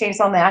Texas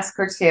Chainsaw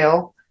Massacre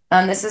 2,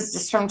 this is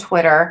just from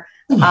Twitter,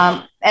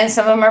 and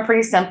some of them are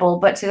pretty simple,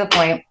 but to the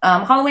point.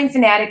 Halloween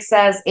Fanatic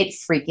says it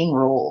freaking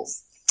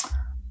rules.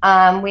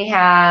 We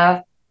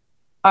have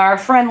our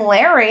friend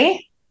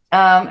Larry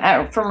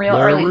from Real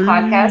Early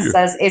Podcast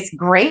says it's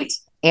great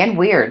and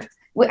weird.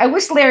 I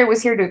wish Larry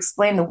was here to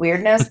explain the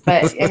weirdness,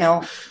 but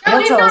he'll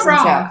tell us in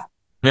chat.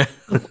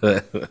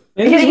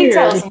 He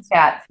tells us in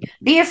chat.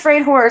 Be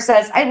Afraid Horror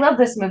says, I love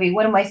this movie,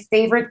 one of my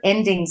favorite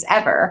endings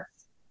ever.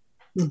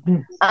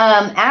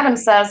 Adam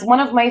says,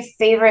 one of my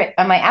favorite,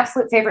 my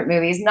absolute favorite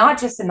movies, not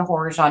just in the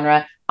horror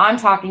genre, I'm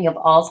talking of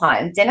all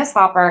time. Dennis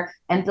Hopper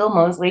and Bill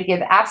Moseley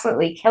give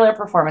absolutely killer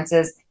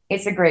performances.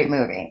 It's a great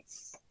movie.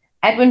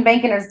 Edwin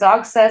Bank and his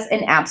dog says,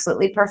 an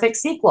absolutely perfect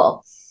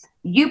sequel.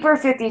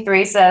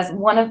 Uper53 says,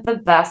 one of the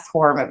best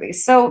horror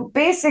movies. So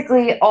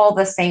basically all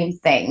the same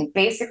thing.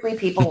 Basically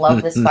people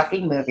love this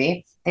fucking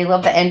movie. They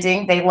love the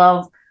ending. They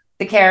love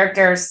the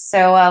characters.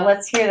 So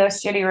let's hear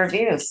those shitty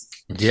reviews.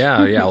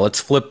 Yeah. Let's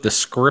flip the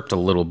script a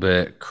little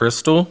bit.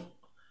 Crystal?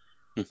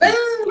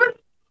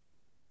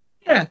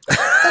 Yeah.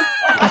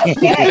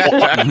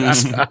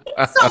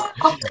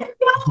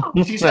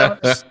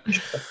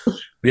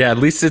 Yeah, at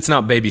least it's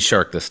not Baby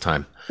Shark this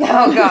time.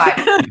 Oh, God.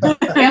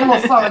 We had a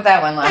little fun with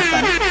that one last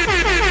time.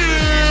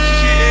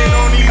 Shitting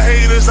on these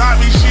haters, I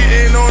be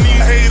shitting on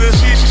these haters.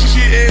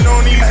 Shitting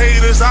on these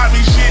haters, I be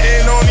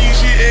shitting on these,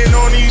 shitting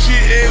on these,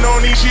 shitting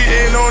on these,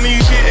 shitting on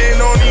these, shitting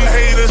on these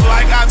haters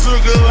like I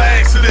took a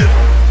laxative.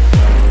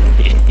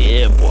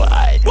 Yeah,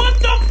 boy. What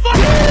the fuck?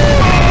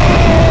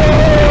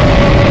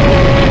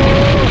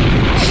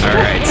 All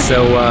right,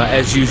 So,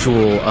 as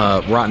usual,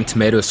 Rotten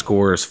Tomato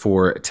scores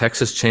for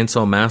Texas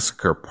Chainsaw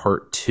Massacre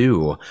Part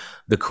 2.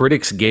 The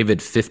critics gave it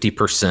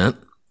 50%,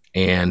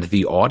 and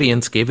the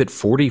audience gave it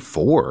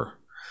 44%.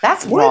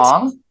 That's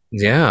wrong.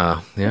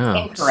 Yeah.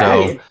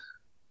 Incorrect.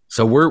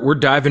 So we're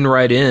diving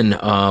right in,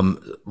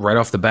 right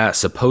off the bat.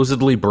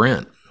 Supposedly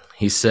Brent,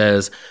 he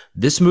says,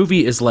 this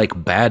movie is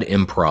like bad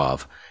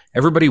improv.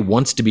 Everybody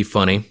wants to be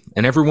funny,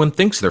 and everyone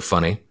thinks they're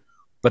funny,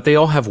 but they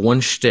all have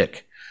one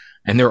shtick,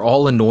 and they're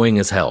all annoying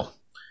as hell.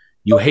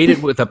 You hate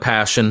it with a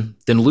passion,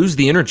 then lose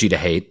the energy to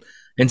hate,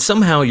 and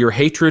somehow your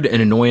hatred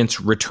and annoyance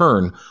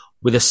return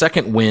with a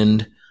second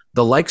wind,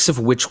 the likes of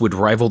which would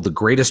rival the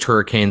greatest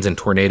hurricanes and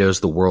tornadoes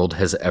the world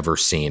has ever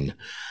seen.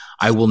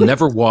 I will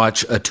never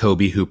watch a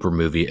Tobe Hooper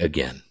movie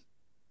again.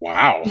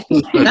 Wow.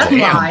 That's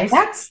nice.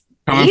 That's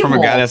Coming evil. from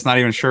a guy that's not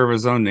even sure of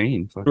his own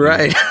name. Fucking-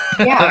 Right.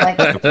 Yeah,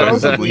 like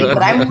supposedly,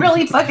 but I'm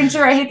really fucking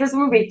sure I hate this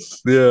movie.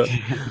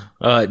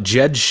 Yeah.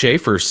 Jed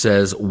Schaefer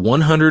says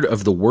 100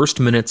 of the worst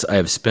minutes I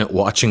have spent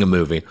watching a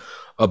movie.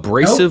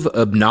 Abrasive,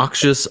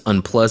 obnoxious,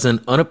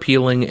 unpleasant,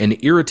 unappealing,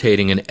 and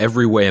irritating in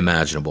every way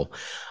imaginable.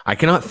 I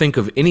cannot think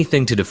of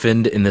anything to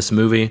defend in this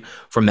movie,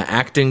 from the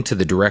acting to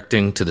the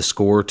directing to the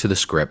score to the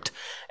script.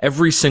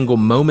 Every single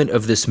moment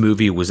of this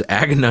movie was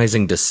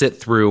agonizing to sit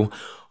through.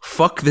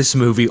 Fuck this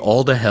movie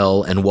all to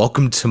hell, and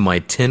welcome to my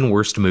 10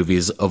 worst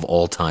movies of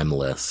all time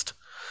list.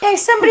 Hey,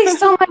 somebody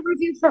stole my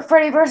review for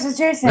Freddy vs.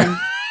 Jason.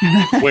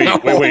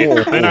 Wait.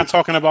 They're not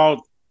talking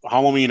about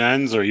Halloween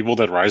Ends or Evil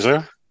Dead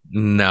Riser?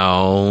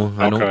 No,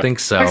 I don't think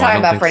so. We're talking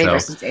about Freddy so.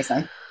 vs.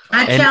 Jason.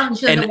 I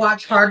challenge you to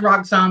watch Hard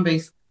Rock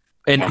Zombies.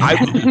 And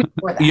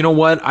you know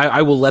what?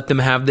 I will let them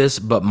have this,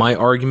 but my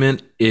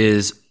argument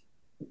is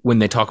when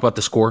they talk about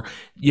the score,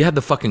 you had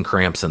the fucking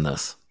Cramps in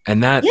this.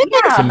 And that, to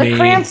the me,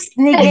 Cramps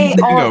negate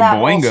all of that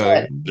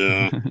bullshit.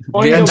 Yeah.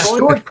 And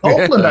Stuart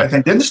Copeland, I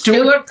think. Didn't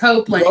Stuart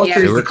Copeland, go yeah.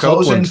 through the Stuart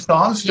closing Copeland.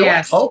 song? Stuart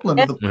Yes.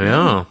 Copeland.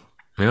 Yeah.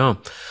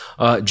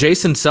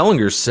 Jason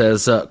Sellinger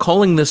says,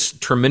 calling this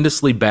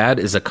tremendously bad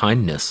is a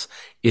kindness.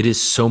 It is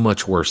so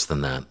much worse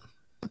than that.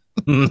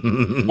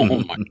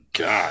 Oh my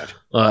God.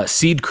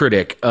 Seed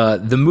Critic,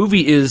 the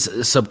movie is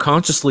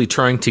subconsciously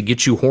trying to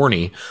get you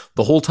horny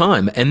the whole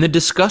time and then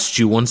disgust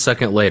you 1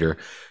 second later.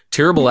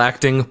 Terrible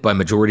acting by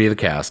majority of the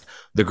cast.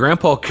 The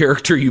grandpa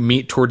character you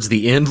meet towards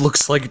the end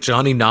looks like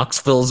Johnny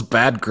Knoxville's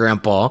bad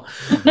grandpa.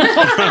 But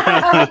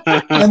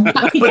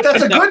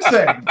that's a good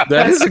thing.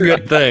 That is a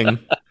good thing.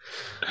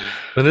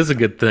 That is a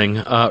good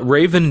thing.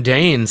 Raven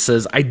Dane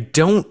says, I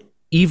don't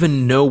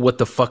even know what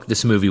the fuck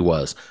this movie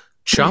was.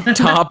 Chop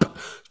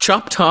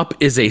Top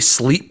is a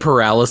sleep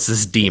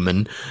paralysis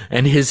demon,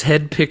 and his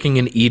head picking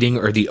and eating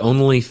are the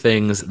only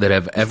things that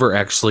have ever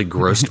actually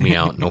grossed me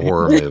out in a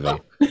horror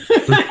movie. He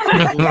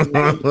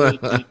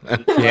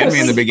had me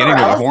in the beginning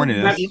with a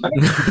hornet.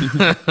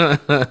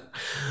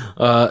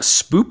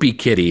 Spoopy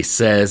Kitty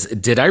says,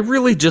 did I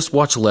really just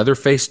watch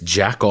Leatherface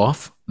jack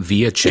off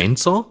via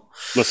chainsaw?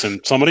 Listen,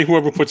 somebody who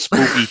ever puts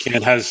spooky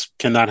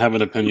cannot have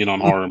an opinion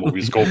on horror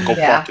movies. Go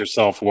fuck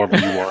yourself, whoever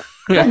you are.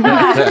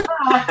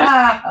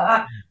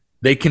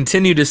 They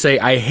continue to say,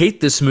 I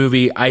hate this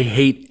movie. I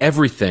hate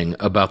everything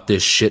about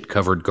this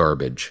shit-covered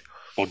garbage.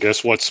 Well,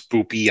 guess what,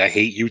 Spoopy? I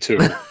hate you too.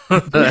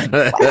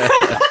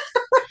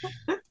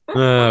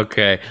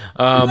 Okay.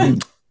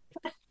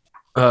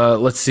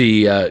 Let's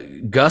see.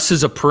 Gus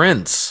is a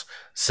Prince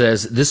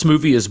says, this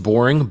movie is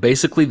boring.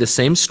 Basically the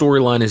same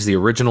storyline as the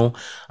original.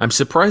 I'm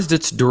surprised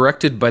it's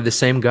directed by the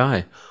same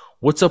guy.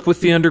 What's up with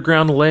the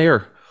underground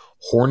layer?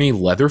 Horny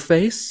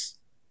Leatherface?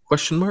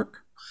 Question mark.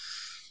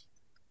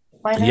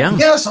 Yeah.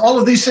 Yes, all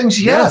of these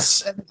things.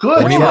 Yes, good.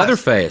 Horny Yes.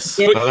 Leatherface.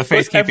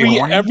 But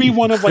every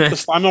one of like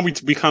the I know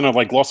we kind of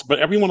like lost, but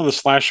every one of the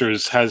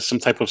slashers has some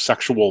type of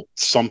sexual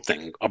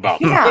something about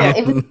them. Yeah,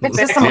 it's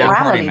just a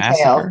morality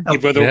tale.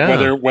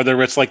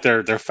 Whether it's like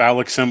their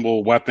phallic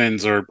symbol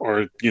weapons or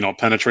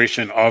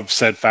penetration of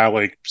said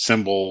phallic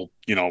symbol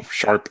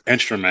sharp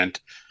instrument.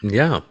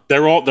 Yeah,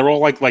 they're all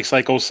like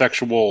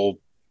psychosexual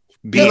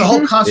Yeah, the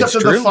whole concept It's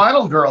of true. the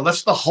final girl.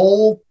 That's the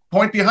whole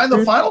point behind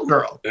the final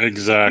girl.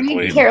 Exactly.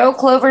 Read Carol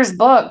Clover's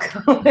book.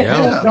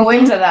 Yeah. Go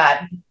into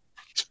that.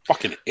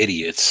 Fucking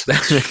idiots.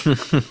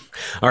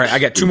 All right, I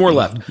got two more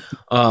left.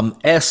 And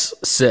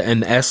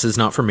S is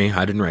not for me.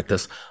 I didn't write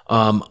this.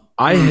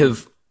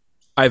 I've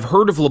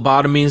heard of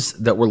lobotomies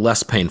that were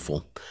less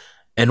painful.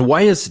 And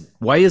why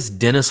is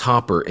Dennis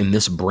Hopper in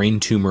this brain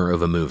tumor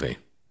of a movie?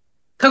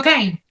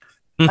 Cocaine.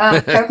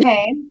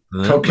 Cocaine.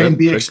 Cocaine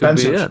be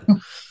expensive.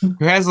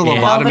 Who has a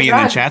lobotomy and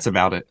then chats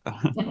about it?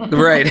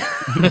 Right.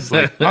 It's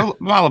like,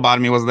 my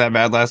lobotomy wasn't that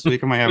bad last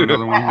week. I might have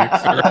another one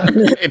next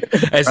week.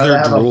 As I'd they're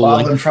have a bottle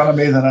drooling. in front of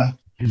me than a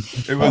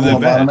It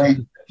wasn't bad.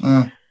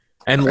 lobotomy.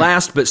 And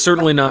last but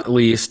certainly not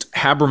least,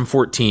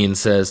 Habram14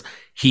 says,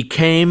 he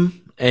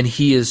came and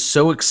he is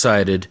so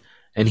excited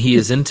and he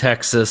is in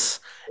Texas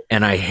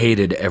and I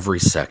hated every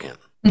second.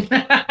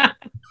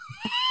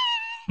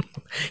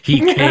 He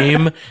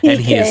came and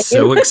he is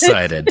so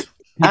excited.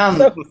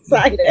 So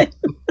excited.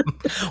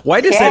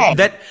 Why does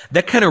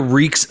that kind of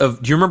reeks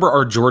of, do you remember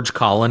our George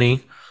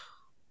Colony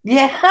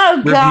Yeah.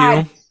 Oh God.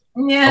 review.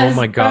 Yes. Oh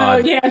my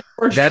God. yeah.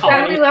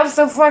 That we laughed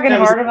so fucking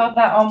hard about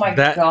that. Oh my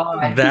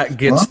God. That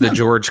gets the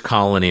George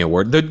Colony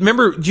Award. Do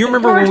you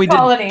remember when we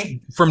Colony.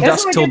 did From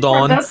That's Dusk what we Till did From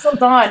Dawn? Dusk Till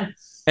Dawn.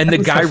 And the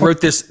guy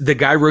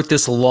wrote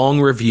this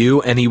long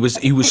review, and he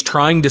was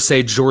trying to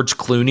say George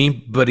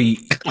Clooney, but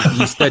he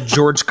said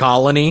George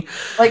Colony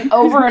like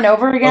over and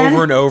over again,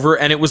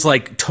 and it was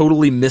like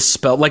totally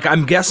misspelled. Like,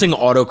 I'm guessing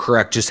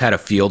autocorrect just had a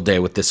field day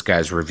with this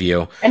guy's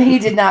review, and he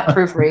did not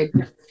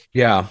proofread.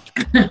 Yeah.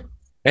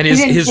 And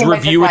his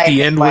review at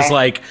the end was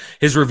like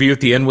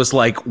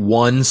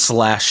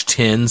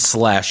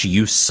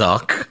 1/10/you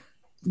suck.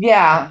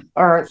 Yeah,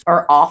 or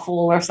awful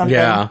or something.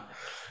 Yeah.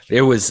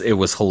 It was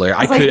hilarious.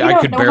 I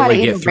could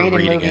barely get through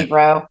reading it,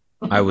 bro.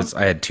 I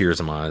had tears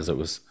in my eyes. It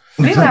was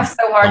we laughed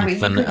so hard we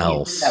something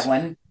else. That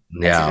one.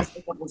 Yeah.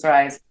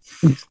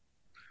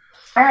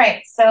 All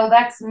right, so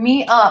that's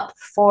me up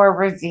for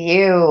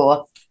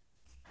review.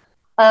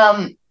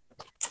 I'm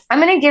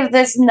gonna give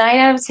this 9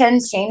 out of 10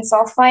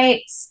 chainsaw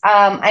fights.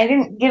 I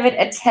didn't give it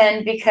a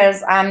 10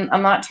 because I'm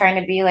not trying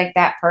to be like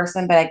that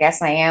person, but I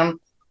guess I am.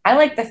 I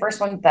like the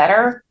first one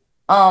better.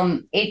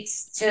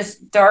 It's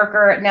just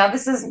darker. Now,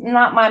 this is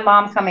not my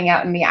mom coming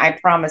out in me, I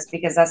promise,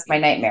 because that's my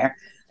nightmare.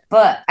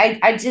 But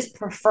I just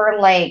prefer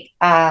like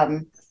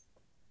the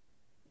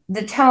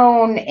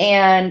tone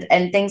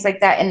and things like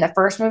that in the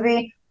first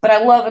movie. But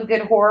I love a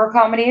good horror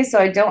comedy, so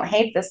I don't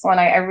hate this one.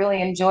 I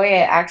really enjoy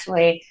it,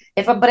 actually.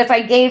 If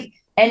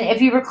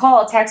you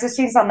recall, Texas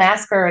Chainsaw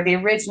Massacre, the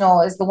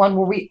original, is the one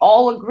where we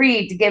all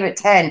agreed to give it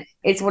 10.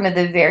 It's one of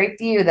the very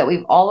few that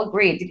we've all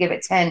agreed to give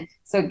it 10,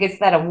 so it gets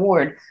that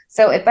award.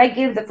 So if I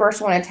give the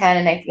first one a 10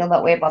 and I feel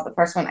that way about the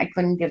first one, I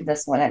couldn't give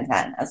this one a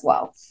 10 as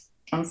well.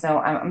 And so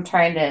I'm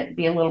trying to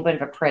be a little bit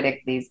of a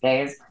critic these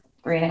days,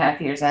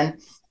 3.5 years in.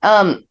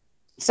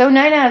 So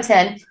 9 out of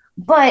 10,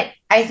 but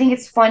I think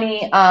it's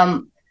funny.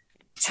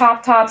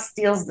 Chop Top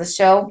steals the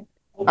show.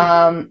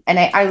 And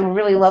I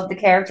really love the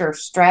character of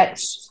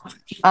Stretch.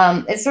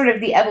 It's sort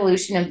of the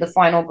evolution of the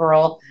final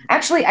girl.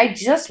 Actually, I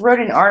just wrote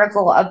an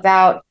article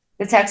about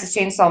the Texas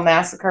Chainsaw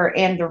Massacre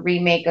and the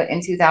remake in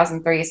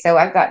 2003. So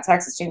I've got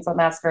Texas Chainsaw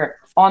Massacre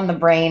on the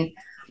brain.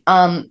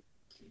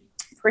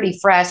 Pretty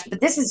fresh, but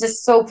this is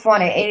just so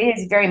fun. It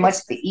is very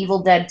much the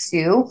Evil Dead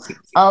 2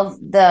 of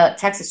the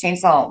Texas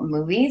Chainsaw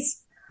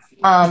movies.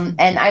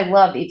 And I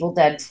love Evil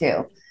Dead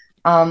 2.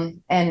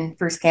 And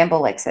Bruce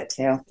Campbell likes it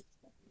too.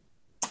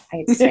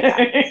 I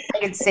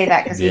could say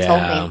that because he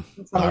told me.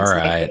 All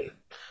right.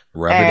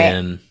 Rub it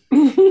in.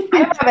 I'm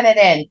rubbing it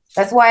in.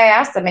 That's why I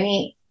asked him. And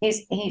he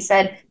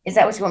said, "Is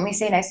that what you want me to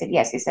say?" And I said,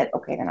 "Yes." He said,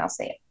 "Okay, then I'll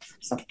say it."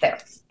 So there.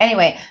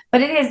 Anyway,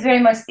 but it is very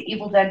much the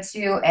Evil Dead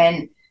 2.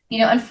 And,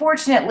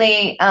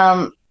 unfortunately,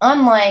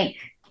 unlike,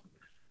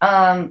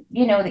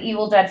 the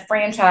Evil Dead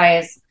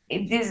franchise,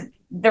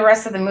 the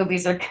rest of the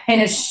movies are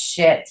kind of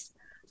shit.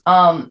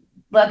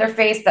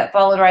 Leatherface that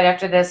followed right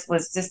after this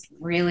was just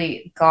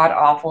really god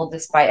awful,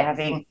 despite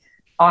having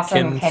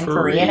awesome Ken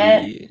Faree in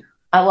it.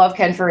 I love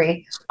Ken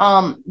Faree.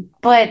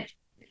 But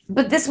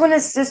this one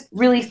is just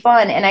really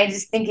fun, and I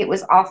just think it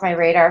was off my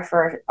radar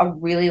for a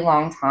really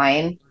long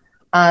time.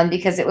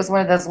 Because it was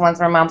one of those ones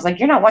where mom's like,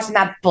 "You're not watching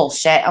that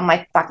bullshit on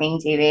my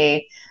fucking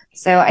TV."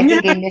 So I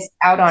think I missed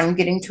out on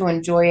getting to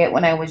enjoy it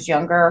when I was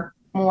younger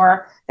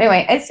more.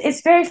 Anyway,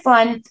 it's very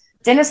fun.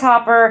 Dennis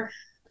Hopper.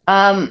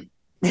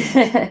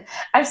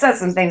 I've said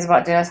some things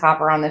about Dennis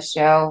Hopper on this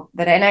show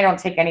and I don't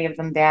take any of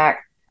them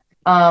back.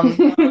 But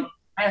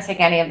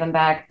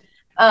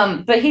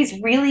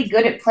he's really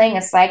good at playing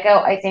a psycho,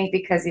 I think,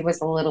 because he was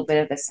a little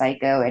bit of a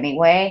psycho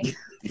anyway.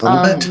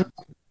 A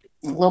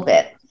little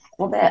bit.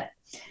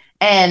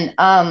 And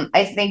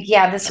I think,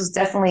 this was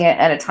definitely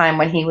at a time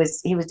when he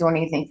was doing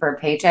anything for a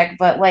paycheck,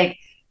 but like,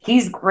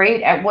 he's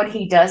great at what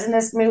he does in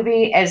this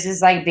movie as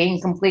just like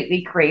being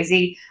completely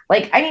crazy.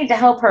 Like, I need to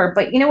help her,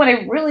 but you know what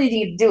I really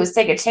need to do is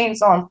take a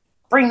chainsaw and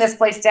bring this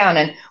place down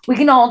and we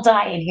can all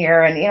die in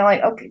here. And,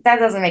 okay, that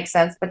doesn't make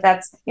sense, but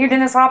you're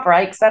Dennis Hopper.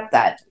 I accept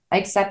that. I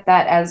accept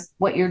that as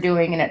what you're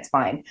doing and it's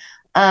fine.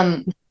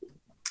 But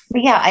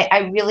yeah,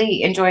 I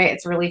really enjoy it.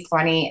 It's really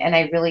funny and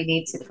I really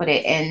need to put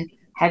it in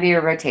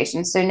heavier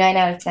rotation. So 9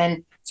 out of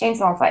 10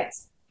 chainsaw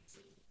fights.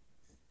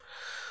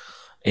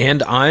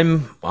 And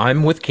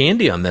I'm with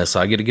Candy on this.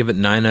 I get to give it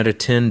 9 out of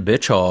 10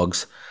 bitch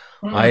hogs.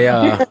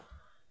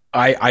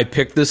 I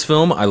picked this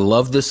film. I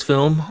love this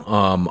film.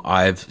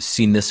 I've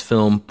seen this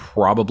film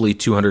probably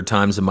 200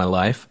 times in my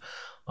life.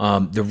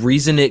 The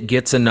reason it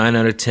gets a 9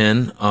 out of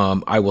 10,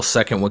 I will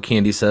second what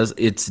Candy says.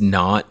 It's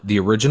not the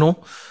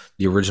original.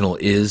 The original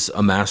is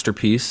a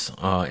masterpiece,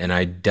 and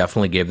I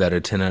definitely gave that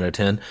a 10 out of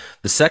 10.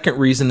 The second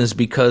reason is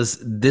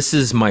because this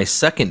is my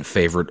second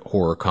favorite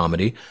horror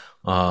comedy.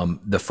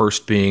 The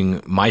first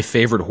being my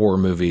favorite horror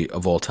movie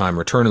of all time,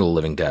 Return of the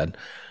Living Dead.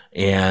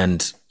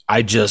 And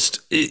I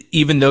just,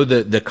 even though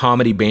the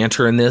comedy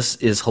banter in this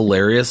is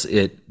hilarious,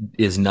 it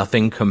is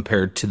nothing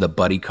compared to the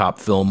buddy cop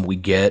film we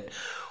get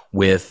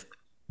with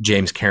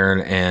James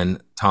Caan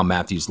and Tom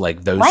Matthews.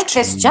 Like those like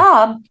this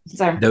job.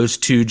 Sorry. Those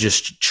two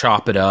just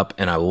chop it up,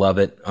 and I love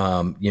it.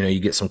 You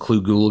get some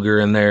Clu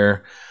Gulager in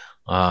there.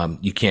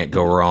 You can't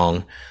go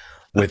wrong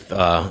with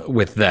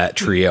that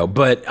trio.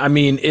 But I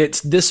mean,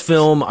 it's this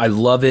film. I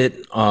love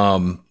it.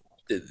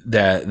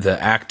 The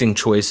acting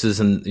choices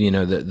and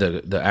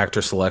the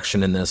actor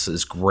selection in this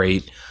is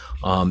great.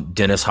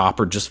 Dennis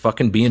Hopper just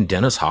fucking being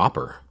Dennis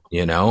Hopper,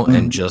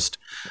 and just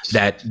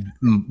that.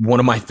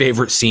 One of my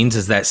favorite scenes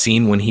is that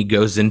scene when he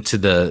goes into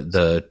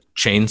the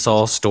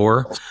chainsaw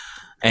store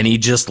and he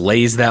just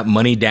lays that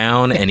money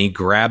down and he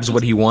grabs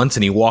what he wants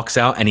and he walks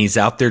out and he's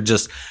out there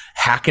just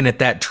hacking at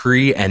that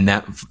tree, and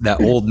that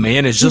old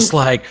man is just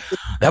like,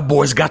 that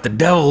boy's got the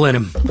devil in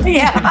him.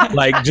 Yeah.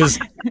 Like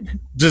just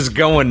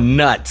going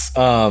nuts.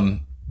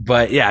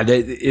 But yeah,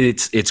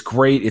 it's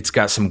great. It's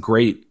got some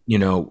great,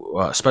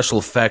 special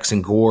effects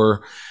and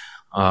gore.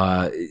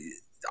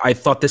 I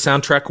thought the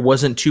soundtrack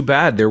wasn't too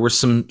bad. There were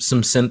some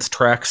synth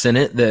tracks in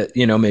it that,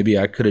 maybe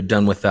I could have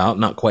done without,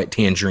 not quite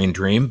Tangerine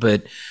Dream,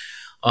 but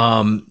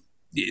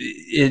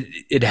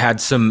it had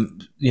some,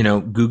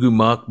 Goo Goo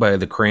Muck by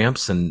the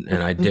Cramps, and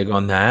I dig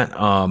on that.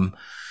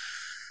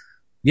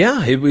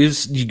 Yeah, it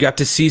was, you got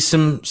to see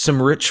some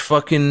rich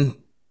fucking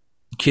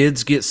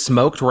kids get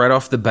smoked right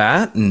off the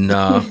bat. And,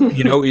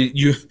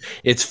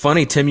 it's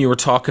funny, Tim, you were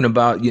talking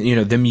about,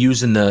 them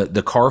using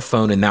the car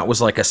phone, and that was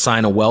like a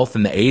sign of wealth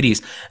in the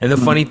 80s. And the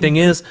funny thing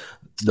is,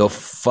 the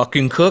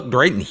fucking cook,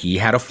 right? And he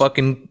had a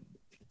fucking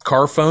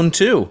car phone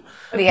too.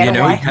 He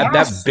had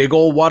that big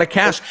old wad of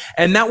cash.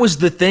 And that was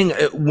the thing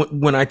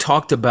when I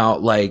talked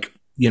about, like,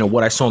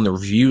 what I saw in the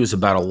reviews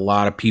about a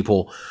lot of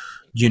people,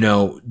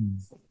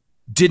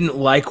 didn't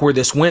like where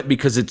this went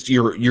because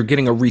you're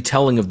getting a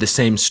retelling of the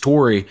same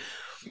story.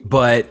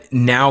 But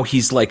now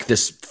he's like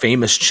this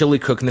famous chili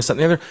cook and this, that, and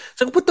the other.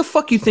 It's like, what the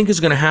fuck you think is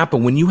going to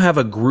happen when you have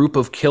a group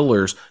of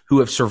killers who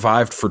have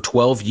survived for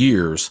 12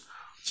 years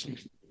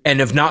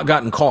and have not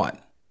gotten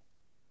caught?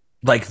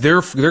 Like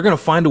they're going to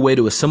find a way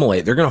to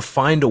assimilate. They're going to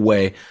find a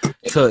way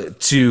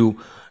to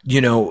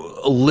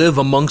live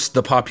amongst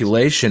the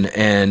population,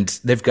 and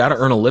they've got to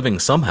earn a living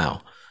somehow,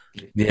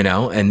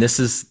 and this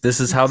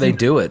is how they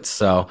do it.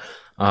 So,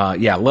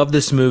 yeah, love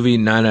this movie.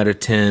 9 out of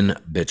 10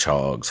 bitch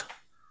hogs.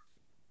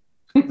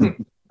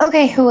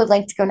 Okay, who would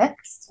like to go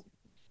next?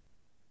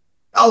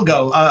 I'll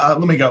go. Let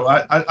me go.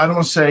 I don't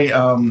want to say,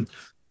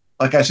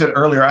 like I said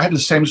earlier, I had the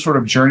same sort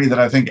of journey that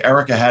I think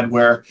Erica had,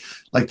 where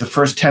like the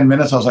first 10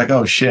 minutes, I was like,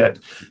 oh shit.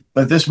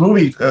 But this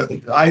movie,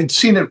 I had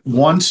seen it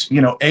once,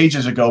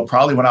 ages ago,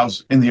 probably when I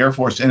was in the Air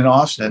Force in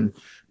Austin.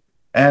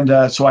 And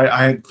so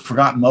I had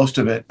forgotten most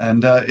of it,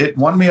 and it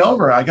won me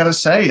over. I got to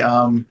say,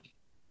 I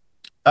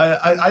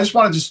just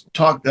want to just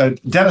talk,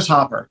 Dennis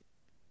Hopper.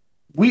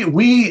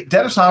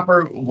 Dennis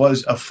Hopper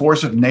was a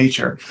force of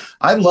nature.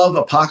 I love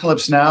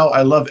Apocalypse Now.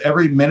 I love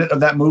every minute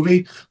of that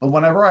movie. But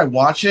whenever I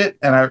watch it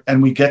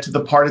and we get to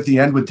the part at the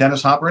end with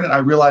Dennis Hopper in it, I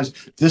realize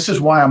this is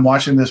why I'm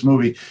watching this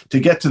movie, to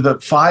get to the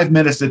 5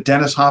 minutes that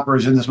Dennis Hopper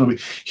is in this movie.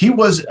 He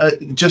was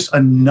just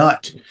a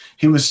nut.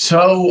 He was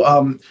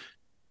so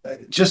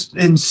just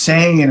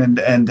insane.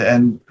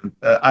 And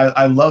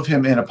I love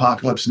him in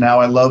Apocalypse Now.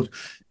 I love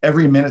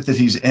every minute that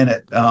he's in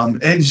it.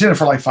 And he's in it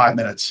for like 5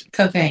 minutes.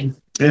 Cocaine.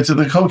 It's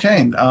the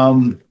cocaine.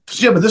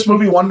 Yeah, but this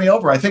movie won me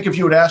over. I think if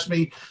you would ask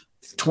me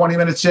 20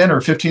 minutes in or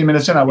 15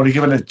 minutes in, I would have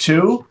given it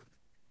 2.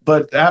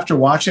 But after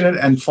watching it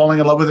and falling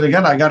in love with it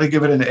again, I got to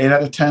give it an 8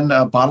 out of 10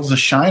 bottles of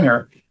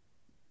Shiner.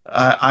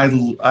 I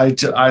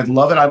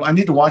love it. I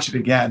need to watch it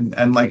again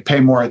and like pay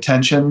more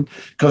attention,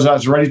 because I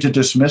was ready to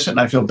dismiss it, and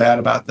I feel bad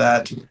about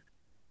that.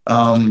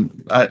 The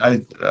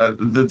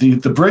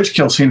bridge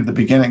kill scene at the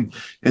beginning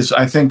is,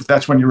 I think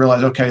that's when you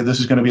realize, okay, this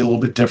is going to be a little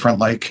bit different.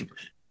 Like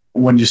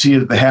when you see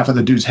the half of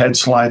the dude's head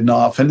sliding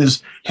off and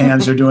his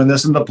hands are doing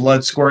this and the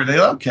blood squirting.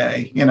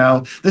 Okay,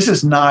 this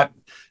is not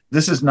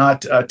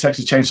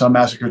Texas Chainsaw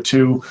Massacre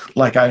 2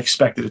 like I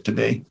expected it to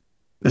be.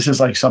 This is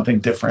like something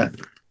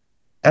different,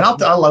 and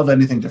I love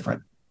anything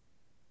different.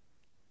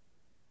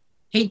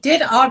 He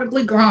did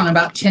audibly groan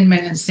about 10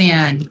 minutes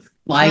in.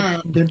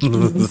 Like,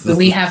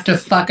 we have to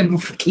fucking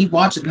keep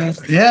watching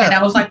this. Yeah. And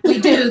I was like, we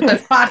do the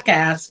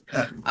podcast.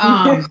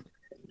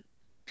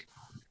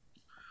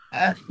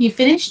 You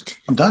finished?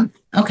 I'm done.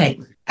 Okay.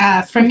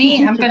 For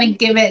me, I'm going to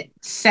give it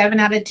 7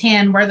 out of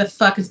 10. Where the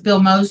fuck is Bill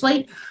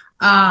Moseley?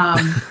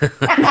 I'm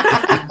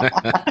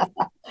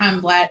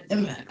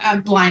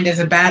blind as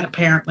a bat,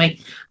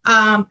 apparently.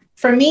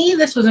 For me,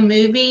 this was a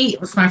movie.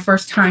 It was my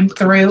first time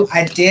through.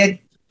 I did,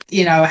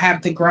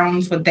 have the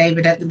groans with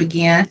David at the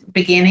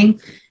beginning.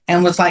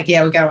 And was like,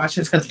 yeah, we got to watch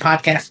this because the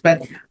podcast.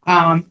 But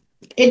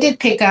it did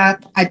pick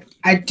up.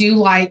 I do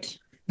like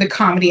the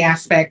comedy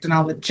aspect and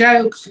all the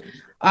jokes.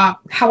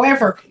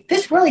 However,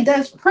 this really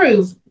does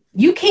prove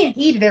you can't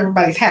eat at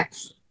everybody's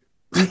house.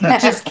 You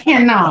just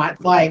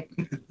cannot. Like,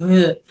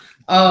 ugh.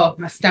 Oh,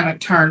 my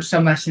stomach turned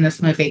so much in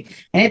this movie.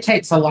 And it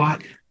takes a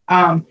lot.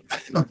 Yeah.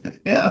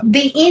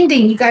 The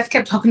ending, you guys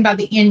kept talking about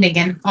the ending,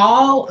 and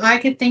all I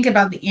could think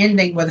about the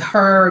ending with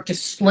her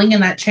just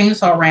slinging that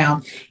chainsaw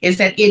around is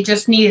that it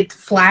just needed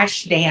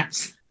Flash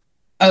dance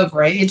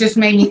over it. It just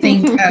made me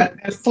think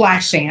of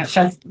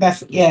Flashdance.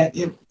 That's yeah.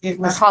 It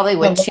was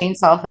Hollywood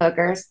chainsaw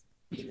hookers.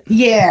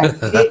 Yeah,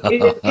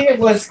 it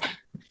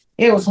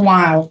was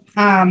wild.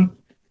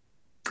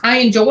 I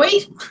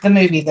enjoyed the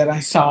movie that I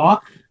saw.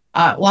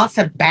 Lots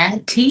of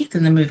bad teeth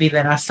in the movie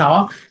that I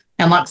saw,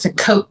 and lots of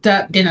coked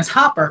up Dennis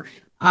Hopper.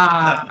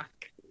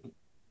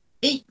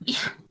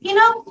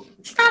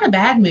 It's not a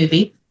bad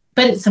movie,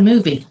 but it's a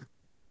movie.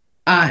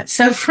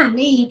 So for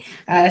me,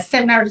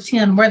 7 out of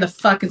 10. Where the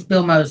fuck is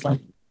Bill Moseley?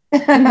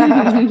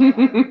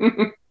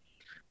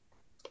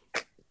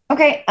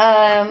 Okay.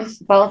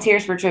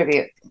 Volunteers for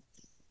tribute.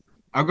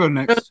 I'll go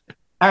next.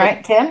 All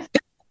right, Tim.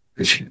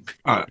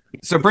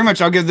 So pretty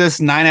much I'll give this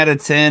 9 out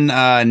of 10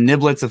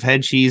 niblets of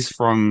head cheese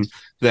from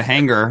the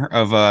hanger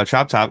of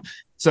Chop Top.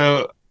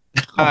 So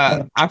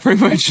I pretty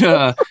much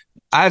I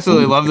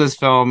absolutely love this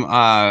film.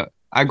 I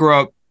grew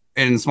up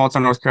in small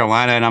town North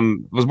Carolina,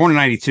 and was born in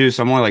 92,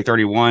 so I'm only like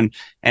 31.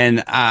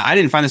 And I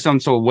didn't find this film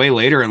until way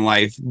later in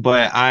life.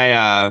 But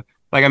I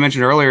like I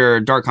mentioned earlier,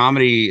 dark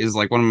comedy is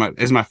like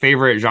is my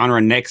favorite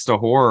genre next to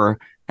horror.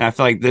 And I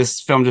feel like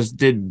this film just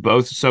did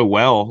both so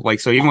well.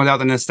 Like, so even without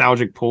the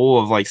nostalgic pull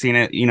of like seeing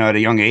it, at a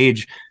young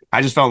age,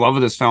 I just fell in love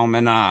with this film.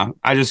 And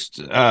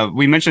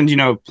we mentioned,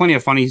 plenty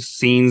of funny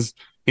scenes.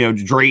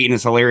 Drayton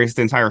is hilarious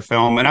the entire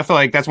film. And I feel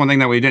like that's one thing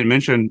that we didn't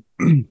mention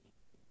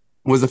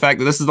was the fact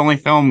that this is the only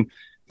film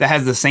that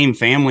has the same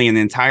family in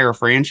the entire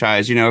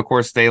franchise. Of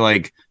course, they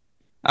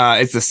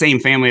it's the same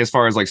family as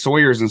far as like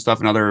Sawyer's and stuff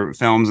and other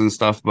films and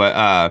stuff.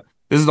 But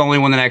this is the only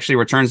one that actually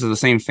returns to the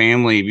same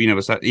family.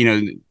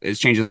 It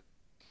changes.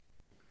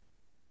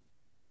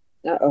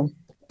 And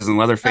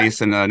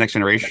Leatherface and Next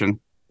Generation.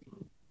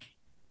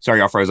 Sorry,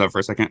 y'all froze up for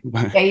a second.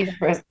 Yeah, you just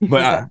froze.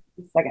 But a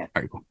second.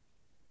 All right,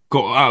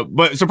 cool.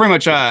 But so pretty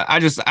much,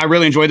 I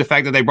really enjoyed the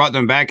fact that they brought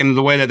them back, and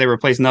the way that they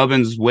replaced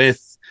Nubbins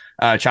with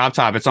Chop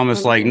Top. It's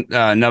almost like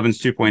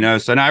Nubbins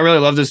 2.0. So now I really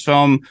love this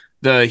film.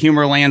 The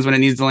humor lands when it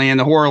needs to land.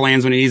 The horror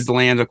lands when it needs to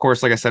land. Of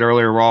course, like I said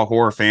earlier, we're all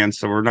horror fans,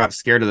 so we're not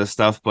scared of this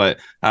stuff. But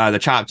the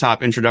Chop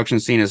Top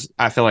introduction scene is,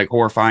 I feel like,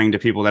 horrifying to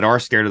people that are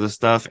scared of this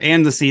stuff.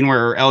 And the scene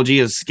where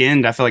LG is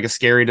skinned, I feel like, is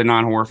scary to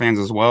non-horror fans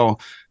as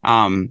well.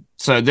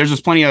 So there's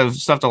just plenty of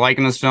stuff to like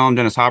in this film.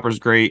 Dennis Hopper's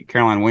great.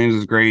 Caroline Williams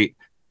is great.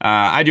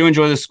 I do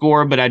enjoy the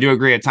score, but I do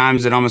agree at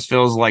times it almost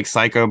feels like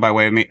Psycho by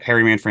way of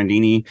Harry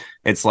Manfredini.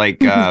 It's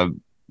like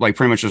like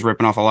pretty much just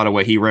ripping off a lot of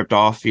what he ripped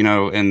off,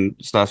 and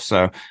stuff.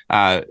 So,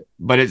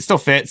 but it still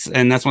fits.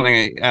 And that's one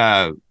thing,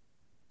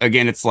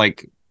 again, it's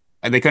like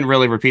they couldn't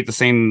really repeat the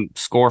same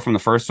score from the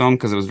first film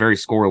because it was very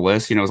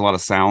scoreless, it was a lot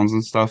of sounds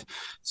and stuff.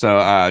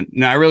 So,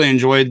 no, I really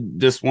enjoyed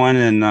this one.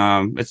 And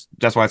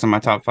that's why it's in my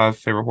top 5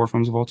 favorite horror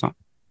films of all time.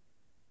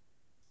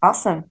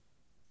 Awesome.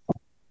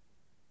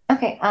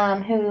 Okay.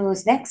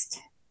 Who's next?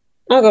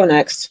 I'll go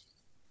next.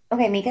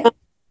 Okay, Mika.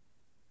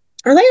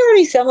 Are they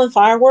already selling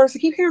fireworks? I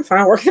keep hearing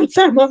fireworks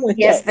inside my window.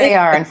 Yes, they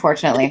are,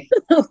 unfortunately.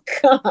 Oh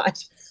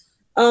gosh.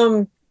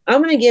 I'm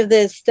gonna give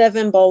this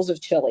 7 bowls of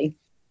chili.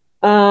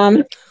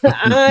 I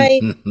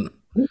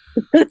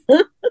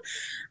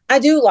I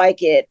do like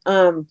it.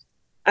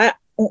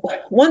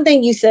 One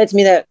thing you said to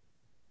me that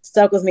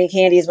stuck with me,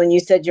 Candy, is when you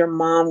said your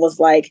mom was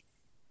like,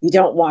 you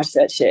don't watch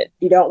that shit.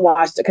 You don't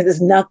watch it because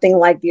it's nothing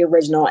like the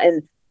original.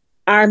 And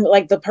I'm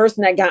like, the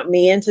person that got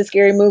me into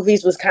scary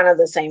movies was kind of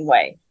the same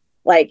way.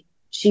 Like,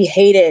 she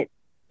hated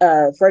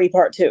Freddy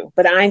Part 2,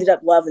 but I ended up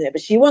loving it.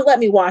 But she wouldn't let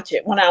me watch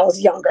it when I was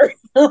younger.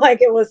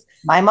 Like, it was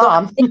my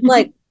mom. So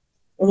like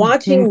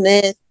watching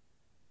this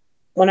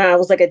when I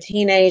was like a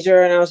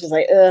teenager, and I was just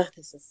like, ugh,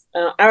 this is.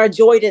 I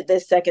enjoyed it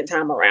this second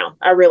time around.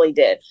 I really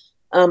did.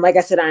 Like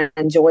I said, I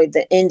enjoyed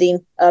the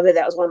ending of it.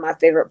 That was one of my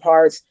favorite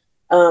parts.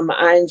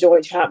 I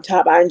enjoyed Chop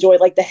Top. I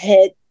enjoyed like the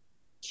head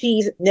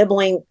cheese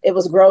nibbling. It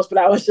was gross, but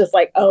I was just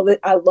like, oh,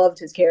 I loved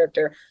his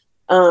character.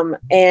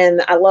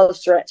 And I love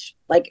Stretch.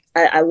 Like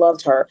I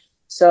loved her.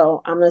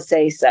 So I'm gonna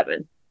say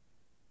 7.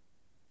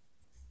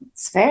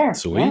 It's fair.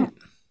 Sweet. Yeah.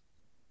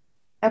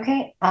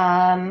 Okay.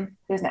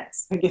 Who's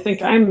next? I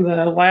think I'm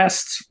the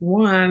last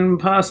one,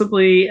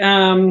 possibly.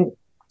 I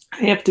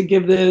have to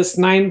give this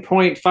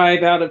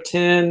 9.5 out of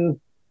 10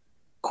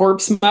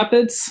 Corpse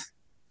Muppets.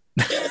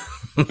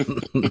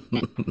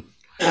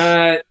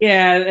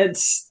 Yeah,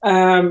 it's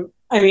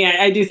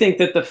I do think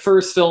that the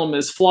first film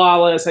is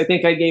flawless. I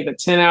think I gave it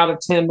 10 out of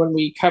 10 when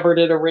we covered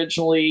it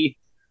originally.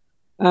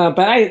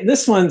 But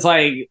this one's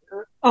like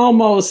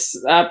almost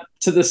up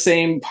to the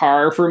same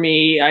par for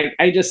me.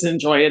 I just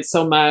enjoy it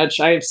so much.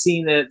 I've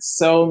seen it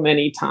so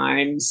many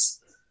times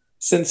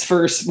since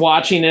first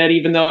watching it,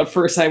 even though at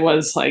first I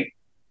was like,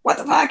 what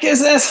the fuck is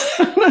this?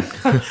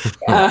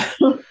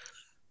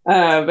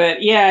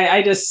 But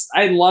yeah,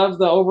 I love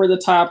the over the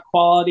top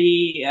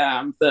quality.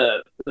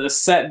 The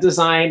set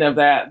design of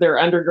their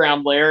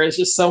underground lair is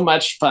just so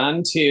much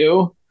fun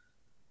too.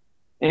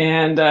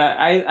 And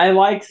I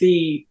like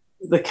the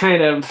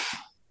kind of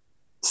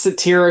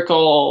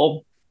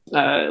satirical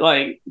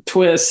like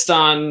twist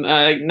on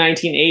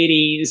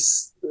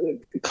 1980s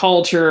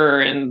culture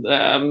and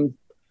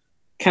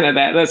kind of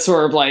that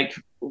sort of like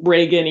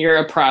Reagan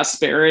era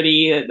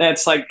prosperity.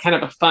 That's like kind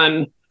of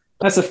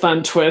that's a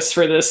fun twist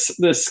for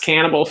this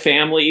cannibal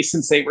family,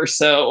 since they were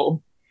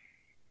so,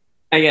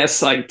 I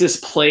guess, like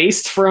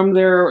displaced from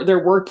their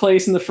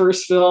workplace in the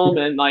first film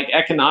and like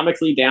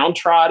economically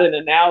downtrodden,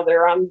 and now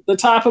they're on the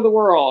top of the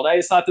world. I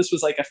just thought this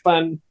was like a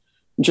fun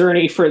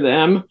journey for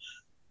them.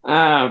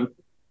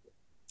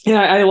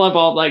 I love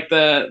all like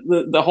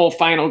the whole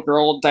final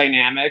girl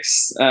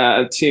dynamics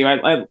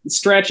too.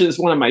 Stretch is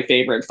one of my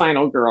favorite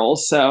final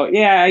girls. So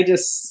yeah, I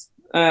just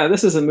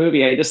this is a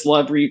movie I just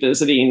love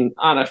revisiting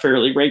on a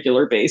fairly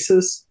regular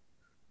basis.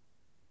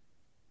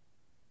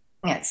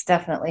 Yeah, it's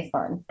definitely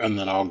fun. And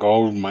then I'll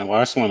go my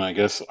last one. I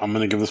guess I'm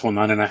gonna give this one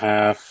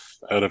 9.5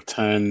 out of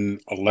 10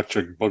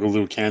 Electric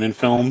Boogaloo Cannon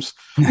films.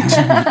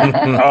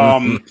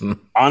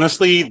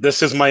 Honestly,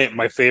 this is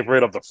my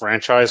favorite of the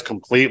franchise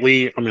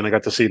completely. I mean, I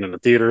got to see it in the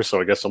theater,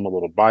 so I guess I'm a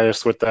little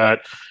biased with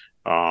that.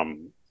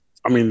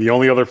 I mean, the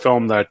only other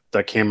film that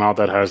came out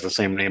that has the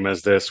same name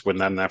as this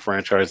within that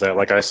franchise, that,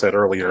 like I said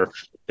earlier,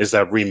 is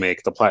that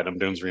remake, the Platinum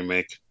Dunes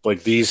remake.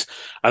 Like these,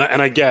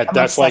 and I get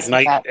that's like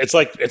night. It's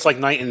like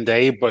night and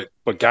day, but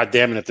God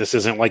damn it, this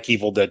isn't like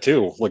Evil Dead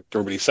 2, like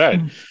everybody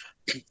said.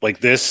 Like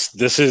this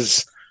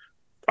is.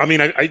 I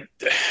mean,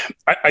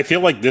 I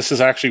feel like this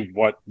is actually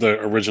what the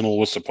original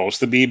was supposed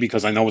to be,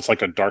 because I know it's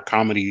like a dark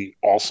comedy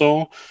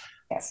also.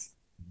 Yes.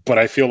 But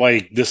I feel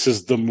like this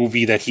is the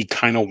movie that he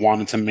kind of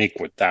wanted to make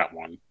with that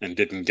one and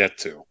didn't get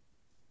to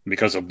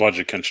because of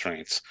budget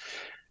constraints.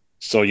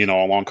 So,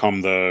 along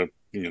come the,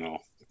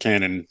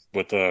 Canon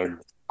with the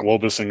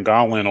Globus and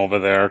Goblin over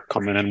there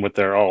coming in with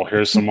their, oh,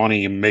 here's some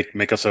money and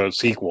make us a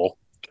sequel.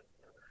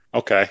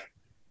 Okay.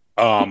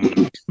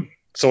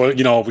 So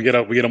we get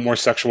a more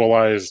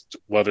sexualized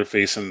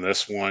Leatherface in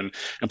this one,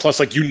 and plus,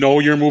 like,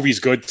 your movie's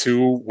good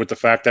too, with the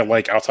fact that,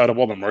 like, outside of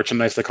all the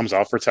merchandise that comes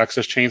out for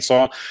Texas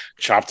Chainsaw,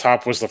 Chop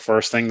Top was the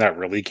first thing that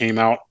really came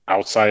out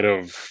outside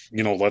of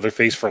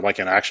Leatherface for like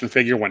an action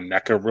figure when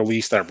NECA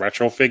released that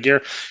retro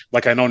figure.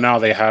 Like, I know now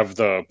they have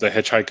the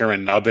Hitchhiker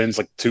and Nubbins,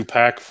 like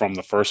 2-pack from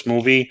the first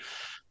movie,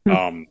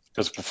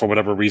 because for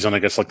whatever reason, I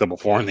guess like the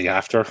before and the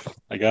after,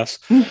 I guess.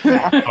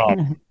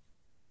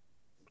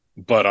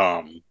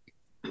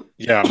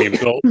 Yeah, I mean,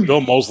 Bill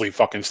Moseley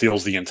fucking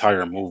steals the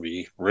entire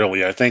movie,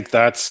 really. I think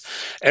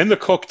and the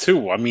cook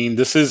too. I mean,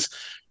 this is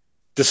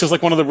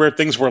like one of the rare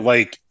things where,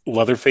 like,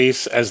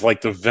 Leatherface as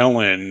like the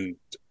villain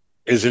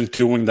isn't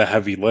doing the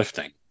heavy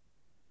lifting.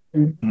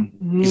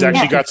 He's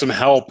actually got some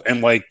help,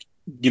 and like,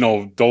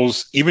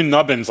 those, even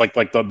Nubbins, like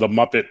the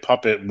Muppet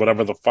puppet,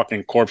 whatever the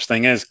fucking corpse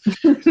thing is,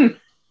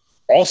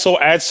 also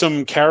adds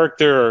some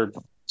character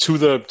to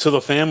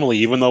the family,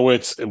 even though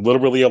it's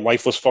literally a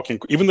lifeless fucking.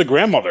 Even the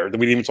grandmother that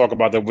we didn't even talk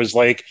about, that was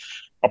like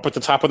up at the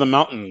top of the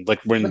mountain, like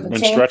when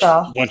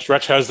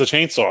Stretch has the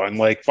chainsaw and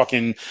like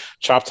fucking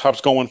Chop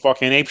Top's going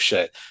fucking ape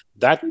shit.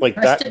 That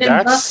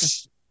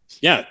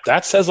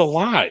says a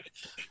lot.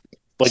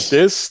 Like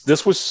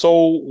this was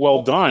so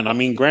well done. I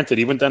mean, granted,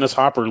 even Dennis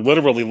Hopper,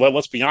 literally,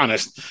 let's be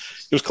honest,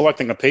 he was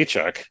collecting a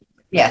paycheck.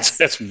 Yes,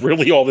 that's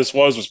really all this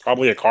was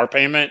probably a car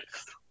payment.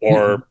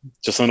 Or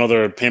just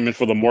another payment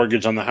for the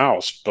mortgage on the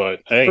house.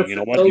 But hey, you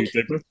know what? Or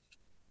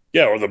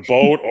the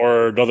boat,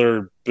 or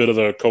another bit of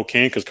the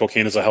cocaine, because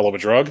cocaine is a hell of a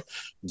drug.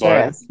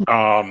 But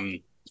all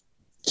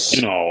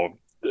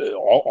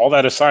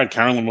that aside,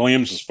 Carolyn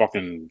Williams is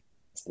fucking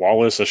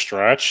flawless as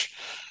Stretch.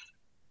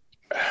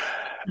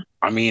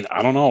 I mean,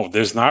 I don't know.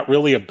 There's not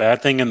really a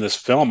bad thing in this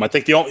film. I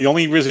think the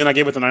only reason I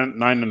gave it the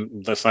 9,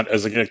 and that's not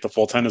as the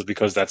full 10, is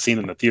because that scene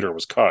in the theater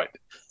was cut.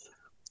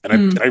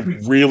 And I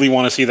really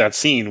want to see that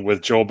scene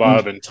with Joe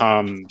Bob and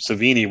Tom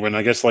Savini, when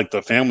I guess like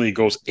the family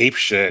goes ape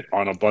shit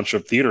on a bunch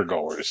of theater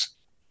goers.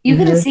 You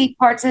can see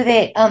parts of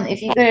it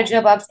if you go to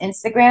Joe Bob's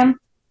Instagram.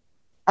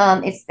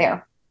 It's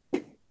there.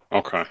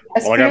 Okay.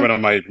 Well, I got it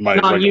on my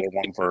regular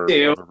one for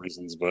other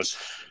reasons, but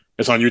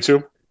it's on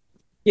YouTube.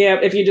 Yeah,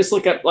 if you just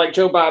look up like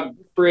Joe Bob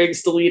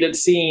Briggs deleted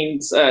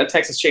scenes,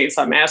 Texas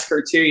Chainsaw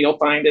Massacre 2, you'll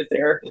find it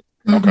there.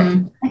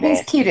 Okay.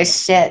 He's cute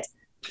as shit.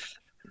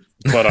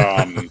 But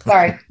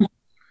sorry.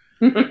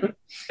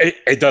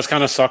 It does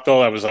kind of suck,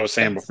 though. I was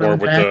saying before,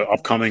 with the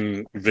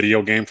upcoming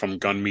video game from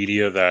Gun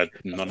Media, that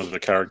none of the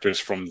characters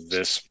from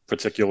this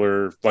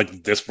particular,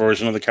 like this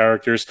version of the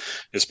characters,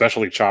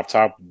 especially Chop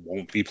Top,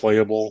 won't be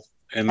playable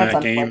in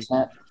that game.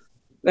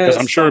 Because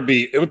I'm sure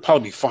it would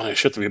probably be fun as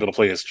shit to be able to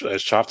play as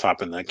Chop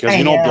Top in that.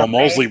 Because Bill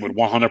Moseley would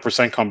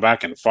 100% come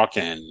back and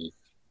fucking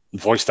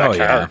voice that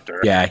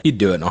character. Yeah, he'd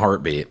do it in a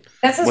heartbeat.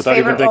 That's his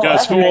favorite role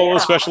ever.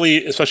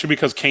 especially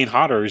because Kane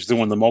Hodder is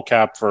doing the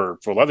mocap for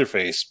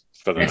Leatherface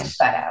for them.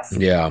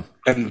 Yeah,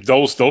 and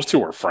those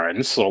two are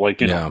friends, so like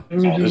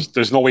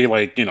there's no way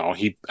like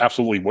he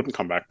absolutely wouldn't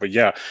come back. But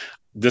yeah,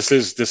 this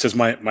is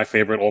my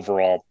favorite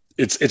overall.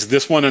 It's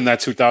this one and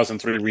that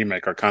 2003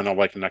 remake are kind of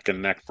like neck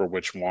and neck for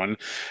which one,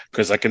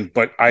 because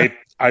I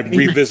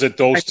revisit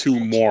those two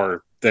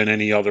more than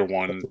any other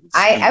one.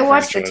 I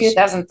watched the franchise.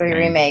 2003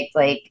 remake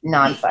like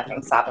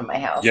non-fucking stop in my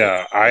house.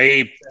 Yeah,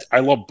 I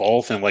love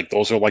both, and like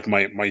those are like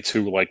my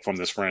two like from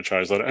this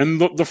franchise. And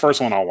the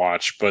first one I'll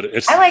watch, but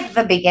it's I like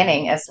the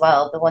beginning as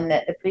well, the one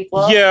that the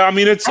prequel. yeah. I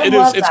mean, it's I cool.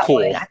 love that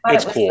one. I thought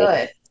It's it was cool.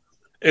 good.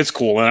 It's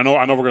cool, and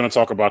I know we're going to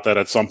talk about that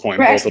at some point.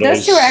 Rex, Both of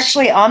those two are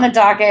actually on the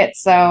docket,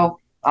 so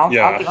I'll keep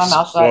my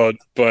mouth shut.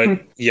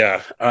 But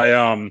yeah, I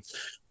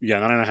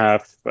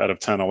 9.5 out of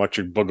 10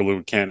 Electric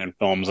Boogaloo Canon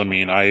films. I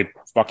mean, I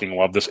fucking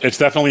love this. It's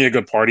definitely a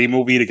good party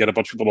movie to get a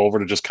bunch of people over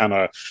to just kind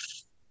of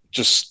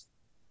just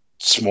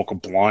smoke a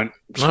blunt.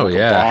 Oh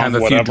yeah, have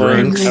a few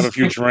drinks, have a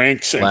few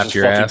drinks, and laugh just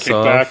your fucking ass kick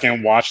off. back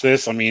and watch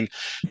this. I mean,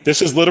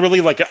 this is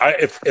literally like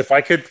if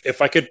I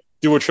could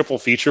do a triple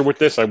feature with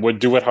this, I would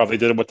do it how they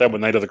did it with that with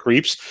Night of the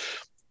Creeps.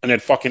 And it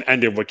fucking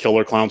ended with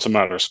Killer Clowns from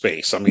Outer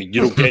Space. I mean,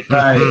 you don't get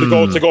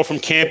to go from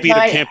campy to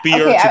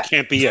campier to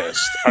campiest.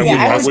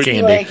 I would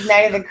do like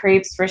Night of the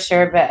Creeps for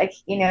sure, but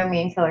me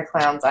and Killer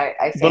Clowns, I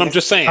But I'm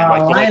just saying, I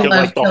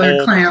love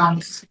Killer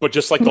Clowns. But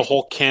just like the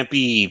whole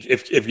campy,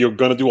 if you're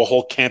gonna do a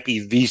whole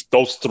campy,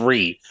 those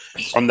three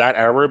from that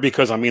era,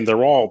 because I mean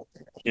they're all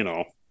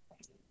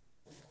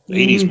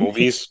 80s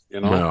movies,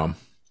 And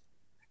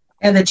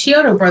the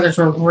Chiodo brothers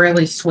were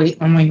really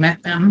sweet when we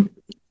met them.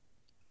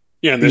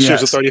 Yeah, and this year's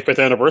the 35th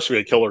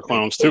anniversary of Killer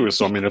Clowns too,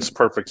 so I mean it's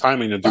perfect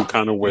timing to do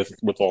kind of with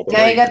all three.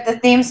 Now you got the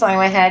theme song in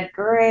my head.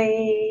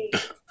 Great.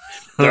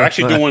 They're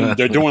actually doing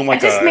like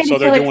I just made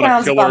they're doing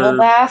Clowns a bubble Killer.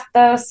 bath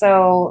though,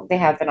 so they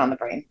have it on the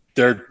brain.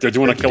 They're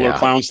doing a Killer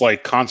Clowns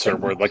like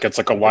concert where like it's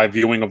like a live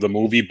viewing of the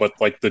movie, but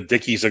like the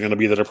Dickies are going to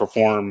be there to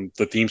perform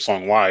the theme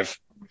song live.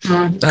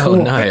 Oh,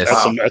 nice!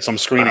 At some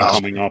screening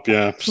coming up,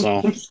 yeah.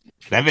 So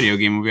that video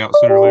game will be out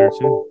sooner or later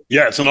too.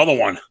 Yeah, it's another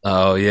one.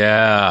 Oh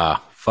yeah,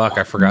 fuck!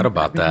 I forgot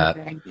about that.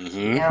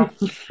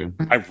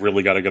 I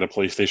really got to get a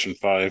PlayStation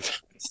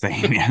 5.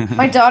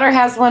 My daughter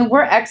has one.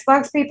 We're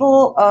Xbox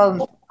people.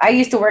 I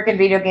used to work in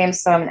video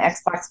games, so I'm an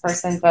Xbox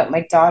person, but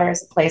my daughter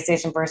is a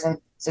PlayStation person,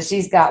 so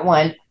she's got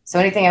one. So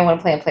anything I want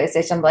to play on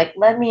PlayStation, I'm like,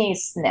 let me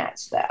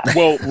snatch that.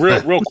 Well,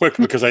 real quick,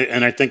 because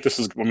I think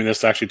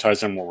this actually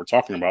ties in what we're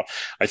talking about.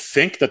 I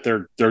think that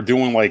they're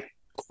doing like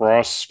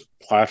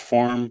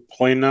cross-platform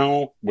play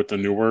now with the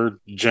newer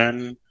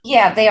gen.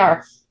 Yeah, they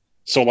are.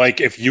 So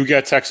like if you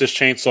get Texas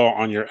Chainsaw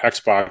on your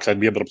Xbox, I'd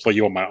be able to play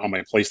you on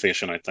my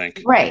PlayStation, I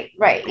think. Right,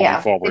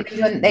 yeah. Forward.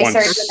 They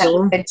started doing that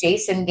with the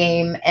Jason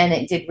game, and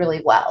it did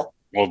really well.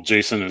 Well,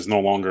 Jason is no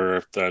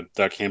longer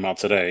that came out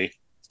today.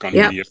 It's going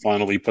to be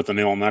finally put the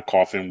nail in that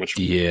coffin, which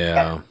they should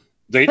have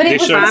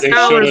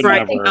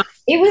never.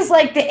 It was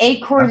like the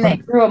acorn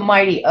that grew a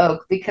mighty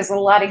oak, because a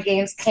lot of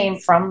games came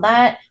from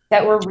that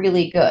were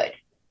really good.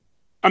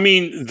 I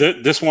mean,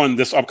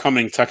 this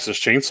upcoming Texas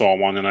Chainsaw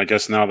one, and I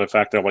guess now the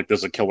fact that like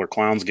there's a Killer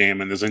Clowns game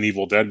and there's an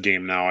Evil Dead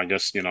game now, I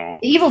guess The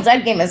Evil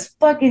Dead game is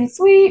fucking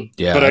sweet.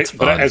 Yeah, but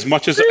as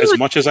much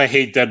as I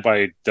hate Dead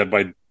by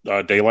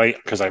Daylight,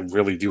 because I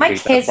really do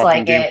hate that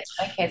fucking game.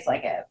 My kids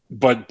like it.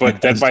 But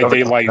Dead by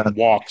Daylight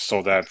walks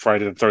so that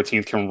Friday the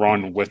 13th can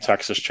run with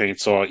Texas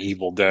Chainsaw,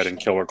 Evil Dead, and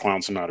Killer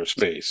Clowns from Outer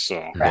Space.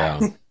 So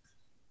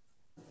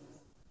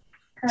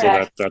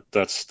So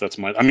that's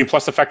my. I mean,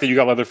 plus the fact that you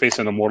got Leatherface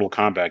in a Mortal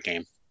Kombat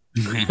game.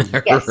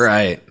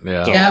 Right.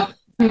 Yeah.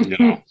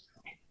 Yep.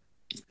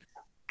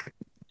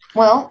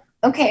 Well,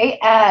 okay.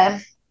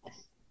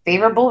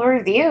 Favorable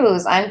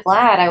reviews. I'm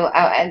glad.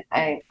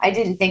 I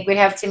didn't think we'd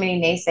have too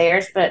many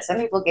naysayers, but some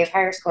people gave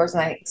higher scores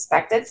than I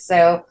expected,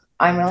 so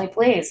I'm really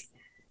pleased.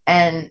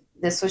 And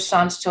this was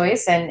Sean's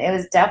choice, and it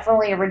was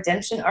definitely a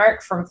redemption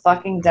arc from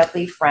fucking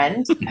Deadly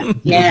Friend.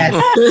 Yes.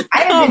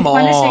 I have been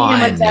punishing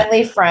him with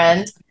Deadly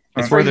Friend.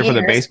 It's worth it for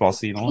the baseball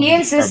scene. He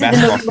insisted the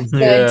movie was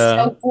good.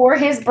 So for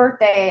his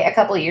birthday a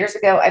couple of years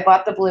ago, I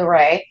bought the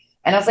Blu-ray,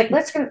 and I was like,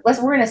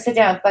 we're gonna sit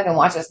down and fucking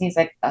watch this. And he's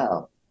like,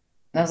 oh.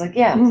 And I was like,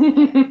 yeah,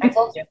 I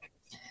told you.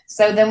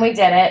 So then we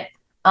did it.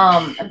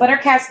 But our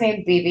cat's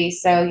named BB,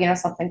 so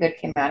something good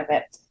came out of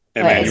it.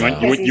 Hey man,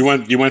 you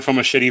went from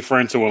a shitty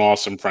friend to an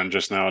awesome friend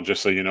just now,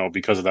 just so you know,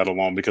 because of that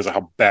alone, because of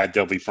how bad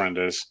Deadly Friend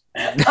is.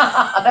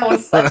 That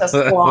was such a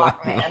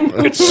squawk,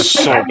 man. It's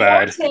so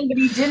bad. I him, but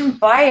he didn't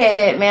buy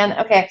it, man.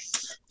 Okay,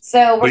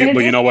 so but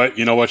you know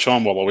what,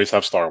 Sean, we'll always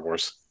have Star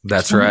Wars.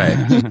 That's right.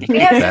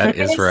 That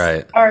is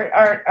right.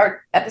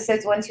 Our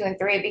episodes 1, 2, and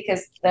 3,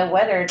 because the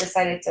weather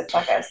decided to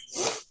fuck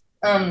us.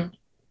 Yeah,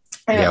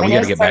 we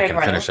got to get back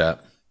and finish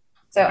up.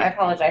 So I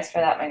apologize for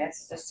that. My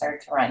notes just started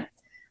to run.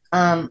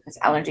 It's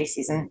allergy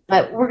season,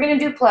 but we're going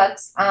to do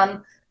plugs.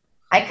 I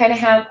kind of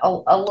have a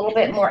little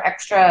bit more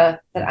extra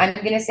that I'm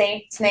going to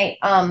say tonight.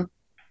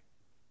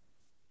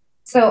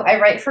 So I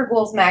write for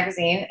Ghouls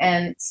Magazine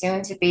and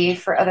soon to be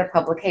for other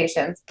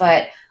publications,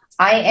 but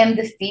I am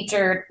the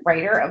featured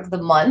writer of the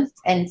month.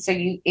 And so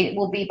it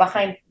will be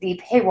behind the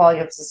paywall. You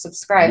have to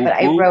subscribe, but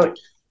I wrote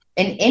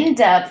an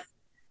in-depth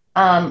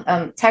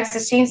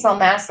Texas Chainsaw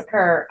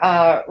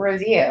Massacre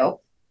review,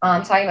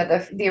 talking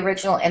about the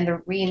original and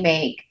the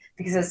remake,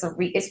 because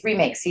it's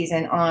remake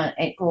season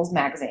at Ghouls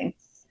Magazine.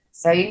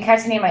 So you can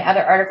catch any of my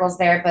other articles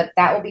there, but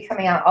that will be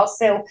coming out.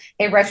 Also,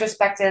 a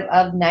retrospective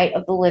of Night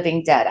of the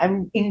Living Dead.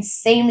 I'm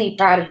insanely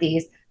proud of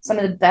these. Some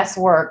of the best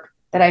work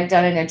that I've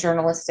done in a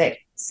journalistic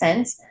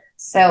sense.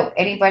 So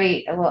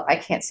anybody, well, I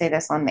can't say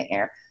this on the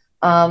air,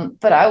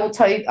 but I'll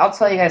tell you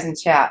guys in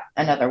chat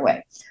another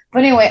way. But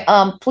anyway,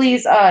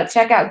 please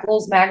check out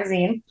Ghouls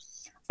Magazine.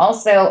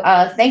 Also,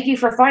 thank you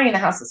for finding the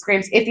House that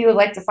Screams. If you would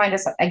like to find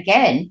us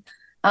again,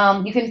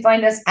 you can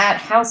find us at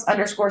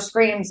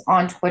House_Screams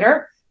on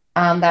Twitter.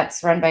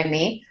 That's run by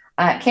me.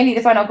 Candy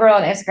the Final Girl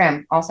on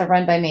Instagram, also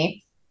run by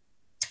me.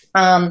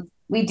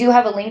 We do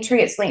have a link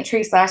tree. It's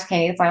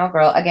linktree/Candy the Final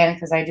Girl, again,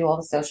 because I do all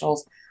the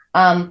socials.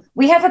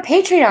 We have a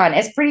Patreon.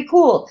 It's pretty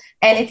cool.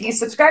 And if you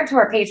subscribe to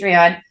our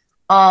Patreon,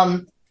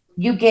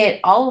 you get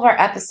all of our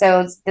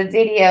episodes, the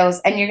videos,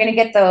 and you're going to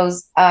get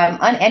those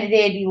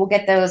unedited. You will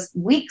get those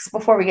weeks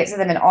before we get to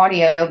them in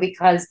audio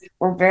because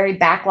we're very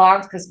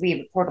backlogged because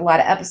we record a lot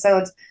of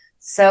episodes.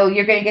 So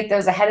you're going to get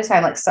those ahead of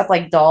time, like stuff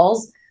like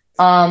Dolls.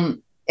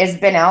 It's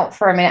been out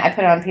for a minute. I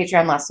put it on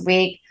Patreon last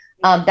week.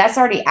 That's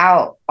already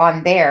out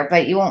on there,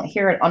 but you won't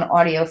hear it on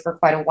audio for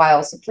quite a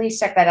while. So please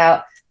check that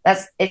out.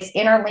 It's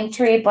in our link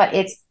tree, but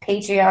it's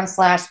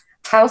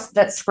Patreon/House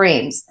That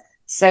Screams.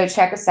 So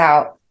check us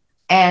out.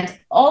 And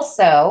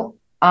also,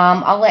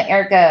 I'll let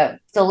Erica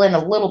fill in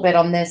a little bit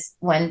on this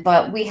one,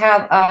 but we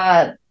have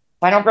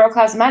Final Girl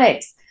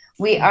Cosmetics.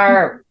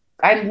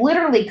 I'm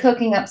literally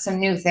cooking up some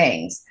new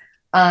things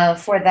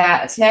for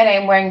that. Tonight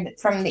I'm wearing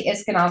from the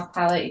Iskanov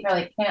palette. You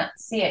probably can't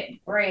see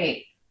it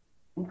great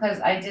because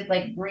I did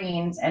like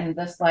greens and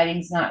the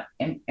sliding's not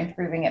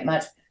improving it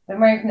much. But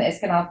I'm wearing from the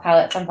Iskanov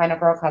palette from Final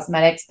Girl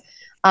Cosmetics.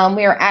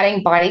 We are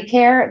adding body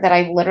care that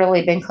I've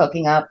literally been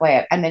cooking up.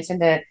 I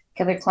mentioned the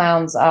Killer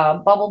Clown's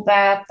bubble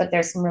bath, but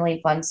there's some really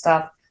fun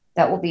stuff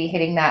that will be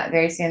hitting that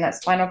very soon.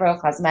 That's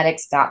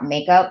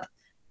finalgirlcosmetics.makeup.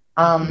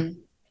 And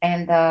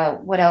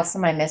what else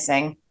am I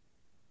missing?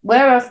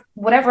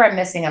 Whatever I'm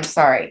missing, I'm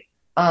sorry.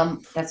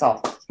 That's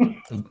all.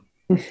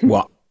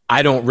 Well,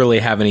 I don't really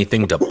have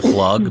anything to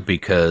plug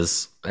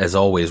because, as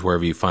always,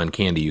 wherever you find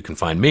Candy, you can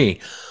find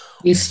me.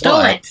 You stole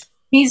it.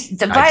 He's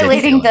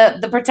violating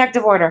the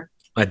protective order.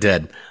 I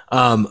did.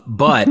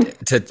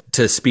 But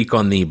to speak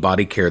on the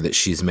body care that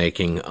she's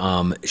making,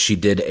 she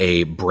did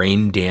a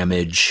brain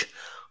damage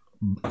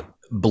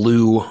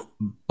blue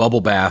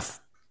bubble bath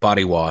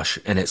body wash,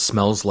 and it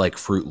smells like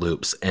Fruit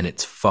Loops, and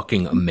it's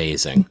fucking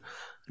amazing.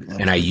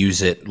 And I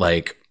use it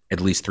like at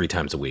least 3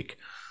 times a week.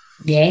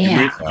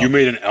 Yeah. You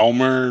made an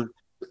Elmer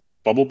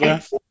bubble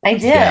bath? I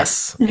did.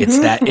 Yes.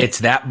 It's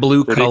that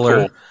blue Pretty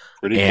color,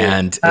 cool.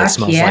 and it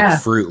smells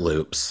like Fruit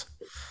Loops.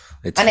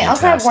 It's and I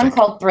also have one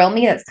called Thrill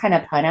Me that's kind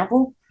of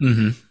pineapple.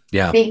 Mm-hmm.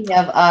 Yeah. Speaking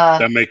of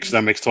that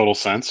makes total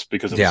sense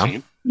because of the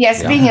scene. Yeah,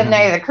 speaking of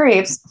Night of the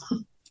Creeps.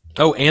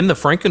 Oh, and the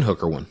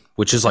Frankenhooker one,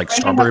 which is like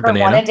strawberry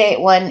banana. On a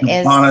Date one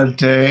is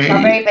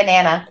strawberry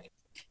banana.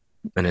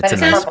 And it's a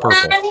nice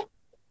purple.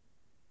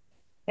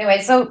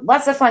 Anyway, so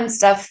lots of fun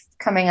stuff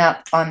coming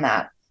up on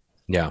that.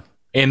 Yeah.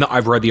 And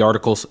I've read the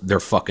articles. They're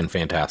fucking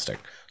fantastic.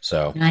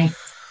 So nice.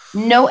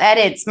 No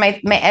edits. My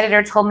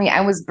editor told me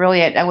I was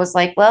brilliant. I was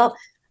like, well,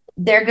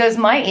 there goes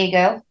my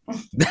ego.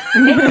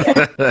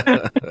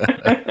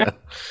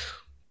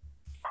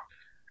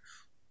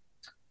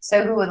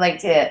 So who would like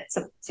to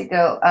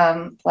go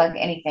plug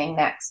anything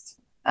next?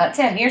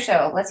 Tim, your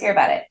show. Let's hear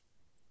about it.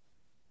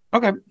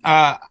 Okay.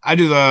 I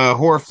do the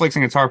Horror Flicks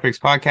and Guitar Picks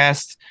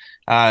podcast.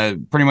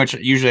 Pretty much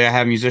usually I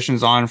have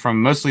musicians on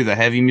from mostly the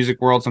heavy music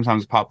world,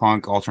 sometimes pop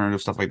punk,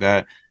 alternative, stuff like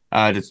that,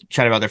 to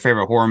chat about their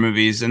favorite horror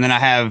movies. And then I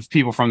have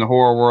people from the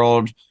horror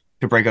world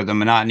to break up the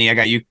monotony. I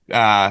got you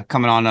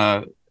coming on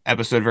a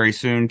episode very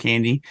soon,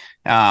 Candy.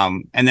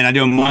 And then I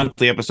do a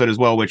monthly episode as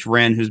well, which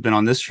Ren, who's been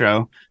on this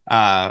show,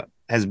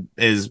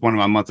 is one of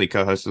my monthly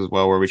co-hosts as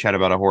well, where we chat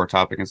about a horror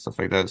topic and stuff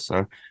like that.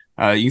 So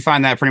you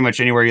find that pretty much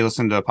anywhere you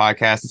listen to a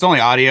podcast. It's only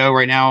audio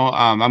right now.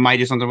 I might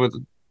do something with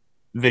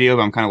video,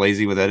 but I'm kind of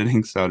lazy with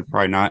editing, so I'd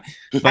probably not.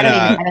 But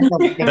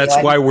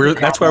that's why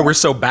we're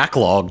so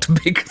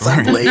backlogged, because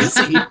I'm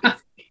lazy.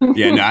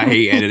 Yeah, no, I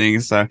hate editing.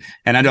 So,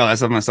 and I do all that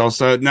stuff myself.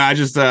 So no, I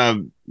just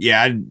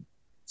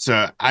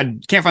so I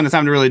can't find the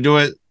time to really do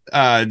it.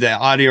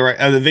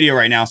 The video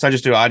right now. So I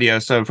just do audio.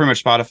 So pretty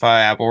much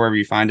Spotify, Apple, wherever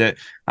you find it.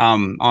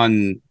 On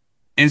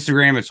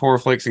Instagram, it's Horror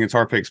Flicks and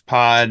Guitar Picks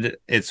Pod.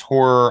 It's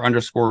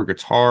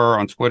horror_guitar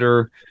on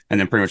Twitter, and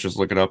then pretty much just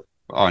look it up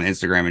on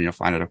Instagram and you'll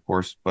find it, of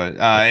course. But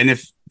and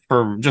if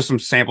for just some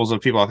samples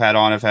of people I've had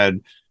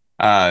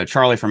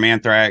Charlie from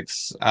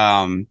Anthrax,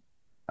 some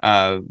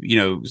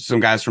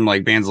guys from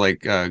like bands like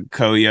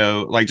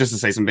Koyo, like just to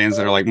say some bands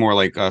that are like more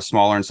like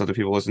smaller and stuff that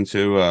people listen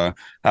to,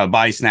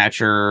 Body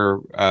Snatcher,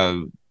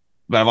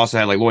 but I've also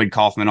had like Lloyd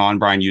Kaufman on,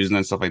 Brian Usna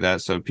and stuff like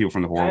that. So people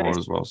from the horror world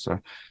as well. So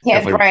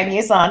yeah, Brian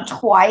Usna on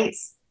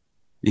twice.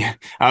 Yeah.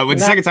 With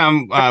the second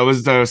time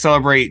was to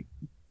celebrate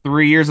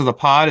 3 years of the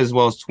pod as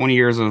well as 20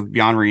 years of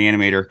Beyond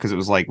Reanimator, because it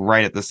was like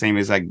right at the same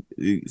exact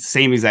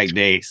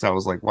day. So I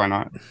was like, why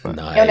not? But,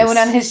 nice. And I went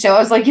on his show. I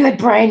was like, you had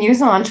Brian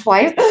Usna on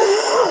twice.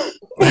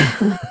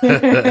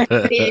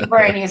 Big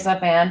Brian Usna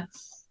fan.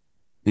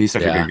 He's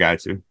such a good guy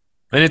too.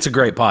 And it's a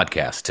great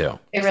podcast too.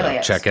 It really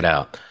is. Check it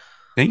out.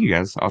 Thank you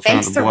guys.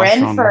 Thanks to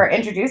Ren for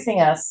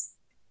introducing us.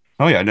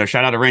 Oh yeah, no,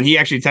 shout out to Ren. He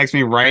actually texted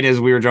me right as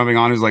we were jumping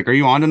on. He was like, "Are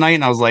you on tonight?"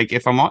 And I was like,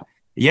 "If I'm on,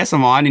 yes,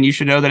 I'm on." And you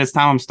should know that it's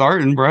time I'm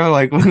starting, bro.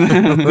 Like,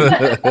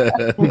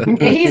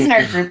 He's in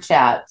our group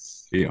chat.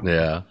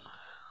 Yeah.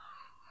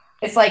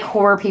 It's like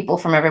horror people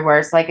from everywhere.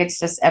 It's like it's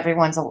just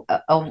everyone's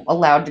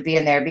allowed to be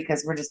in there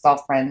because we're just all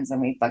friends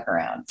and we fuck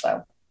around.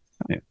 So,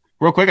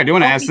 real quick, I do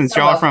want to ask, since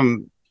y'all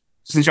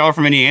are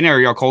from Indiana, are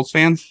y'all Colts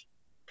fans?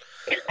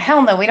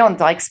 Hell no, we don't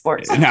like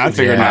sports. No, I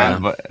figured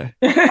not. But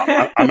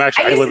I'm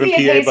actually. I live in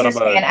PA, but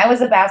I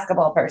was a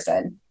basketball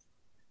person.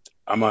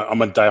 I'm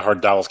a diehard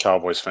Dallas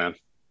Cowboys fan.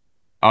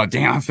 Oh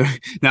damn!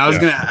 Now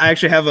I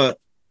actually have a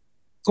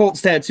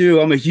Colts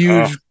tattoo. I'm a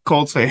huge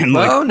Colts fan.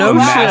 Like, no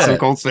massive shit.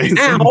 Colts fan.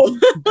 Ow.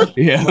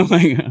 Yeah.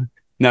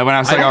 No, when I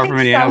was like, from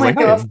Indiana, I was like,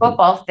 a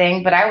football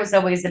thing, but I was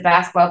always a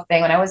basketball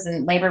thing. When I was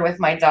in labor with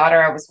my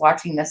daughter, I was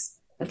watching the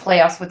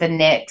playoffs with the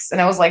Knicks, and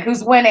I was like,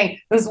 "Who's winning?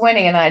 Who's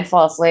winning?" And I'd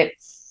fall asleep.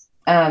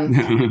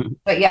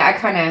 But yeah, I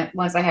kind of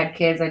once I had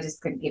kids, I just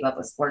couldn't keep up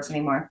with sports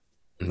anymore.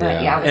 But,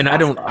 and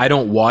I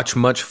don't watch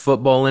much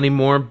football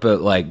anymore,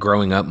 but like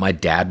growing up, my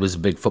dad was a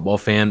big football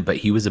fan, but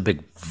he was a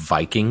big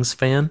Vikings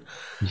fan.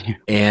 Yeah.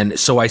 And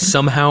so I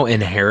somehow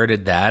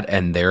inherited that,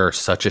 and they're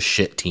such a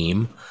shit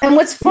team. And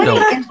what's funny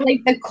is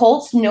like the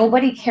Colts,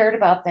 nobody cared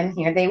about them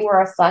here. They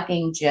were a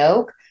fucking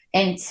joke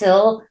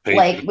until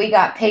like we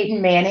got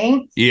Peyton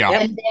Manning. Yeah.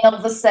 And then all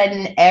of a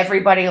sudden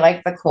everybody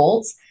liked the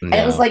Colts. And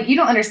it was like, you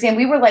don't understand.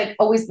 We were like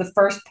always the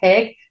first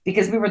pick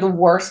because we were the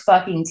worst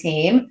fucking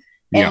team.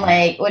 And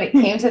like when it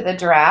came to the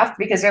draft,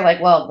 because they're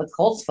like, well, the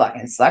Colts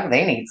fucking suck.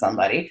 They need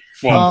somebody.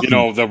 Well,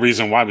 the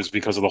reason why was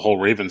because of the whole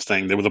Ravens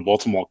thing. They were the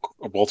Baltimore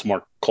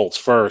Colts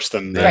first,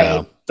 and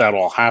that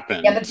all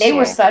happened. Yeah, but they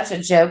were such a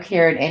joke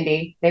here in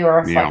Indy. They were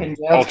a fucking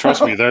joke. Oh,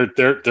 trust me,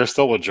 they're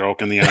still a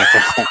joke in the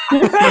NFL.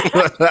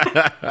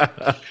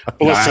 But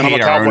listen, I'm a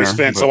Cowboys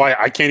fan, so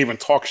I can't even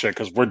talk shit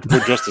because we're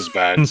just as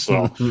bad.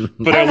 So,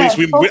 but at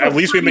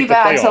least we make the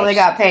playoffs. Until they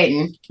got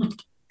Peyton.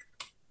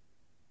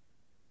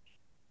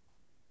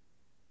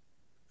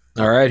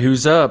 All right,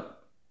 who's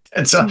up?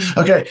 And so,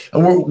 okay,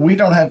 we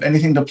don't have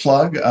anything to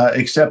plug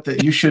except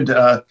that you should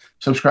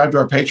subscribe to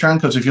our Patreon,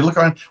 because if you look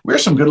around, we're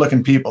some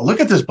good-looking people.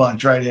 Look at this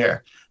bunch right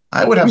here.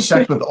 I would have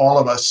sex with all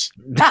of us.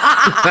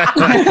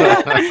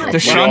 The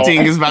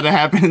shunting is about to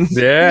happen.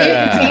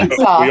 Yeah.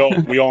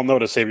 We all know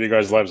to save you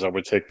guys' lives, I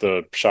would take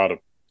the shot of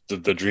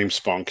the dream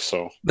spunk.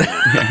 So just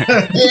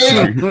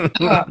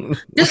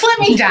let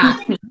me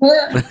die.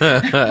 But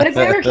if it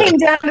ever came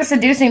down to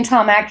seducing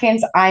Tom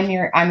Atkins, I'm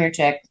your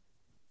chick.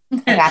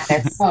 I got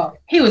this. Oh,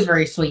 he was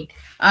very sweet.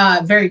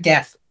 Very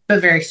deaf,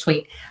 but very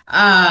sweet.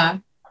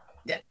 I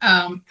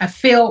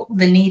feel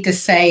the need to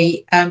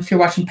say, if you're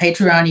watching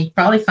Patreon, you can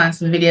probably find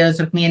some videos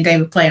of me and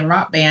David playing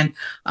Rock Band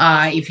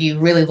if you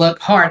really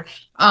look hard.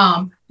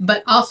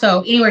 But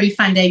also, anywhere you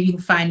find Dave, you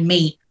can find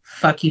me.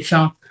 Fuck you,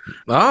 Sean.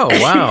 Oh,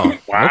 wow.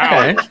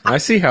 Okay. I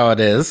see how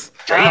it is.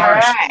 All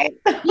right.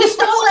 You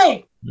stole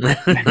it.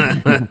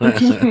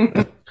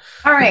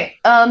 All right.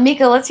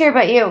 Mika, let's hear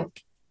about you.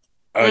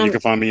 You can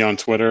find me on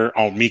Twitter.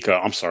 Oh, Mika,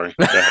 I'm sorry.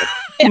 Go ahead.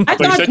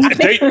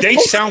 They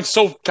sound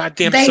so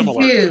goddamn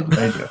similar. Do.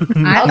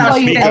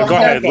 Mika, go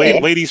ahead.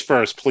 Ladies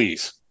first,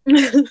 please.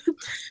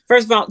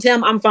 First of all,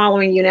 Tim, I'm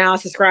following you now.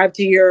 Subscribe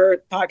to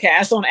your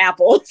podcast on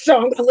Apple. So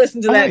I'm going to listen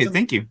to that. Hey,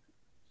 thank you.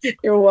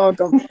 You're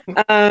welcome.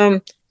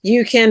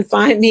 You can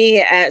find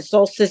me at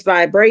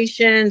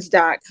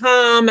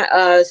solsticevibrations.com,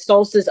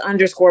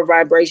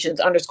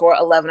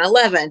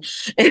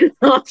 solstice_vibrations_1111. And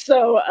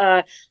also,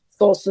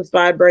 Solstice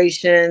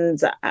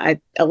Vibrations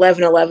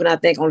 1111, I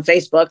think, on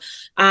Facebook.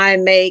 I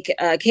make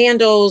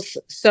candles,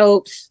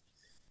 soaps,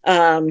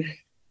 all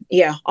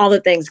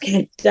the things.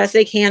 Did I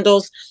say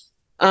candles?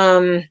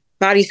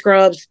 Body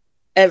scrubs,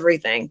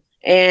 everything.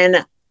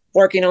 And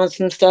working on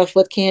some stuff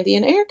with Candy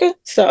and Erica.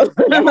 So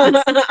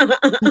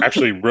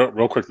actually,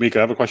 real quick, Mika,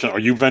 I have a question. Are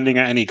you vending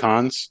at any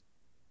cons?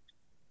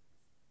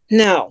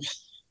 No.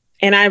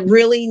 And I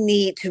really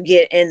need to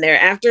get in there.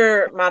 I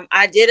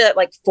did it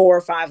like 4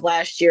 or 5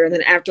 last year. And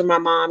then after my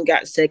mom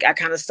got sick, I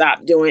kind of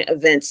stopped doing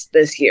events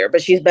this year,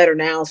 but she's better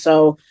now.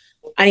 So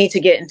I need to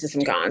get into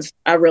some cons.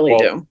 I really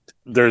do.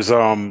 There's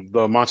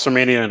the Monster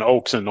Mania in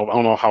Oaks, and I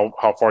don't know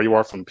how far you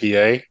are from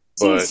PA,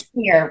 but it's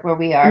here where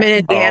we are. I'm in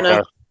Indiana.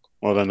 Okay.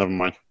 Well, then never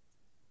mind.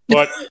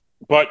 But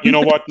you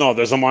know what? No,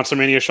 there's a Monster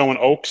Mania show in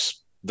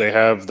Oaks.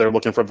 They're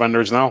looking for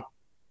vendors now.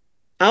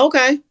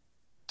 Okay.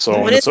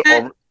 So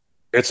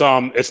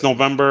it's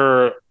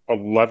November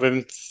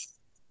 11th.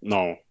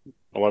 No,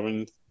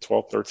 11th,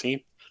 12th,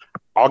 13th.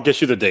 I'll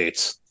get you the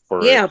dates for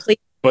it. Please.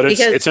 But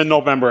it's in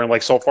November, and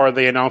like so far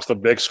they announced a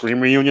big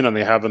Scream reunion, and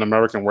they have an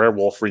American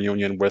Werewolf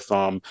reunion with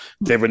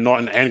David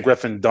Norton and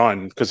Griffin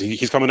Dunn, because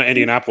he's coming to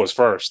Indianapolis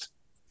first.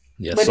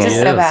 Yes, which is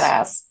so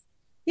badass.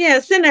 Yeah,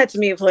 send that to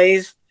me,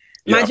 please.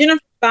 My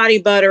Jennifer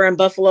Body Butter and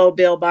Buffalo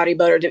Bill Body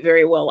Butter did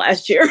very well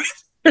last year.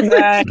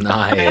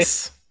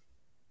 Nice.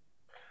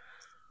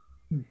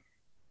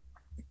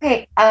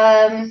 Okay.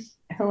 I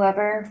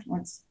whoever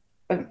wants.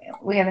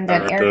 We haven't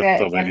done Erica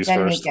the and ladies then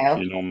first. Nico.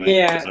 You know me.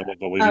 Yeah. 'cause I let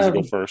the ladies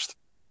go first.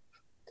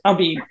 I'll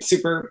be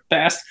super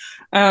fast.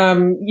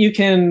 You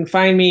can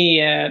find me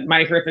at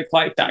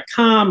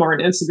myhorrificlife.com or on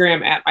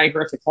Instagram at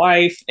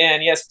myhorrificlife.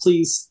 And yes,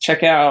 please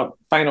check out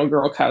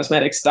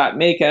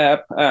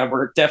finalgirlcosmetics.makeup.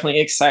 We're definitely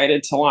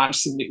excited to launch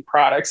some new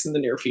products in the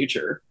near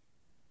future.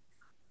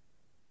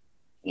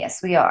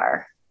 Yes, we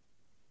are.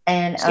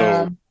 And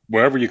So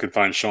wherever you can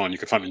find Sean, you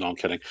can find me. No, I'm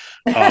kidding.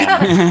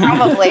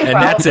 probably. And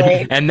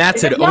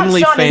that's at If not Sean,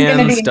 it's gonna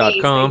be me, so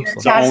onlyfans.com. you're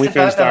attached to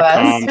both of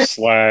us.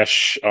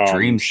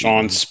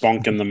 /Sean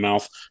Spunk in the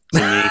mouth to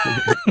me.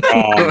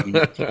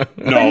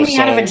 Putting me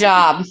out of a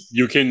job.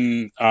 You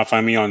can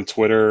find me on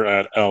Twitter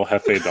at El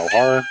Jefe Del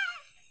Har.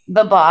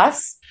 The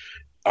boss.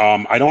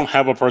 I don't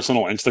have a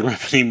personal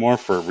Instagram anymore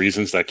for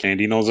reasons that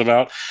Candy knows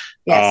about.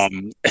 Yes.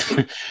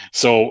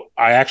 So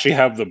I actually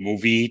have the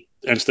movie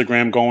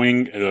Instagram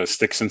going,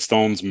 Sticks and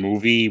Stones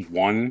Movie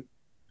 1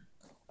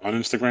 on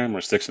Instagram,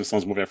 or Sticks and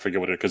Stones Movie. I forget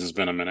what it is because it's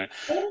been a minute.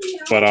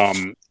 But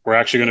we're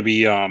actually going to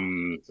be. I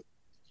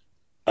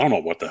don't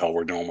know what the hell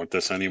we're doing with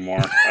this anymore.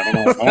 I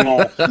don't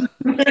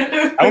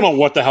know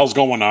what the hell's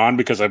going on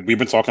because we've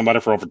been talking about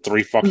it for over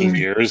 3 fucking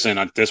years, and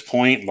at this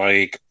point,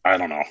 like, I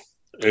don't know.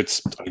 I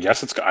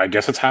guess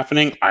it's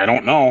happening. I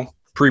don't know.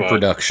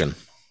 Pre-production.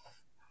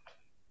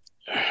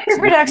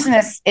 Pre-production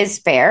is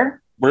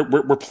fair.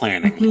 We're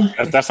planning.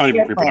 That's not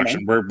even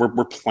pre-production.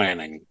 We're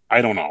planning.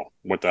 I don't know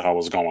what the hell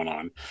is going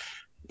on,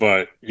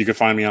 but you can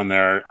find me on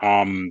there.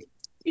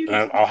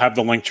 I'll have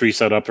the link tree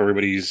set up.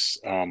 Everybody's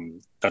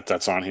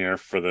that's on here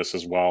for this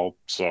as well.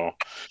 So,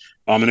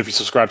 and if you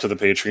subscribe to the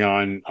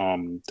Patreon,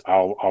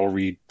 I'll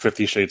read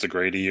 50 Shades of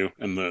Grey to you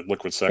in the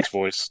Liquid Sex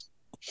voice.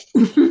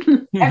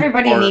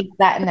 Everybody needs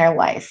that in their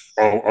life,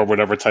 or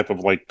whatever type of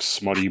like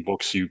smutty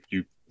books you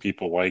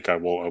people like. I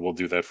will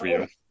do that for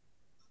you.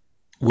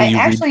 I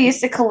actually used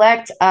to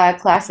collect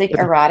classic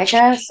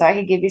erotica, so I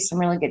could give you some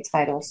really good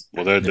titles.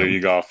 Well, there you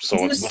go. So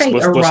listen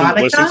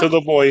to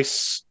the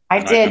voice. I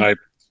did.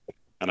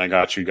 And I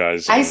got you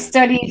guys. I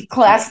studied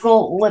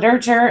classical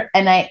literature,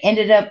 and I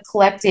ended up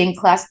collecting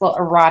classical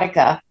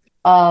erotica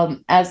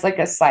as like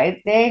a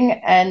side thing,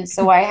 and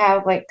so I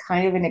have like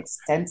kind of an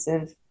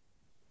extensive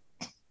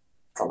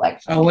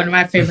collection. Oh, one of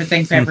my favorite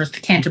things ever is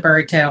the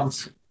Canterbury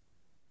Tales.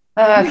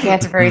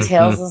 Canterbury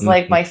Tales is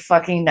like my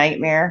fucking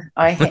nightmare.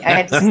 I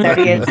had to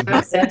study it so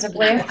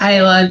extensively.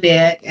 I loved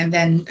it. And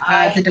then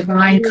the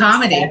Divine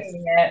Comedy.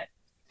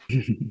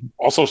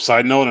 Also,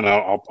 side note, and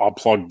I'll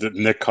plug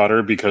Nick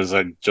Cutter because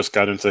I just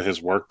got into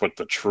his work, but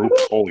The Troop,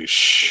 holy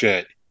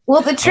shit.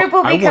 Well, The Troop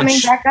will be coming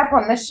back up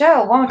on the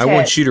show, won't it? I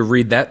want you to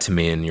read that to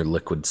me in your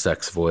Liquid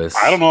Sex voice.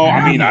 I don't know.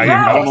 I mean, I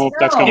don't know if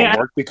that's going to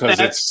work because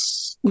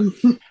it's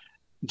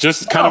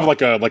just kind of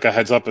like a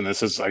heads up. And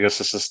this is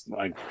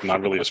like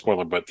not really a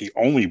spoiler, but the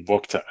only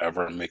book to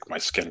ever make my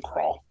skin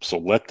crawl. So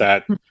let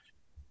that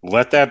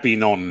be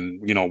known.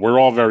 You know, we're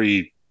all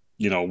very,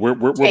 you know, we're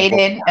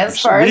as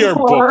far as we are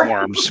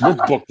bookworms. We're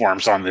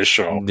bookworms on this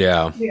show.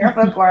 Yeah, we are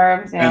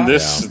bookworms. Yeah. And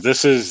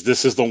this is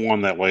the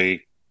one that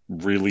like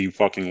really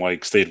fucking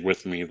like stayed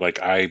with me. Like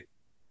I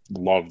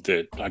loved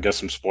it. I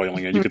guess I'm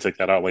spoiling it. You could take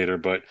that out later,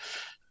 but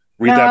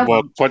read that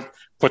book.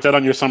 Put that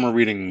on your summer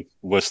reading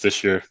list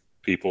this year,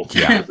 people.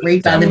 Yeah,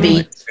 read by the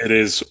beat. It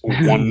is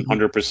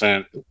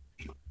 100%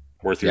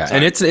 worth your time.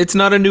 And it's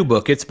not a new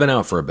book. It's been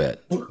out for a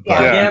bit.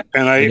 Yeah.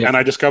 And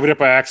I discovered it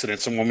by accident.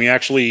 So when we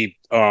actually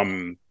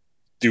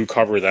do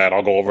cover that,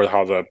 I'll go over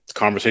how the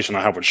conversation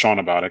I have with Sean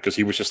about it, because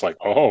he was just like,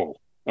 oh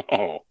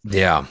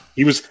yeah,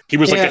 he was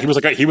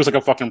like a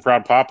fucking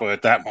proud papa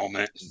at that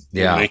moment.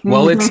 Yeah.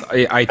 Well,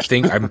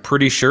 I'm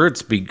pretty sure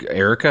it's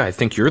Erica. I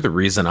think you're the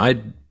reason I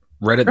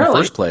read it in the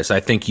first place. I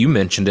think you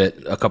mentioned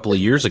it a couple of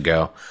years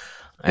ago.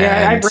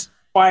 Yeah, I've read it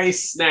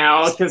twice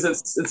now because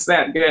it's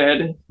that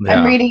good. Yeah.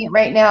 I'm reading it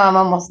right now. I'm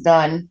almost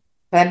done,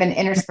 but I've been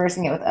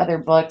interspersing it with other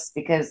books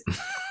because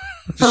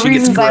for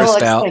reasons I will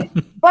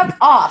explain. Fuck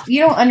off! You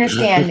don't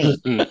understand me.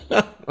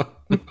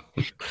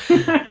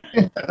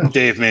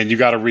 Dave, man, you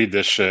got to read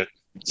this shit.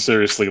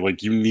 Seriously,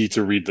 like you need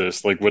to read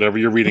this. Like whatever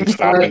you're reading,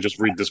 stop and just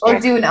read this book. Or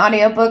do an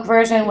audiobook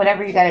version,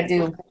 whatever you got to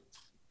do.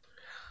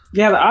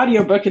 Yeah, the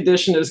audiobook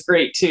edition is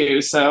great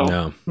too.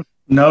 So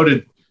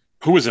noted.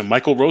 Who was it?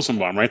 Michael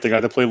Rosenbaum, right? The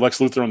guy that played Lex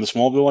Luthor on the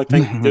Smallville, I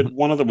think, did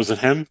one of them. Was it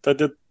him that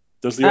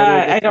does the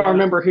audio? I don't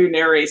remember who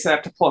narrates. I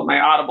have to pull up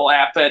my Audible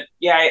app, but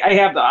yeah, I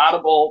have the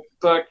Audible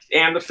book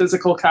and the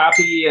physical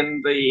copy,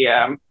 and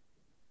the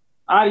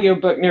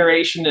audiobook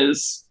narration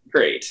is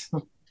great.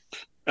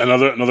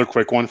 Another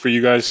quick one for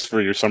you guys for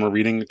your summer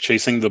reading: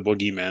 "Chasing the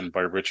Boogeyman" by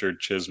Richard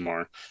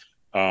Chismar.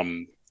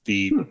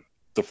 The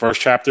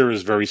first chapter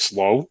is very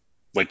slow,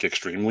 like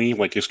extremely,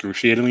 like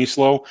excruciatingly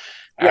slow.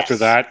 Yes. After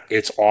that,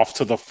 it's off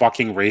to the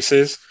fucking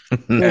races.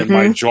 And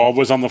my jaw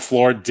was on the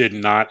floor. Did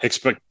not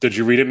expect. Did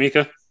you read it,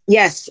 Mika?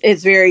 Yes,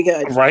 it's very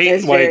good. Right?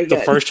 It's very Like the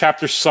good. first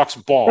chapter sucks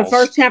balls. The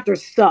first chapter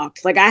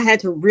sucked. Like I had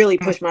to really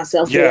push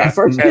myself through Yeah, that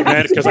first and then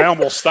chapter. because I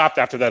almost stopped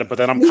after that, but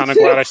then I'm Me kind of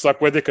too. glad I stuck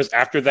with it because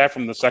after that,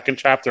 from the second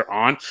chapter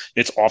on,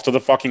 it's off to the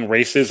fucking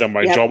races, and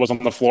my Yep. jaw was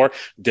on the floor.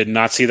 Did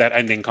not see that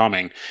ending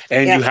coming,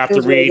 and Yep, you have it to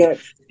was really read. good.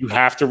 You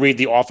have to read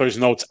the author's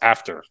notes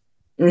after.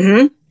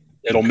 Mm-hmm.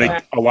 It'll make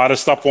a lot of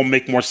stuff will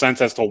make more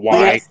sense as to Like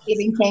why. a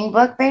Stephen King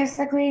book,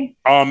 basically.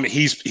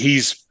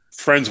 He's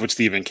friends with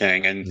Stephen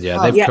King, and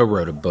they've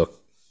co-wrote a book.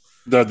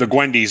 The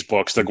Gwendy's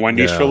books, the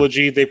Gwendy's Yeah.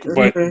 trilogy.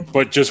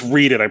 But just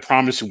read it. I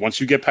promise you. Once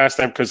you get past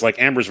that, because like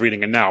Amber's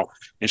reading it now,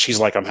 and she's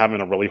like, I'm having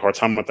a really hard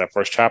time with that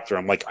first chapter.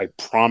 I'm like, I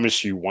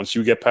promise you, once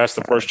you get past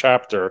the first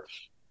chapter,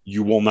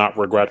 you will not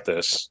regret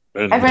this.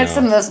 And, I've read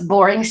some of the most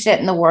boring shit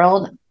in the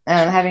world.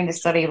 Having to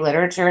study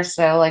literature,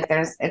 so like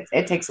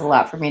it takes a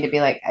lot for me to be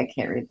like, I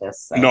can't read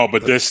this. So. No,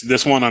 but this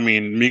one, I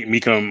mean,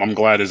 Mika, I'm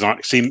glad is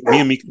on. See, me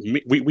and Mika,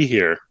 we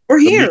here. We're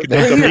here.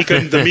 The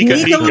Mika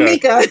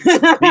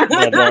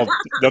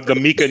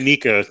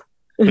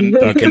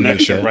Nika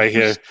connection right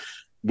here.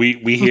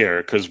 We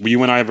here because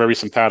you and I are very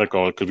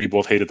simpatico because we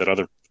both hated that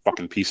other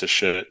fucking piece of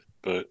shit.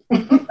 But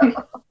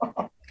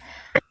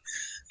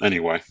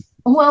anyway.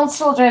 Well,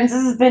 children, this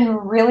has been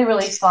really,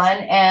 really fun,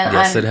 and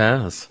Yes, I'm it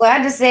has.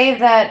 glad to say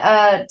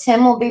that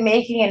Tim will be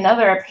making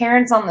another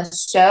appearance on the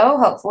show.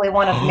 Hopefully,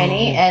 one of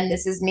many. And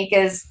this is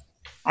Mika's.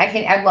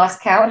 I've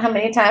lost count how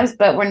many times,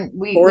 but when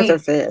fourth or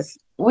fifth.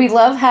 We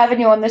love having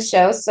you on the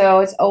show, so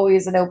it's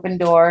always an open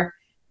door.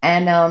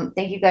 And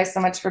thank you guys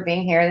so much for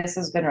being here. This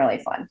has been really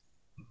fun.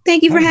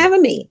 Thank you for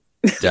having me.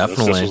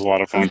 Definitely, this was a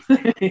lot of fun.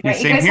 Right, you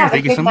guys have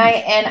a good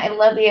night, and I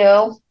love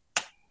you.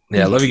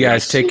 Yeah, love you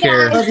guys. Take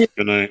care.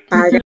 Good night.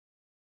 Bye, guys.